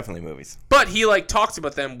 Definitely movies. But he, like, talks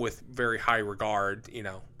about them with very high regard,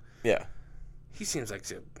 Yeah. He seems like...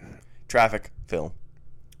 Traffic film.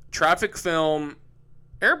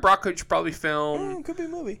 Aaron Brockovich probably film. Could be a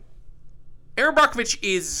movie. Aaron Brockovich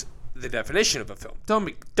is the definition of a film. Don't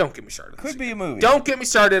get me started. Could be a movie. Don't get me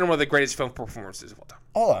started on one of the greatest film performances of all time.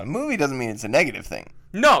 Hold on. Movie doesn't mean it's a negative thing.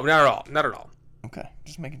 No, not at all. Not at all. Okay.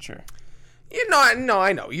 Just making sure. No,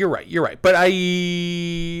 I know. You're right. But I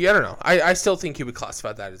don't know. I still think you would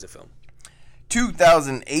classify that as a film.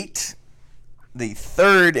 2008, the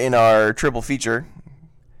third in our triple feature.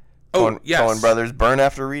 Yes. Coen Brothers, Burn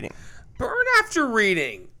After Reading. Burn After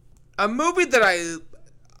Reading. A movie that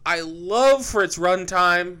I love for its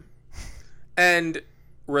runtime and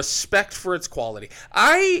respect for its quality.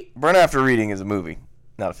 Burn After Reading is a movie,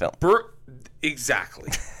 not a film. Exactly.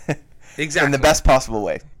 In the best possible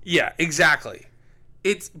way. Yeah, exactly.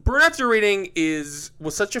 It's Burn After Reading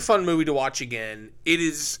was such a fun movie to watch again. It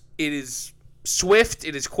is swift,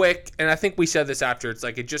 it is quick, and I think we said this after. It's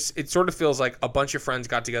like it sort of feels like a bunch of friends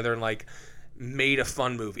got together and like made a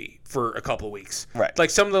fun movie for a couple of weeks. Right. Like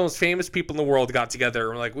some of the most famous people in the world got together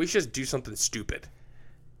and were like, we should just do something stupid.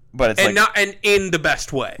 But it's and in the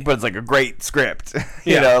best way. But it's like a great script.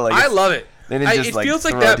 Yeah. I love it. They didn't just it feels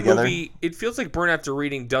like that movie. It feels like Burn After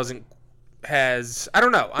Reading I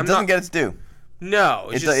don't know. It doesn't get its due. No,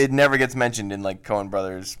 it never gets mentioned in like Coen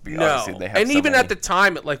Brothers. No, they have and even at the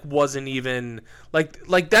time, it like wasn't even like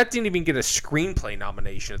that didn't even get a screenplay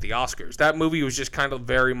nomination at the Oscars. That movie was just kind of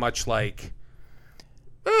very much like,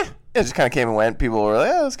 It just kind of came and went. People were like,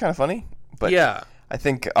 "Yeah, it was kind of funny," but yeah, I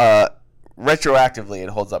think retroactively it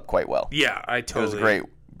holds up quite well. Yeah, It was a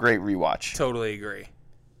great rewatch. Totally agree.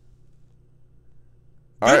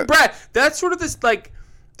 All right. Brad, that's sort of this like.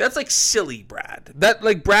 That's like silly Brad. That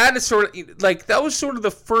like Brad is sort of like that was sort of the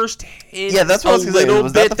first hint. Yeah, that's what I was gonna say.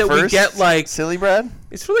 Was bit that we get like silly Brad.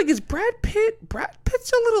 It's sort of like is Brad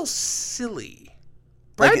Pitt's a little silly.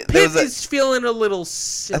 Brad Pitt is feeling a little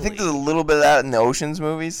silly. I think there's a little bit of that in the Ocean's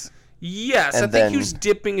movies. Yes, And I think then- he was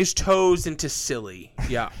dipping his toes into silly.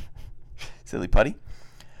 Yeah. Silly Putty.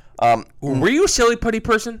 Were you a silly putty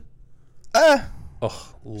person?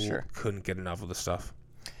 Oh, Sure. Couldn't get enough of the stuff.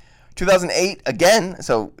 2008, again,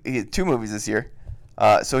 so he had 2 movies this year.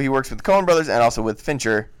 So he works with the Coen brothers and also with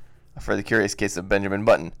Fincher for The Curious Case of Benjamin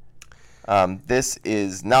Button. This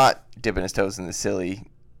is not dipping his toes in the silly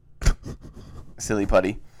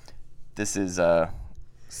putty. This is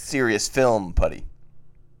serious film putty.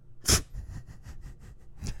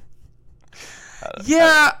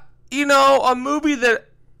 Yeah, a movie that,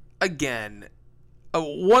 again,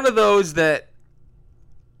 one of those that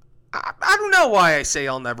I don't know why I say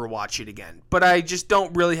I'll never watch it again, but I just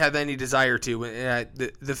don't really have any desire to. And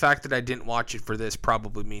the fact that I didn't watch it for this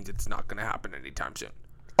probably means it's not going to happen anytime soon.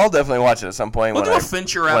 I'll definitely watch it at some point. We'll do a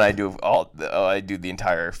Fincher when I do I do the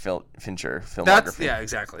entire Fincher filmography. Yeah,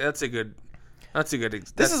 exactly. That's a good.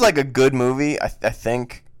 This is like a good movie. I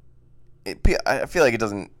think. I feel like it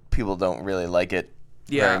doesn't. People don't really like it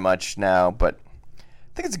very much now, but I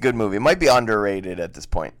think it's a good movie. It might be underrated at this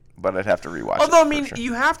point, but I'd have to rewatch it. Although, I mean,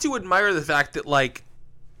 you have to admire the fact that, like,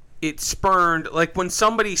 it spurned, like, when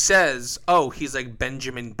somebody says, oh, he's like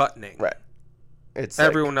Benjamin Buttoning. Right. It's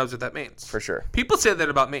everyone knows what that means. For sure. People say that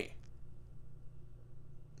about me.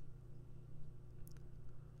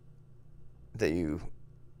 That you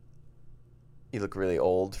look really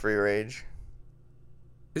old for your age.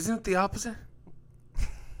 Isn't it the opposite?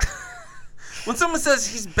 When someone says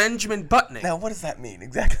he's Benjamin Buttoning. Now, what does that mean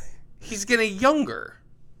exactly? He's getting younger.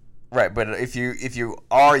 Right, but if you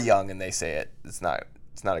are young and they say it, it's not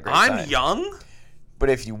a great sign. I'm young?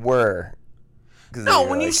 But if you were... No,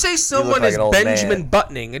 when you say someone is Benjamin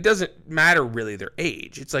Buttoning, it doesn't matter really their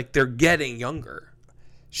age. It's like they're getting younger.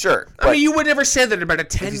 Sure. I mean, you would never say that about a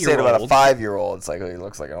 10-year-old. If you say it about a 5-year-old, it's like, he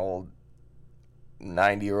looks like an old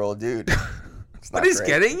 90-year-old dude. But he's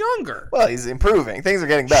getting younger. Well, he's improving. Things are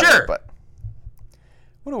getting better. Sure. But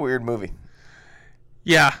what a weird movie.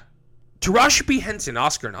 Yeah. Taraji P. Henson,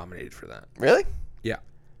 Oscar nominated for that. Really? Yeah.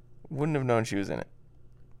 Wouldn't have known she was in it.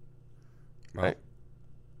 Well. Right?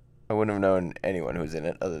 I wouldn't have known anyone who was in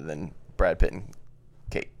it other than Brad Pitt and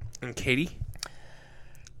Kate. And Katie?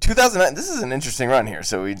 2009. This is an interesting run here.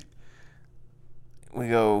 So we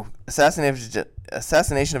go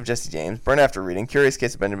Assassination of Jesse James, Burn After Reading, Curious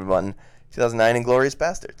Case of Benjamin Button, 2009, Inglourious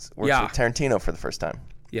Basterds. Works with Tarantino for the first time.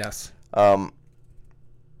 Yes. I'd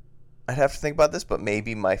have to think about this, but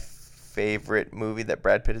maybe my favorite movie that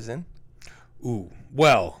Brad Pitt is in. Ooh,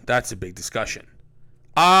 well, that's a big discussion.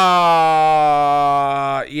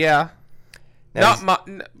 Yeah.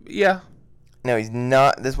 Yeah. No, he's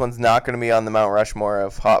not. This one's not going to be on the Mount Rushmore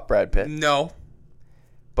of hot Brad Pitt. No.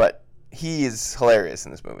 But he is hilarious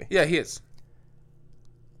in this movie. Yeah, he is.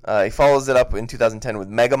 He follows it up in 2010 with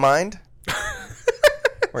Megamind,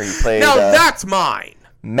 where he played. Now that's mine.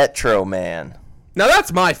 Metro Man. Now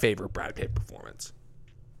that's my favorite Brad Pitt performance.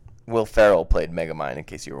 Will Ferrell played Megamind, in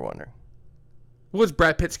case you were wondering. What was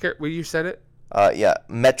Brad Pitt's character? You said it? Yeah,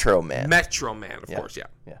 Metro Man. Metro Man, of course, yeah.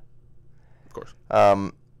 Yeah. Of course.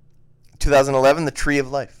 2011, The Tree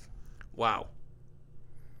of Life. Wow.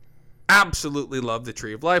 Absolutely love The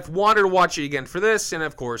Tree of Life. Wanted to watch it again for this, and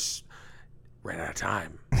of course, ran out of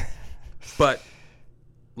time. But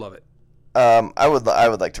love it. I would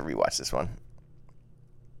like to rewatch this one.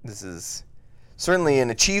 This is certainly an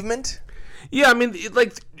achievement. Yeah, I mean,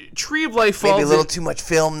 like, Tree of Life falls... Maybe a little too much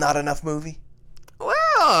film, not enough movie.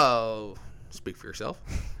 Well, speak for yourself.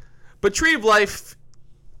 But Tree of Life,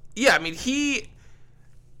 yeah, I mean,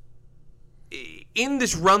 in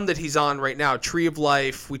this run that he's on right now, Tree of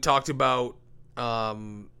Life, we talked about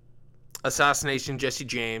Assassination, Jesse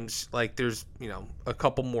James. Like, there's, a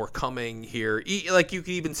couple more coming here. Like, you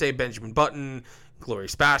could even say Benjamin Button,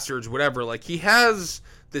 Glorious Bastards, whatever. Like, he has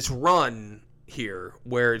this run here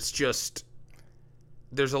where it's just...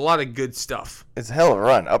 There's a lot of good stuff. It's a hell of a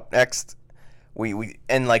run. Up next, we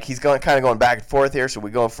and like he's kind of going back and forth here. So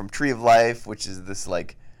we go from Tree of Life, which is this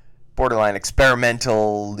like borderline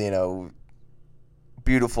experimental,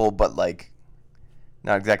 beautiful but like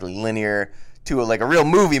not exactly linear, to a real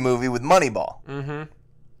movie with Moneyball. Mm-hmm.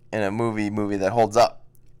 And a movie that holds up.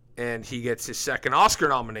 And he gets his second Oscar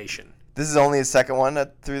nomination. This is only his second one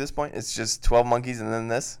through this point. It's just 12 Monkeys and then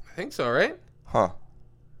this. I think so, right? Huh.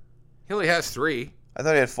 He only has 3. I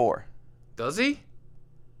thought he had 4. Does he?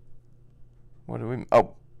 What do we...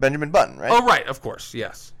 Oh, Benjamin Button, right? Oh, right. Of course.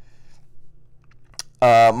 Yes.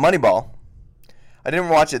 Moneyball. I didn't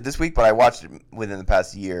watch it this week, but I watched it within the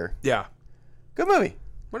past year. Yeah. Good movie.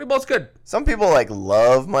 Moneyball's good. Some people,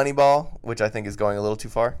 love Moneyball, which I think is going a little too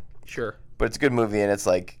far. Sure. But it's a good movie, and it's,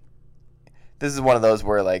 this is one of those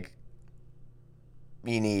where,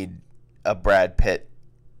 you need a Brad Pitt,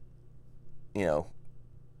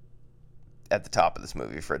 at the top of this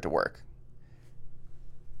movie for it to work.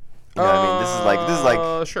 You know what I mean? This is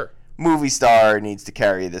like sure. Movie star needs to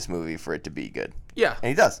carry this movie for it to be good. Yeah. And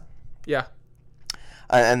he does. Yeah.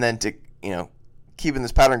 And then to, keeping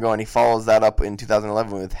this pattern going, he follows that up in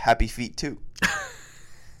 2011 with Happy Feet 2,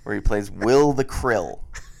 where he plays Will the Krill.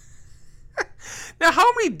 Now, how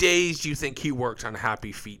many days do you think he worked on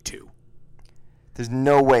Happy Feet 2? There's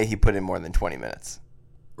no way he put in more than 20 minutes.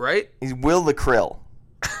 Right? He's Will the Krill.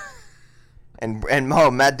 and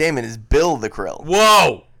Matt Damon is Bill the Krill.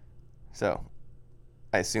 Whoa! So,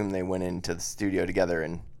 I assume they went into the studio together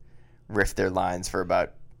and riffed their lines for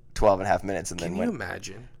about 12 and a half minutes and Can then you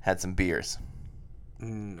imagine? Had some beers.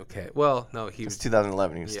 Okay. Well, no, he was...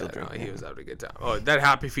 2011, he was still drinking. No, he was having a good time. Oh, that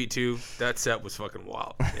Happy Feet 2, that set was fucking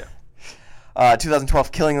wild. Yeah.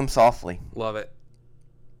 2012, Killing Them Softly. Love it.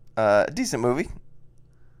 Decent movie.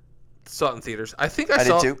 Saw it in theaters. I think I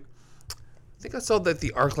saw... did too. I think I saw that the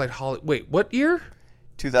ArcLight Hollywood... Wait, what year?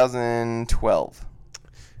 2012.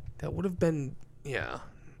 That would have been... Yeah.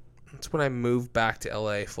 That's when I moved back to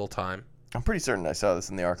LA full time. I'm pretty certain I saw this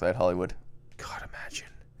in the ArcLight Hollywood. God, imagine.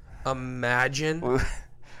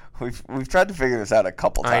 We've tried to figure this out a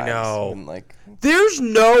couple times. I know. And there's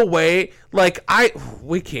no way.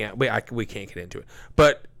 We can't get into it.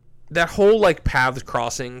 But that whole paths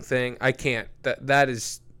crossing thing, I can't. That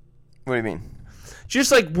is. What do you mean?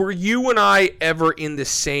 Just were you and I ever in the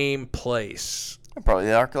same place? Probably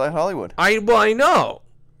the ArcLight Hollywood. I know.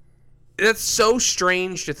 That's so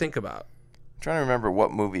strange to think about. I'm trying to remember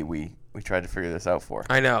what movie we tried to figure this out for.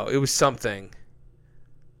 I know. It was something.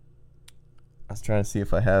 I was trying to see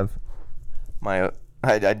if I have my...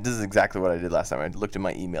 this is exactly what I did last time. I looked at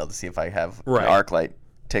my email to see if I have an ArcLight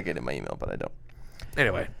ticket in my email, but I don't.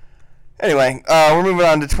 Anyway, we're moving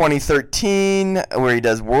on to 2013, where he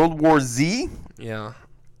does World War Z. Yeah.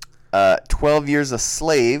 12 Years a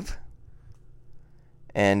Slave,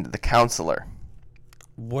 and The Counselor.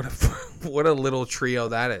 What a little trio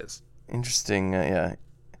that is. Interesting, yeah.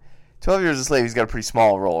 12 Years a Slave, he's got a pretty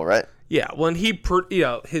small role, right? Yeah, when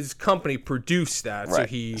his company produced that, right.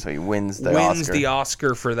 so he wins the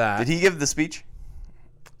Oscar for that. Did he give the speech?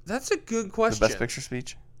 That's a good question. The Best Picture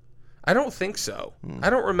speech? I don't think so. I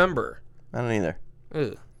don't remember. I don't either.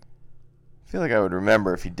 Ugh. I feel like I would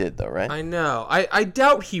remember if he did, though, right? I know. I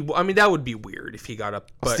doubt he... I mean, that would be weird if he got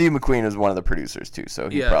up. But, Steve McQueen was one of the producers, too, so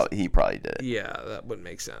he probably did it. Yeah, that would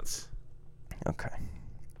make sense. Okay.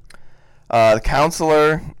 The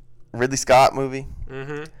Counselor, Ridley Scott movie.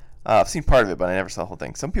 Mm-hmm. I've seen part of it, but I never saw the whole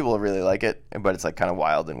thing. Some people really like it, but it's kind of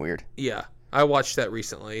wild and weird. Yeah, I watched that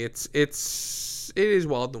recently. It is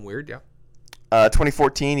wild and weird, yeah.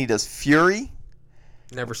 2014, he does Fury.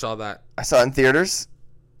 Never saw that. I saw it in theaters.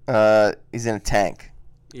 He's in a tank.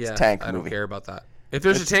 Yeah, it's a tank I movie. don't care about that. If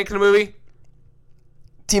there's a tank in a movie,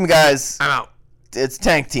 team of guys. I'm out. It's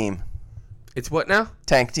tank team. It's what now?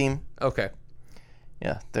 Tank team. Okay.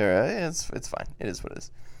 Yeah, it's fine. It is what it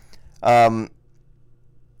is.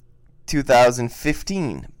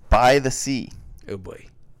 2015, By the Sea. Oh boy.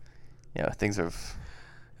 Yeah, things are.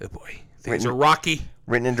 Oh boy. Things are rocky.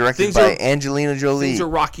 Written and directed by Angelina Jolie. Things are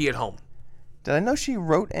rocky at home. Did I know she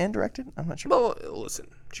wrote and directed? I'm not sure. Well, listen,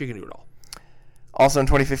 she can do it all. Also in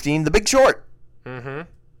 2015, The Big Short. Mm-hmm.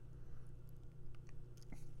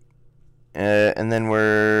 And then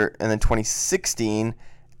 2016,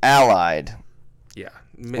 Allied. Yeah.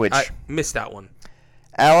 I missed that one.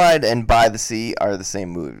 Allied and By the Sea are the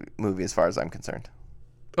same movie as far as I'm concerned.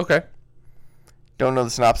 Okay. Don't know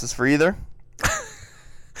the synopsis for either.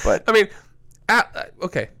 But I mean,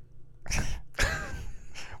 okay.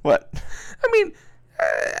 What? I mean,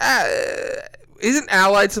 isn't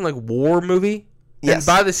Allied some war movie? Yes. And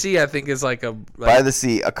By the Sea, I think, is a... By the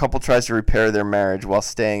Sea, a couple tries to repair their marriage while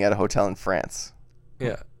staying at a hotel in France.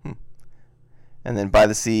 Yeah. And then By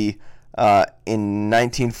the Sea, in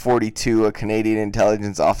 1942, a Canadian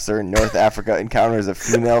intelligence officer in North Africa encounters a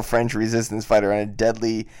female French resistance fighter on a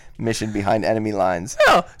deadly mission behind enemy lines.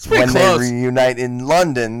 Oh, it's pretty when close. They reunite in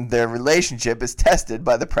London, their relationship is tested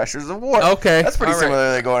by the pressures of war. Okay. That's pretty all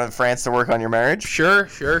similar right. to going to France to work on your marriage. Sure.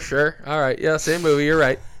 All right. Yeah, same movie. You're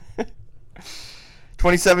right.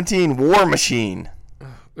 2017, War Machine.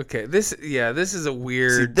 Okay. This is a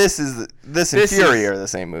weird... See, this and Fury are the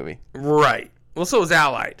same movie. Right. Well, so is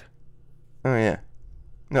Allied. Oh, yeah.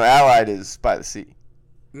 No, Allied is By the Sea.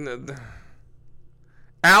 No,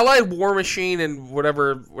 Allied, War Machine, and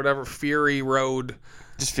whatever Fury Road.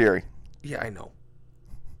 Just Fury. Yeah, I know.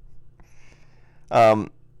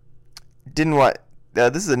 Didn't want...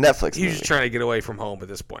 this is a Netflix movie. He's just trying to get away from home at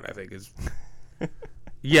this point, I think.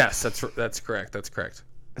 Yes, that's correct. That's correct.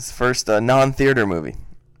 His first non-theater movie,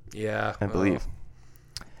 Yeah. I believe.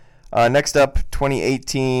 Next up,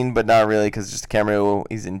 2018, but not really because just a cameo.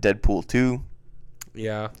 He's in Deadpool 2.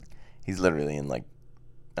 Yeah. He's literally in like,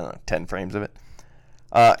 I don't know, 10 frames of it.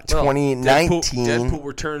 2019. Deadpool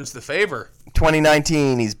returns the favor.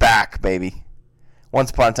 2019, he's back, baby.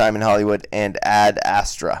 Once Upon a Time in Hollywood and Ad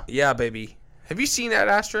Astra. Yeah, baby. Have you seen Ad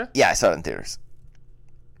Astra? Yeah, I saw it in theaters.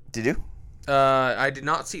 Did you? I did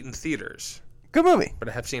not see it in theaters. Good movie. But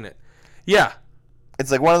I have seen it. Yeah.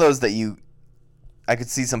 It's like one of those that I could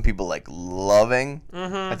see some people like loving.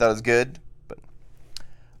 Mm-hmm. I thought it was good, but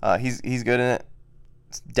he's good in it.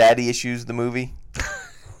 It's Daddy Issues, the movie.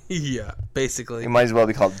 Yeah, basically. It might as well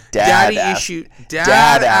be called Dad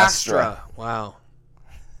Astra. Wow.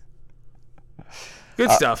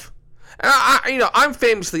 Good stuff. And I'm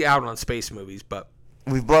famously out on space movies, but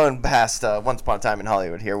we've blown past Once Upon a Time in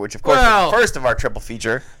Hollywood here, which of course is the first of our triple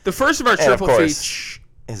feature. The first of our triple feature.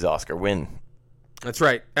 His Oscar win. That's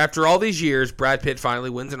right. After all these years, Brad Pitt finally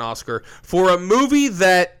wins an Oscar for a movie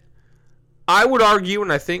that I would argue,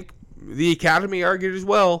 and I think the Academy argued as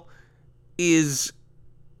well, is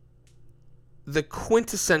the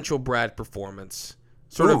quintessential Brad performance.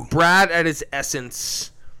 Sort of Brad at his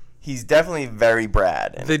essence. He's definitely very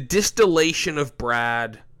Brad. The distillation of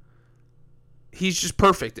Brad. He's just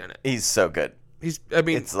perfect in it. He's so good.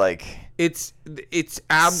 It's like... It's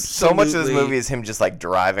absolutely... So much of this movie is him just like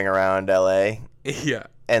driving around L.A. Yeah.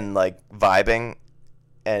 And like vibing.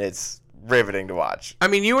 And it's riveting to watch. I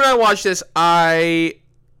mean, you and I watched this.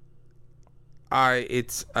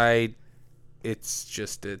 It's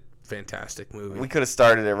just a fantastic movie. We could have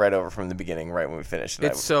started it right over from the beginning, right when we finished it.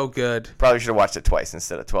 It's so good. Probably should have watched it twice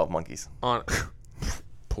instead of 12 Monkeys.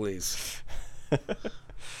 Please.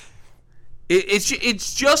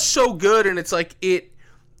 It's just so good, and it's like it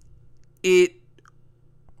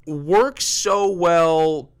works so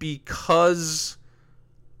well because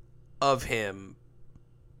of him.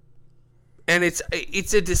 And it's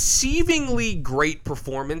a deceivingly great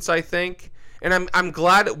performance, I think. And I'm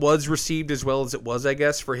glad it was received as well as it was, I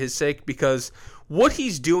guess, for his sake, because what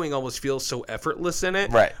he's doing almost feels so effortless in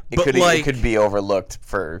it. Right. It could be overlooked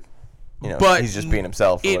for, but he's just being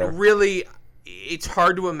himself. It's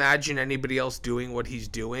hard to imagine anybody else doing what he's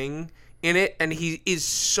doing in it, and he is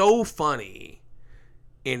so funny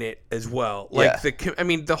in it as well. Like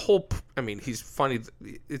he's funny.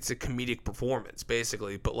 It's a comedic performance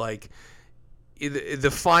basically, but like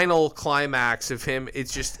the final climax of him,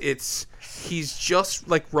 he's just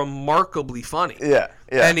like remarkably funny. Yeah.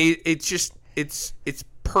 And it's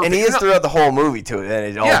perfect. And he is throughout the whole movie to it, and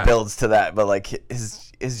it all builds to that. But like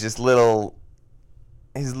his little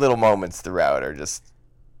moments throughout are just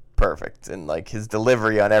perfect, and like his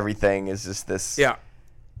delivery on everything is just this. Yeah.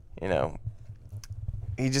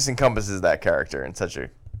 He just encompasses that character in such a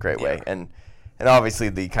great way, and obviously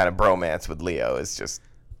the kind of bromance with Leo is just.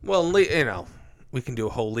 Well, we can do a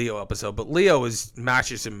whole Leo episode, but Leo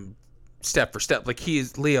matches him step for step. Like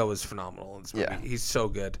Leo is phenomenal in this movie. Yeah. He's so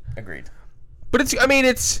good. Agreed. But it's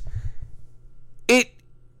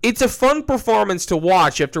a fun performance to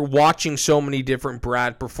watch after watching so many different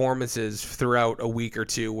Brad performances throughout a week or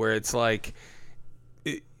two, where it's like,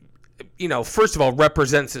 first of all,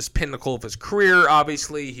 represents this pinnacle of his career.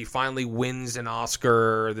 Obviously, he finally wins an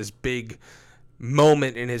Oscar, this big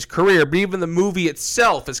moment in his career, but even the movie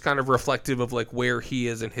itself is kind of reflective of like where he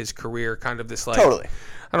is in his career, kind of this like totally, I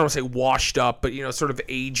don't want to say washed up, but sort of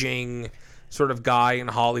aging sort of guy in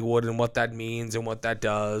Hollywood and what that means and what that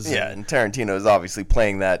does. Yeah, and Tarantino is obviously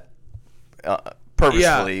playing that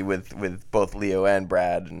purposefully with both Leo and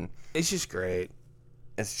Brad, and it's just great.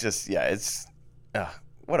 It's just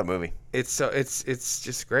what a movie. It's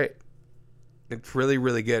just great. It's really,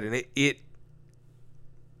 really good, and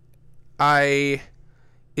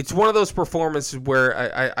it's one of those performances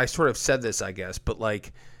where I sort of said this, I guess, but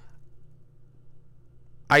like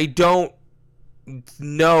I don't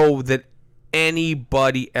know that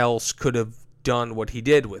anybody else could have done what he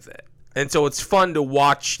did with it. And so it's fun to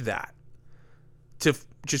watch that. To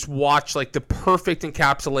just watch like the perfect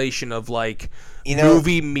encapsulation of like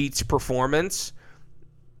movie meets performance.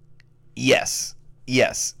 Yes.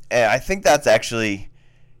 And I think that's actually,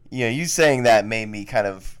 you saying that made me kind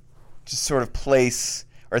of just sort of place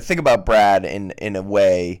or think about Brad in a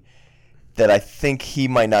way that I think he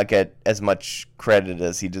might not get as much credit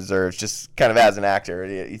as he deserves, just kind of as an actor.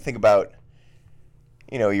 You think about,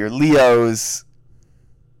 your Leos,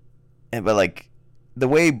 but like the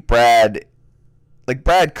way Brad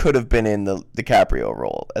could have been in the DiCaprio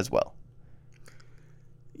role as well.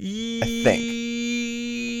 I think.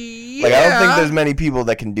 Yeah. Like, I don't think there's many people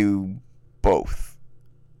that can do both.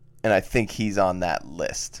 and I think he's on that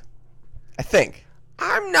list. I think.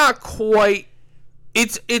 I'm not quite.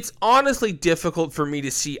 It's honestly difficult for me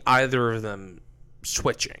to see either of them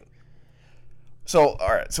switching. So, all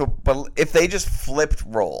right. So, but if they just flipped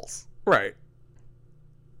roles. Right.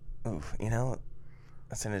 Ooh,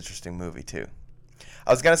 that's an interesting movie, too.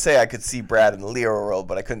 I was going to say I could see Brad in the Leo role,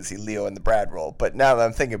 but I couldn't see Leo in the Brad role. But now that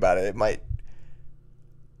I'm thinking about it, it might...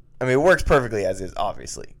 I mean, it works perfectly as is,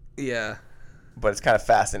 obviously. Yeah. But it's kind of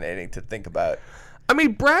fascinating to think about. I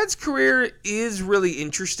mean, Brad's career is really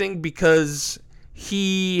interesting because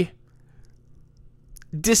he...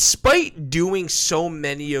 Despite doing so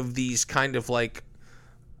many of these kind of, like,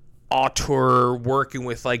 auteur, working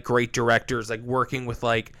with, like, great directors, like, working with,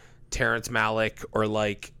 like, Terrence Malick or,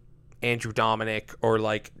 like, Andrew Dominik or,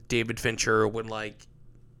 like, David Fincher when, like,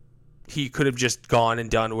 he could have just gone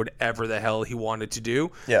and done whatever the hell he wanted to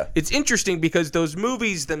do. Yeah. It's interesting because those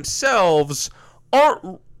movies themselves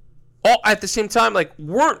aren't, all, at the same time, like,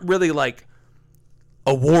 weren't really, like,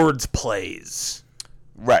 awards plays.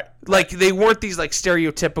 Right. Like, they weren't these, like,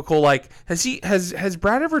 stereotypical, like, has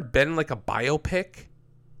Brad ever been in, like, a biopic?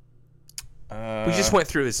 We just went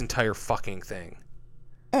through this entire fucking thing.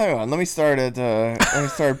 Hang on, let me start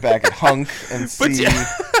back at Hunk and see.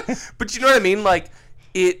 But you know what I mean? Like,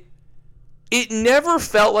 it never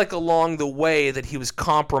felt like along the way that he was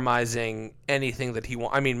compromising anything that he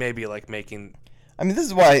wanted. I mean, maybe, like, making... I mean, this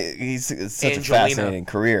is why he's such a fascinating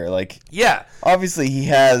career. Like, yeah, obviously he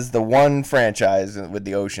has the one franchise with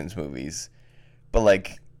the Ocean's movies, but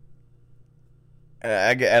like,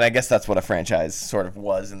 and I guess that's what a franchise sort of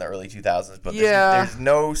was in the early 2000s. But there's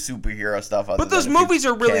no superhero stuff. Other but those than movies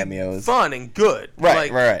are really cameos. Fun and good,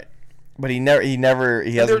 right? But he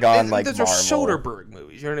hasn't gone like Marvel. Those are Soderbergh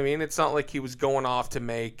movies. You know what I mean? It's not like he was going off to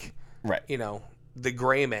make, The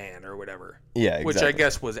Gray Man or whatever. Yeah, exactly. Which I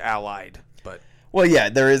guess was Allied, but. Well, yeah,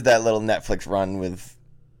 there is that little Netflix run with,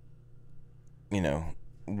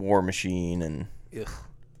 War Machine and... Ugh.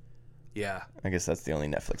 Yeah. I guess that's the only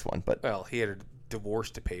Netflix one, but... Well, he had a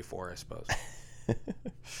divorce to pay for, I suppose.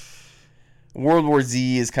 World War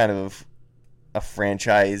Z is kind of a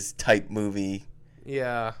franchise-type movie.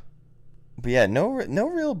 Yeah. But yeah, no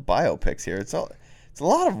real biopics here. It's a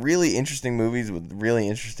lot of really interesting movies with really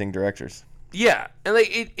interesting directors. Yeah, and like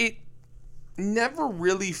it never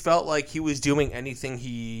really felt like he was doing anything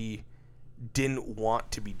he didn't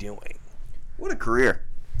want to be doing. What a career.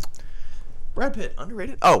 Brad Pitt,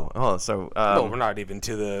 underrated? So... well, we're not even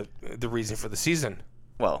to the reason for the season.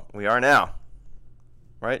 Well, we are now.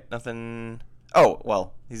 Right? Nothing... Oh,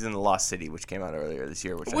 well, he's in The Lost City, which came out earlier this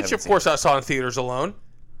year, which of course I saw in theaters alone.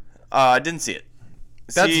 I didn't see it.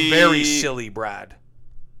 That's very silly, Brad.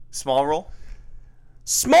 Small role?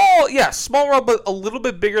 Small role, but a little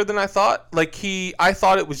bit bigger than I thought. Like, I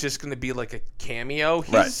thought it was just going to be like a cameo.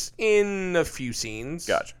 He's in a few scenes.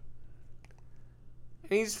 Gotcha.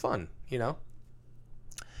 And he's fun, And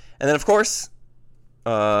then, of course,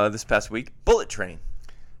 this past week, Bullet Train.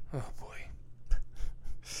 Oh, boy.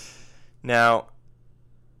 Now,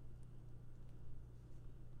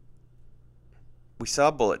 we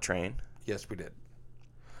saw Bullet Train. Yes, we did.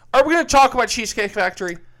 Are we going to talk about Cheesecake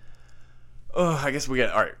Factory? Oh, I guess we get...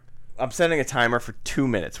 All right. I'm setting a timer for 2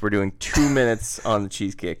 minutes. We're doing 2 minutes on the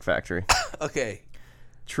Cheesecake Factory. Okay.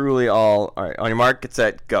 Truly all... All right. On your mark, get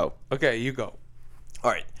set, go. Okay, you go.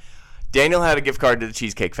 All right. Daniel had a gift card to the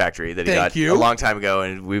Cheesecake Factory that he got a long time ago,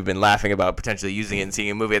 and we've been laughing about potentially using it and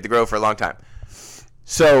seeing a movie at the Grove for a long time.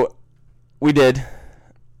 So, we did.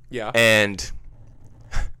 Yeah. And,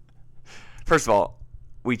 first of all,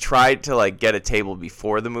 we tried to, get a table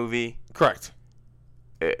before the movie. Correct.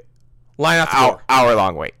 Line out the door.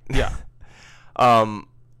 Hour-long wait. Yeah.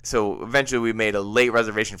 So, eventually we made a late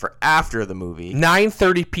reservation for after the movie.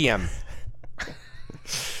 9:30 p.m.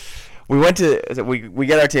 We went to... We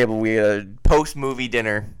get our table. We had a post-movie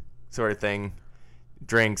dinner sort of thing.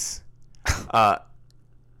 Drinks.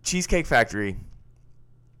 Cheesecake Factory,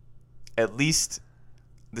 at least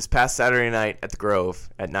this past Saturday night at the Grove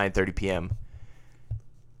at 9:30 p.m.,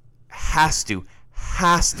 has to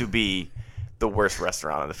be the worst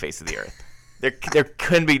restaurant on the face of the earth. There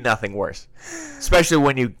couldn't be nothing worse, especially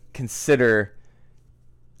when you consider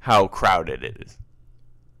how crowded it is.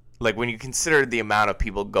 Like, when you consider the amount of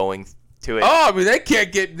people going to it. Oh, I mean, they're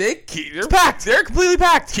packed. They're completely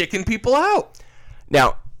packed. Kicking people out.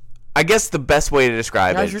 Now, I guess the best way to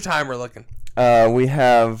describe How's your timer looking? We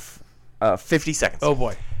have 50 seconds. Oh,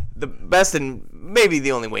 boy. The best and maybe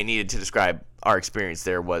the only way needed to describe our experience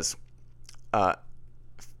there was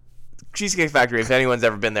Cheesecake Factory. If anyone's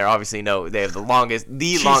ever been there, obviously know they have the longest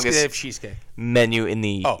cheesecake menu in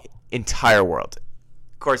the entire world.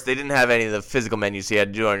 course, they didn't have any of the physical menus, so you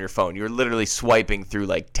had to do it on your phone. You were literally swiping through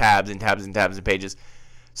like tabs and tabs and tabs and pages.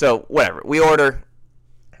 So whatever. We order.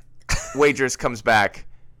 Waitress comes back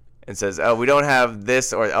and says, "Oh, we don't have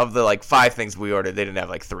this," or of the like 5 things we ordered, they didn't have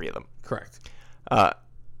like 3 of them. Correct.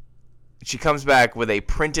 She comes back with a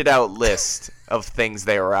printed out list of things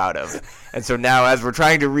they were out of. And so now as we're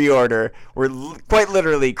trying to reorder, we're quite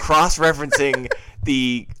literally cross-referencing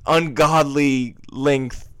the ungodly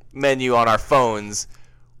length menu on our phones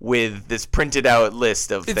with this printed out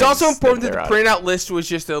list of things. It's also important that the printed out list was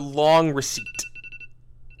just a long receipt.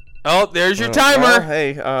 Oh, there's your timer. Well,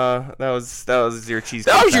 hey, that was your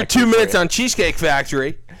Cheesecake Factory. That was your 2 minutes on Cheesecake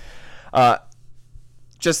Factory.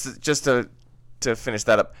 Just to finish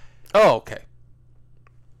that up. Oh, okay.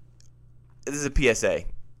 This is a PSA.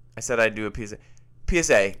 I said I'd do a PSA.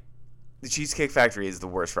 PSA, the Cheesecake Factory is the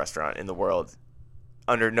worst restaurant in the world.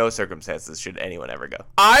 Under no circumstances should anyone ever go.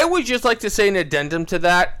 I would just like to say an addendum to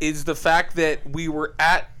that is the fact that we were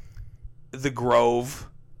at the Grove.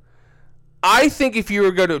 I think if you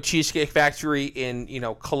were to go to a Cheesecake Factory in,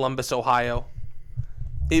 Columbus, Ohio,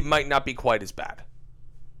 it might not be quite as bad.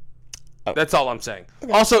 Oh. That's all I'm saying.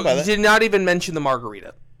 Okay, also, you did not even mention the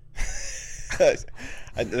margarita.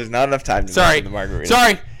 There's not enough time to mention the margarita.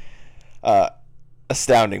 Sorry.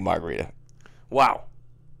 Astounding margarita. Wow.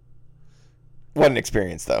 What an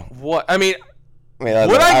experience, though. What? I mean, would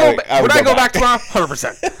I go back tomorrow?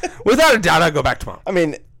 100%. Without a doubt, I'd go back tomorrow. I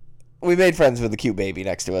mean, we made friends with the cute baby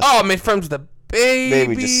next to us. Oh, I made friends with the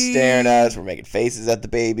baby. Baby just staring at us. We're making faces at the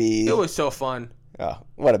baby. It was so fun. Oh,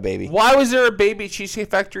 what a baby. Why was there a baby at Cheesecake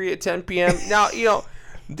Factory at 10 p.m.? Now,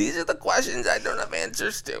 these are the questions I don't have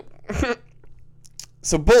answers to.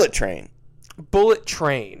 So, Bullet Train. Bullet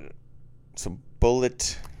Train. So,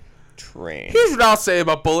 Bullet Train. Here's what I'll say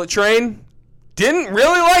about Bullet Train. Didn't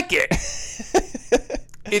really like it.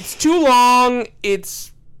 It's too long.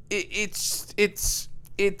 It's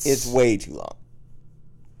way too long.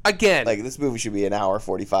 Again, like this movie should be an hour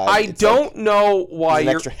 45. I don't know why there's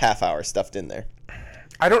an extra half hour stuffed in there.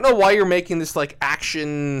 I don't know why you're making this like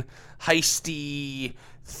action heisty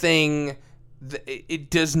thing. It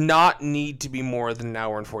does not need to be more than an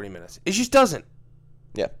hour and 40 minutes. It just doesn't.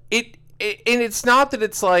 Yeah. And it's not that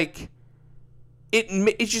it's like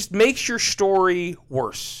it just makes your story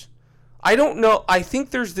worse. I don't know. I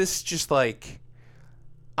think there's this just like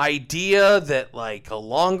idea that like a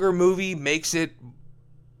longer movie makes it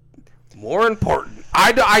more important.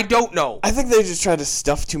 I don't know. I think they just try to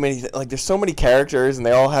stuff too many. Like there's so many characters and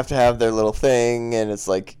they all have to have their little thing, and it's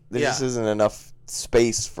like there just isn't enough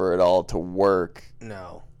space for it all to work.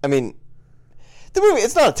 No. I mean, the movie.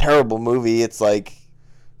 It's not a terrible movie. It's like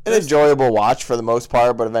an enjoyable watch for the most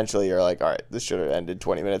part, but eventually you're like, all right, this should have ended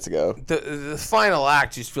 20 minutes ago. The final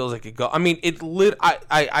act just feels like it go. I mean,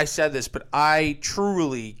 I said this, but I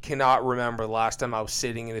truly cannot remember the last time I was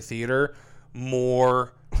sitting in a theater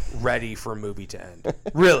more ready for a movie to end.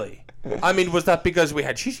 Really. I mean, was that because we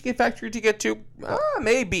had Cheesecake Factory to get to?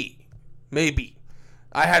 Maybe.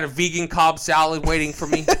 I had a vegan Cobb salad waiting for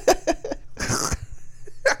me.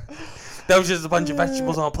 That was just a bunch of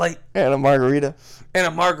vegetables on a plate. And a margarita. And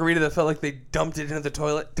a margarita that felt like they dumped it into the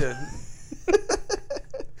toilet.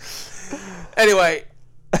 Anyway,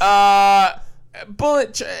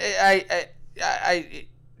 Bullet.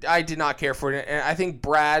 I did not care for it, and I think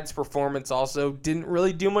Brad's performance also didn't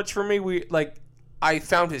really do much for me. I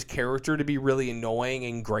found his character to be really annoying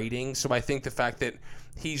and grating. So I think the fact that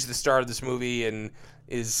he's the star of this movie and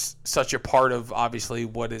is such a part of obviously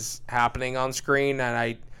what is happening on screen, and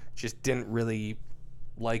I just didn't really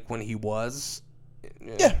like when he was.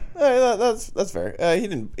 Yeah, that's fair. He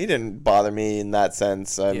didn't bother me in that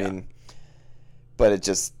sense. I mean, but it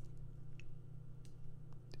just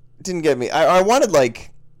didn't get me. I wanted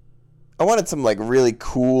some like really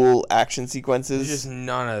cool action sequences. There's just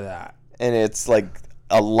none of that, and it's like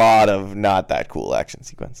a lot of not that cool action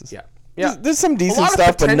sequences. Yeah. There's some decent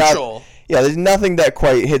stuff, but not. Yeah, there's nothing that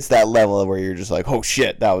quite hits that level where you're just like, oh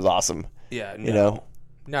shit, that was awesome. Yeah,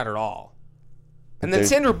 not at all. And then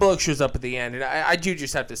Sandra Bullock shows up at the end, and I do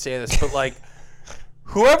just have to say this, but like,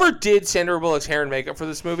 whoever did Sandra Bullock's hair and makeup for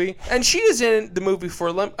this movie, and she is in the movie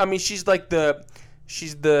she's like her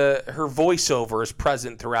voiceover is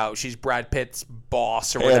present throughout. She's Brad Pitt's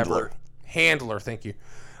boss or whatever. Handler, thank you.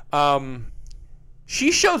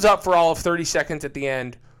 She shows up for all of 30 seconds at the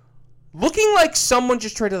end, looking like someone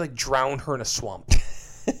just tried to like drown her in a swamp.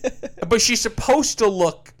 But she's supposed to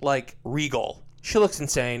look like regal. She looks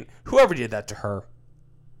insane. Whoever did that to her.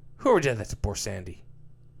 Whoever did that to poor Sandy.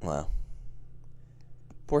 Wow.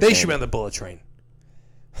 They should be on the bullet train.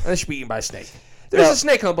 They should be eaten by a snake. There's a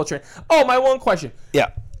snake on the bullet train. Oh, my one question.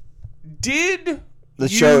 Yeah. Did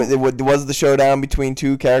Was the showdown between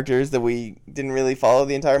two characters that we didn't really follow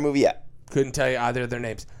the entire movie? Yeah. Couldn't tell you either of their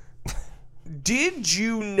names. Did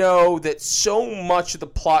you know that so much of the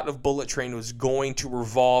plot of Bullet Train was going to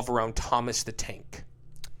revolve around Thomas the Tank?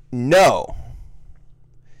 No.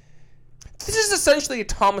 This is essentially a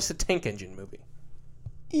Thomas the Tank Engine movie.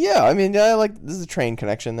 Yeah, I mean, this is a train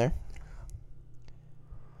connection there.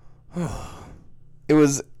 It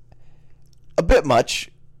was a bit much.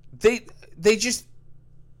 They just...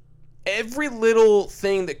 Every little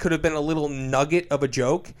thing that could have been a little nugget of a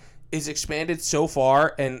joke is expanded so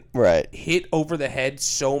far and hit over the head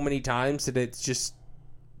so many times that it's just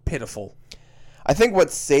pitiful. I think what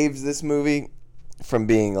saves this movie from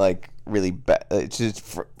being like really bad,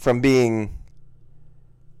 from being,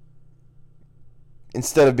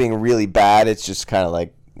 instead of being really bad, it's just kind of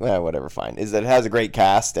like, whatever, fine, is that it has a great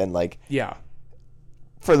cast and like, yeah,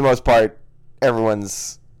 for the most part,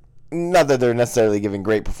 everyone's, not that they're necessarily giving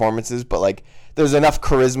great performances, but like there's enough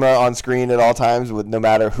charisma on screen at all times with no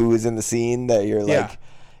matter who is in the scene that you're like,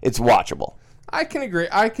 it's watchable. I can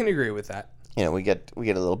agree with that. You know, we get a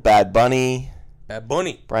little Bad Bunny,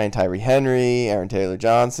 Brian Tyree Henry, Aaron Taylor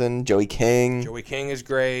Johnson, Joey King. Joey King is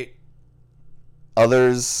great.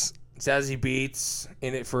 Others, Zazie Beetz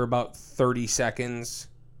in it for about 30 seconds.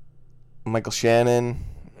 Michael Shannon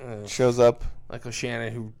shows up. Michael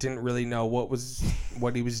Shannon, who didn't really know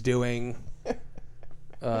what he was doing.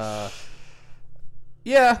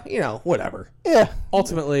 Yeah, you know, whatever. Yeah.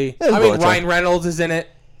 Ultimately, I mean, Ryan Reynolds is in it.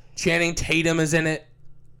 Channing Tatum is in it.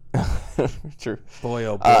 True. Boy,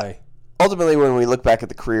 oh boy. Ultimately, when we look back at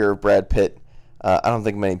the career of Brad Pitt, I don't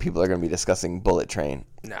think many people are going to be discussing Bullet Train.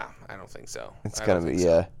 No, I don't think so. It's going to be,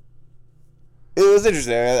 yeah. It was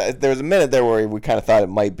interesting. There was a minute there where we kind of thought it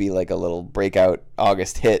might be like a little breakout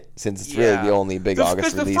August hit, since it's really the only big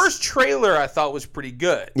August release. The first trailer I thought was pretty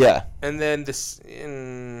good. Yeah. And then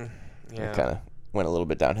it kind of went a little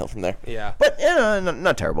bit downhill from there. Yeah. But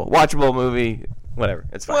not terrible. Watchable movie, whatever.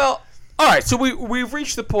 It's fine. Well, all right. So we've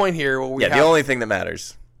reached the point here where we have the only thing that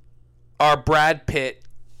matters. Our Brad Pitt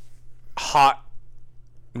hot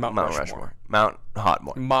Mount Rushmore. Mount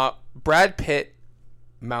Hotmore. Brad Pitt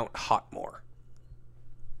Mount Hotmore.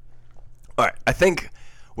 All right, I think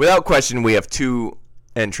without question we have two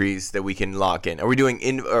entries that we can lock in. Are we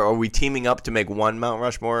are we teaming up to make one Mount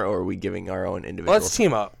Rushmore, or are we giving our own individual? Let's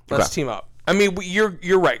team up. I mean,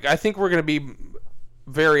 you're right. I think we're going to be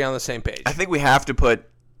very on the same page. I think we have to put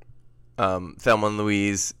Thelma and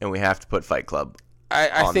Louise, and we have to put Fight Club.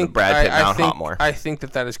 I think the Brad Pitt Mount Hotmore. I think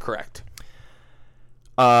that is correct.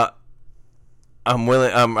 I'm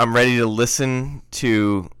willing. I'm ready to listen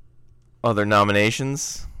to other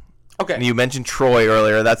nominations. Okay. And you mentioned Troy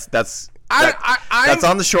earlier. That's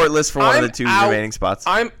on the short list for one of the two remaining spots.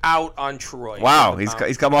 I'm out on Troy. Wow,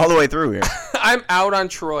 he's come all the way through here. I'm out on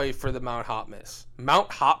Troy for the Mount Hotmiss. Mount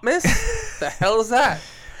Hotmiss? The hell is that?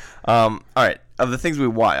 All right. Of the things we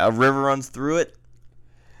watch, a river runs through it.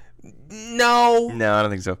 No, I don't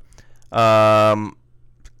think so.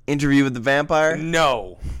 Interview with the Vampire.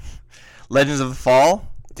 No. Legends of the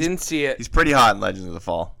Fall. Didn't see it. He's pretty hot in Legends of the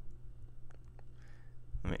Fall.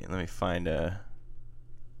 Let me find an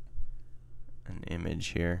image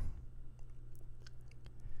here.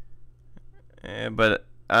 But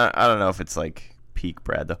I don't know if it's like peak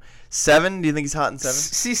Brad though. 7? Do you think he's hot in 7?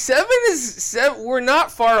 See, 7 is. We're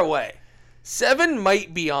not far away. 7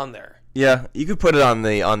 might be on there. Yeah, you could put it on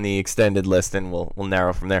the extended list, and we'll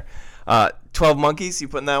narrow from there. 12 Monkeys. You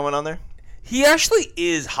putting that one on there? He actually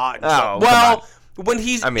is hot. Oh, well. When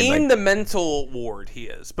he's in the mental ward, he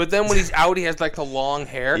is. But then when he's out, he has like the long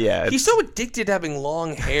hair. Yeah, he's so addicted to having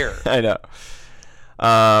long hair. I know.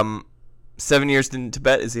 7 Years in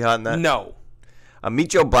Tibet. Is he hot in that? No. Meet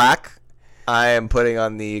Joe Black. I am putting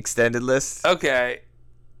on the extended list. Okay.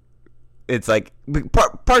 It's like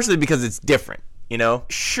partially because it's different. You know.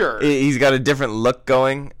 Sure. He's got a different look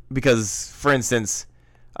going because, for instance,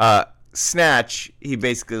 Snatch. He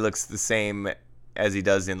basically looks the same as he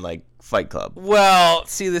does in like Fight Club. Well,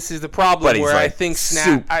 see, this is the problem where like I think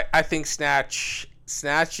Snatch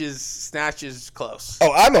is close.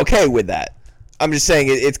 Oh, I'm okay with that. I'm just saying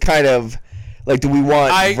it's kind of like, do we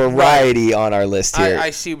want variety on our list here? I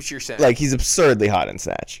see what you're saying. Like, he's absurdly hot in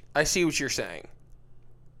Snatch. I see what you're saying.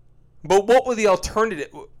 But what would the alternative?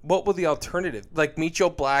 Like Meet Joe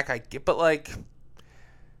Black, I get, but like.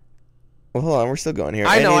 Well, hold on, we're still going here.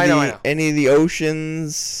 I know. Any of the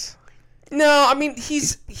Oceans? No, I mean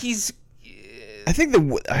he's. I think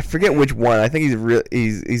I forget which one. I think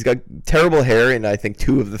he's got terrible hair in I think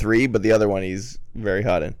 2 of the 3, but the other one he's very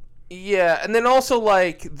hot in. Yeah, and then also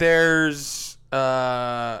like there's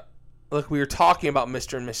look, we were talking about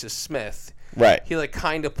Mr. and Mrs. Smith. Right. He like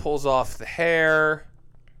kind of pulls off the hair.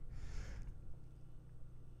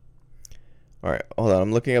 All right, hold on.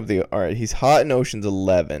 I'm looking up the. All right, he's hot in Ocean's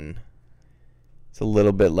 11. It's a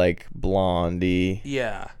little bit like Blondie.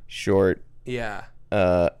 Yeah. Short. Yeah.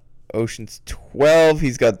 Ocean's 12.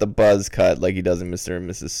 He's got the buzz cut like he does in Mr. and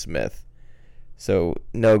Mrs. Smith. So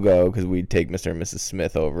no go because we'd take Mr. and Mrs.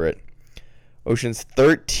 Smith over it. Ocean's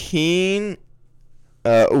 13.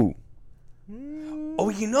 Oh,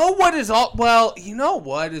 you know what is all? Well, you know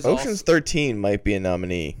what is Ocean's 13 might be a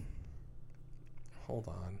nominee. Hold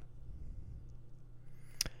on.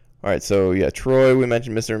 All right, so yeah, Troy. We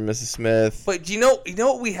mentioned Mr. and Mrs. Smith. But you know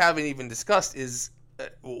what we haven't even discussed is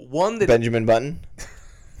one that Benjamin Button.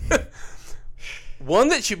 One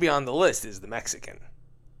that should be on the list is the Mexican.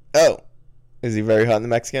 Oh, is he very hot in the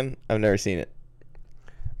Mexican? I've never seen it.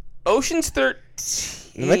 Ocean's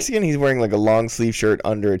 13. The Mexican, he's wearing like a long sleeve shirt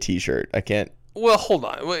under a t-shirt. I can't. Well, hold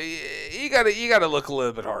on. Well, you gotta look a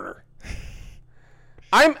little bit harder.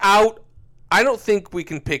 I'm out. I don't think we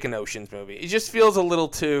can pick an Ocean's movie. It just feels a little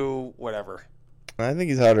too whatever. I think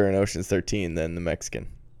he's hotter in Ocean's 13 than the Mexican.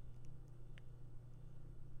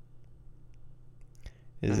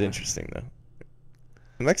 It is interesting though.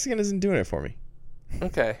 The Mexican isn't doing it for me.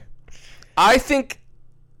 Okay. I think.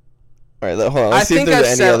 All right, hold on. Let's see if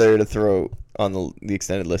there's any other to throw on the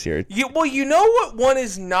extended list here. You know what one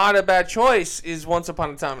is not a bad choice is Once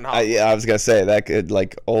Upon a Time in Hollywood. Yeah, I was gonna say that could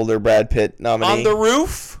like older Brad Pitt nominee. On the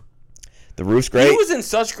Roof. The Roof's great. He was in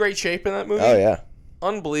such great shape in that movie. Oh yeah.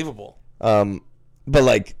 Unbelievable. But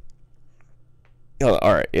like, all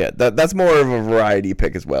right, yeah, that's more of a variety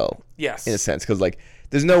pick as well. Yes. In a sense, because like,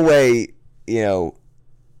 there's no way,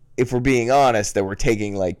 if we're being honest, that we're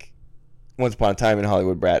taking like Once Upon a Time in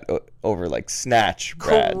Hollywood Brad over like Snatch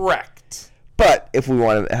Brad. Correct. But if we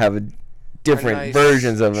want to have different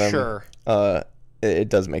versions of him, sure, it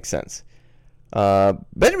does make sense.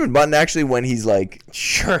 Benjamin Button actually, when he's like,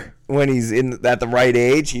 sure, when he's at the right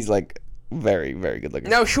age, he's like very, very good looking.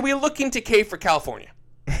 Now, should we look into K for California?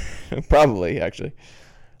 Probably, actually.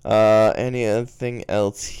 Anything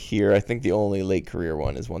else here? I think the only late career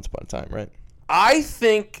one is Once Upon a Time, right? I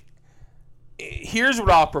think here's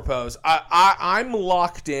what I'll propose. I'm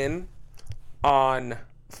locked in on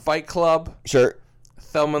Fight Club. Sure.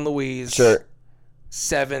 Thelma and Louise. Sure.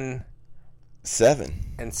 Seven.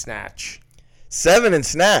 And Snatch. 7 and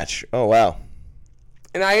Snatch. Oh, wow.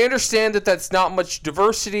 And I understand that that's not much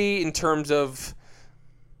diversity in terms of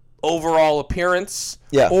overall appearance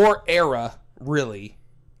or era, really.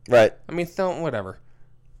 Right. I mean, whatever.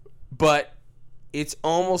 But it's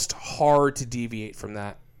almost hard to deviate from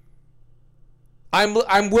that.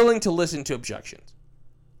 I'm willing to listen to objections.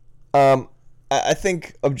 I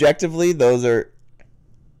think objectively those are.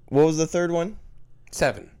 What was the third one?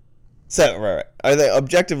 7. Right. I think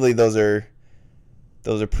objectively those are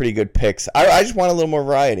pretty good picks. I just want a little more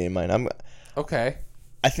variety in mine. Okay.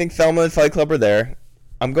 I think Thelma and Fight Club are there.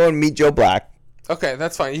 I'm going Meet Joe Black. Okay,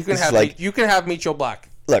 that's fine. You can have Meet Joe Black.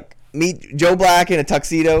 Look, Meet Joe Black in a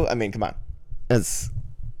tuxedo. I mean, come on. That's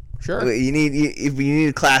sure. You need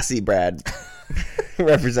a classy Brad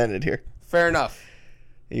represented here. Fair enough.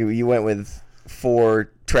 You went with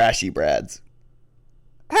 4 trashy Brads.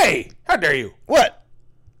 Hey, how dare you? What?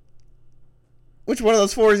 Which one of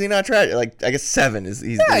those 4 is he not trashy? Like, I guess 7 is.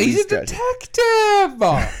 He's a detective.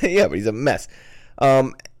 Yeah, but he's a mess.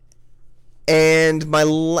 And my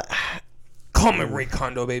call me Ray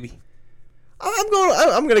Kondo, baby.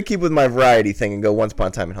 I'm gonna keep with my variety thing and go Once Upon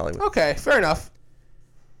a Time in Hollywood. Okay, fair enough.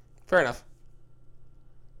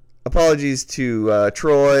 Apologies to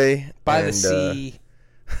Troy by the Sea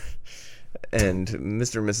and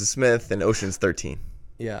Mr. and Mrs. Smith and Ocean's 13.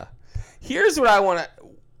 Yeah. Here's what I want to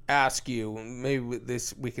ask you. Maybe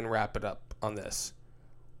we can wrap it up on this.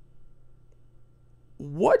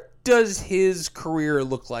 What does his career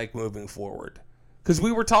look like moving forward? Because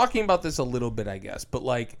we were talking about this a little bit, I guess. But,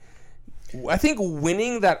 like, I think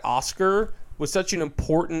winning that Oscar was such an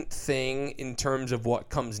important thing in terms of what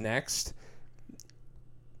comes next.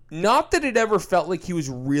 Not that it ever felt like he was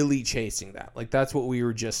really chasing that. Like, that's what we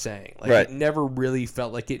were just saying. Like, right. It never really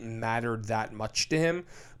felt like it mattered that much to him.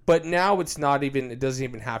 But now it doesn't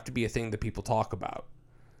even have to be a thing that people talk about.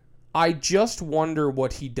 I just wonder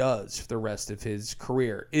what he does for the rest of his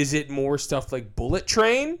career. Is it more stuff like Bullet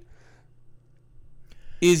Train?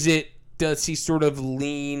 Does he sort of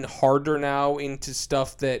lean harder now into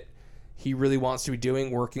stuff that he really wants to be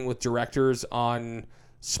doing, working with directors on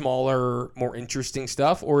smaller, more interesting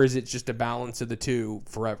stuff? Or is it just a balance of the two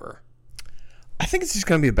forever? I think it's just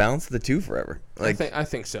going to be a balance of the two forever. I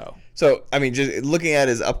think so. So, I mean, just looking at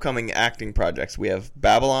his upcoming acting projects, we have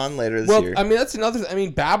Babylon later this year. I mean, that's another.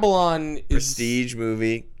 Babylon is Prestige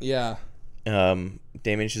movie. Yeah. Damien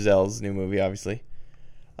Chazelle's new movie, obviously.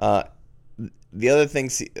 The other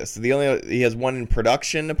things, he has one in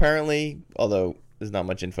production apparently, although there's not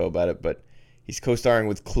much info about it. But he's co-starring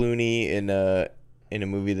with Clooney in a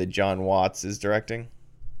movie that John Watts is directing.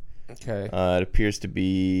 Okay. It appears to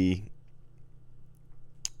be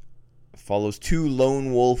follows two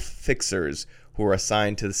lone wolf fixers who are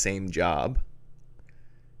assigned to the same job.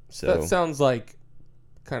 So that sounds like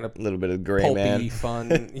kind of a little bit of Gray pulpy, Man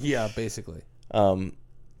fun. Yeah, basically. And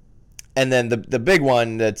then the big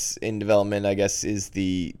one that's in development, I guess, is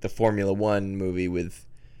the Formula One movie with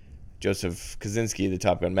Joseph Kosinski, the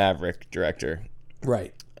Top Gun Maverick director.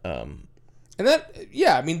 Right. And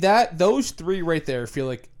that those three right there feel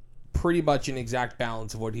like pretty much an exact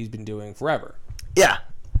balance of what he's been doing forever. Yeah.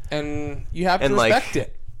 And you have to respect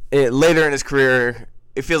it. Later in his career,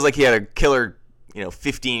 it feels like he had a killer,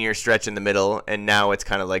 15-year stretch in the middle, and now it's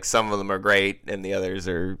kind of like some of them are great and the others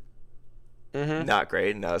are not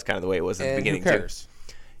great, and that was kind of the way it was at the beginning, who cares?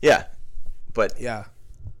 too. Yeah. But, yeah.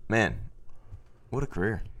 Man, what a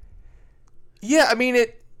career. Yeah, I mean,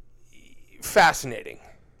 fascinating.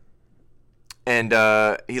 And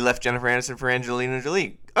he left Jennifer Aniston for Angelina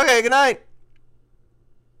Jolie. Okay, good night.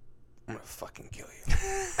 I'm going to fucking kill you.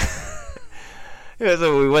 Yeah,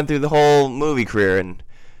 so we went through the whole movie career and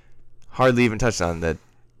hardly even touched on that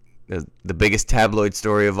the biggest tabloid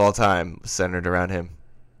story of all time centered around him.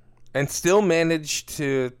 And still managed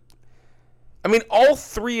to... I mean, all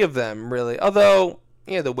three of them, really. Although,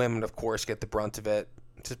 the women, of course, get the brunt of it,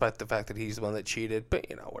 despite the fact that he's the one that cheated. But,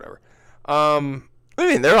 whatever. I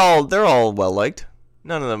mean, they're all well-liked.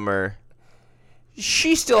 None of them are...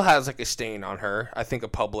 She still has, a stain on her. I think a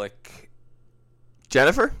public...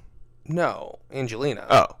 Jennifer? No, Angelina.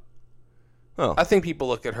 Oh. I think people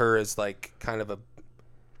look at her as, kind of a...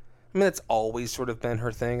 I mean, that's always sort of been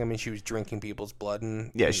her thing. I mean, she was drinking people's blood and...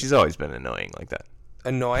 Yeah, she's always been annoying like that.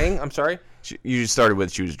 Annoying? I'm sorry? You just started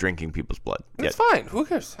with she was drinking people's blood. That's fine. Who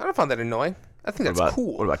cares? I don't find that annoying. I think that's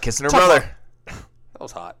cool. What about kissing her brother? That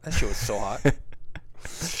was hot. That shit was so hot.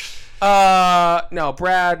 No,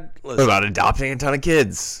 Brad... Listen. What about adopting a ton of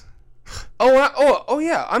kids? Oh,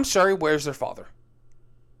 yeah. I'm sorry. Where's their father?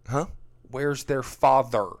 Huh? Where's their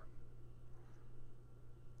father?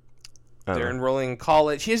 They're enrolling in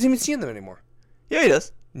college. He hasn't even seen them anymore. Yeah, he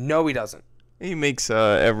does. No, he doesn't. He makes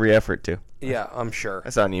every effort to. Yeah, I'm sure.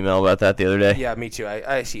 I saw an email about that the other day. Yeah, me too.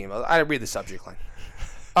 I see emails. I read the subject line.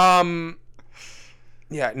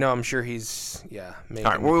 Yeah, no, I'm sure he's making.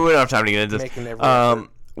 All right, we don't have time to get into this. Making every effort.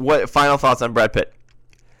 What final thoughts on Brad Pitt?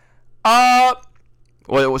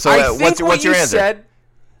 What's your answer?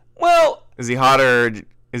 Well, is he hot or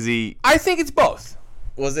is he? I think it's both.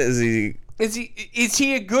 Is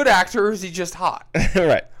he a good actor or is he just hot?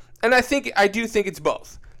 Right. And I do think it's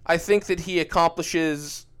both. I think that he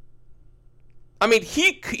accomplishes. I mean,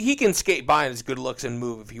 he can skate by on his good looks and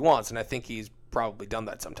move if he wants, and I think he's probably done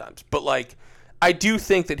that sometimes. But I do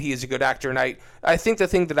think that he is a good actor, and I think the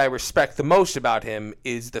thing that I respect the most about him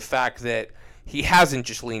is the fact that he hasn't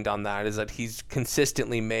just leaned on that, is that he's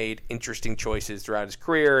consistently made interesting choices throughout his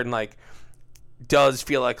career and does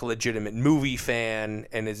feel like a legitimate movie fan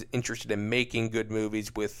and is interested in making good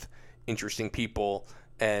movies with interesting people.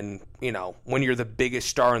 And, when you're the biggest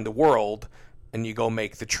star in the world and you go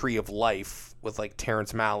make The Tree of Life with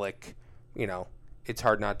Terrence Malick, it's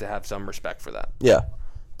hard not to have some respect for that. Yeah.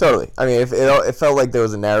 Totally. I mean, it felt like there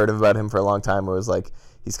was a narrative about him for a long time where it was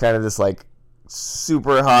he's kind of this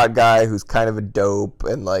super hot guy who's kind of a dope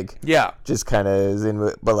and just kind of is in,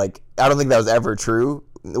 but I don't think that was ever true.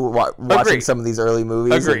 Watching some of these early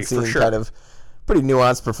movies and seeing kind of pretty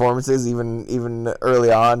nuanced performances even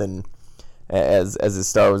early on and as his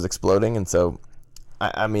star was exploding, and so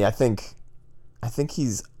I mean I think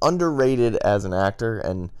he's underrated as an actor,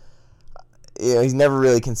 and he's never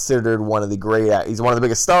really considered one of the great. He's one of the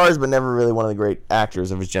biggest stars, but never really one of the great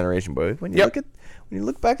actors of his generation. But when you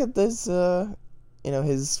look back at this,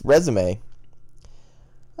 his resume,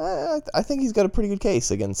 I think he's got a pretty good case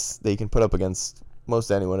that you can put up against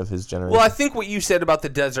most anyone of his generation. Well, I think what you said about the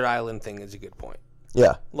desert island thing is a good point.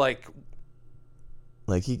 Yeah,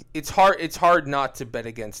 it's hard not to bet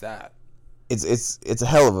against that. It's a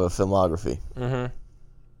hell of a filmography. Mm-hmm.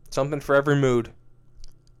 Something for every mood.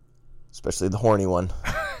 Especially the horny one.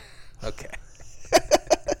 Okay.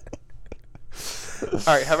 All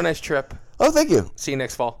right, have a nice trip. Oh, thank you. See you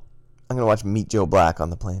next fall. I'm going to watch Meet Joe Black on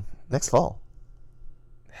the plane. Next fall.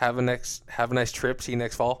 Have a nice trip. See you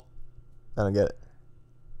next fall. I don't get it.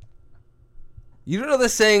 You don't know the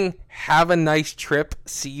saying, have a nice trip,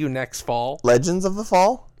 see you next fall? Legends of the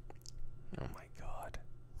Fall? Oh, my God.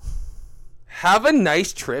 Have a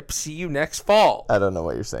nice trip, see you next fall. I don't know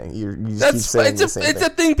what you're saying. You just keep saying the same thing. It's a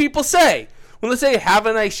thing people say. When they say, have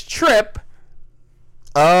a nice trip.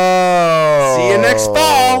 Oh. See you next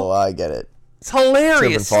fall. Oh, I get it. It's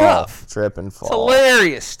hilarious stuff. Trip and fall. It's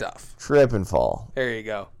hilarious stuff. Trip and fall. There you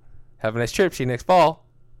go. Have a nice trip, see you next fall.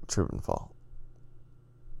 Trip and fall.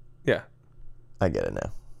 Yeah. I get it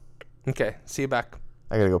now. Okay, see you back.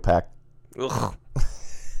 I gotta go pack. Ugh.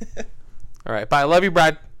 All right, bye. Love you,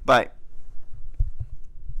 Brad. Bye.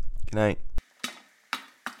 Good night.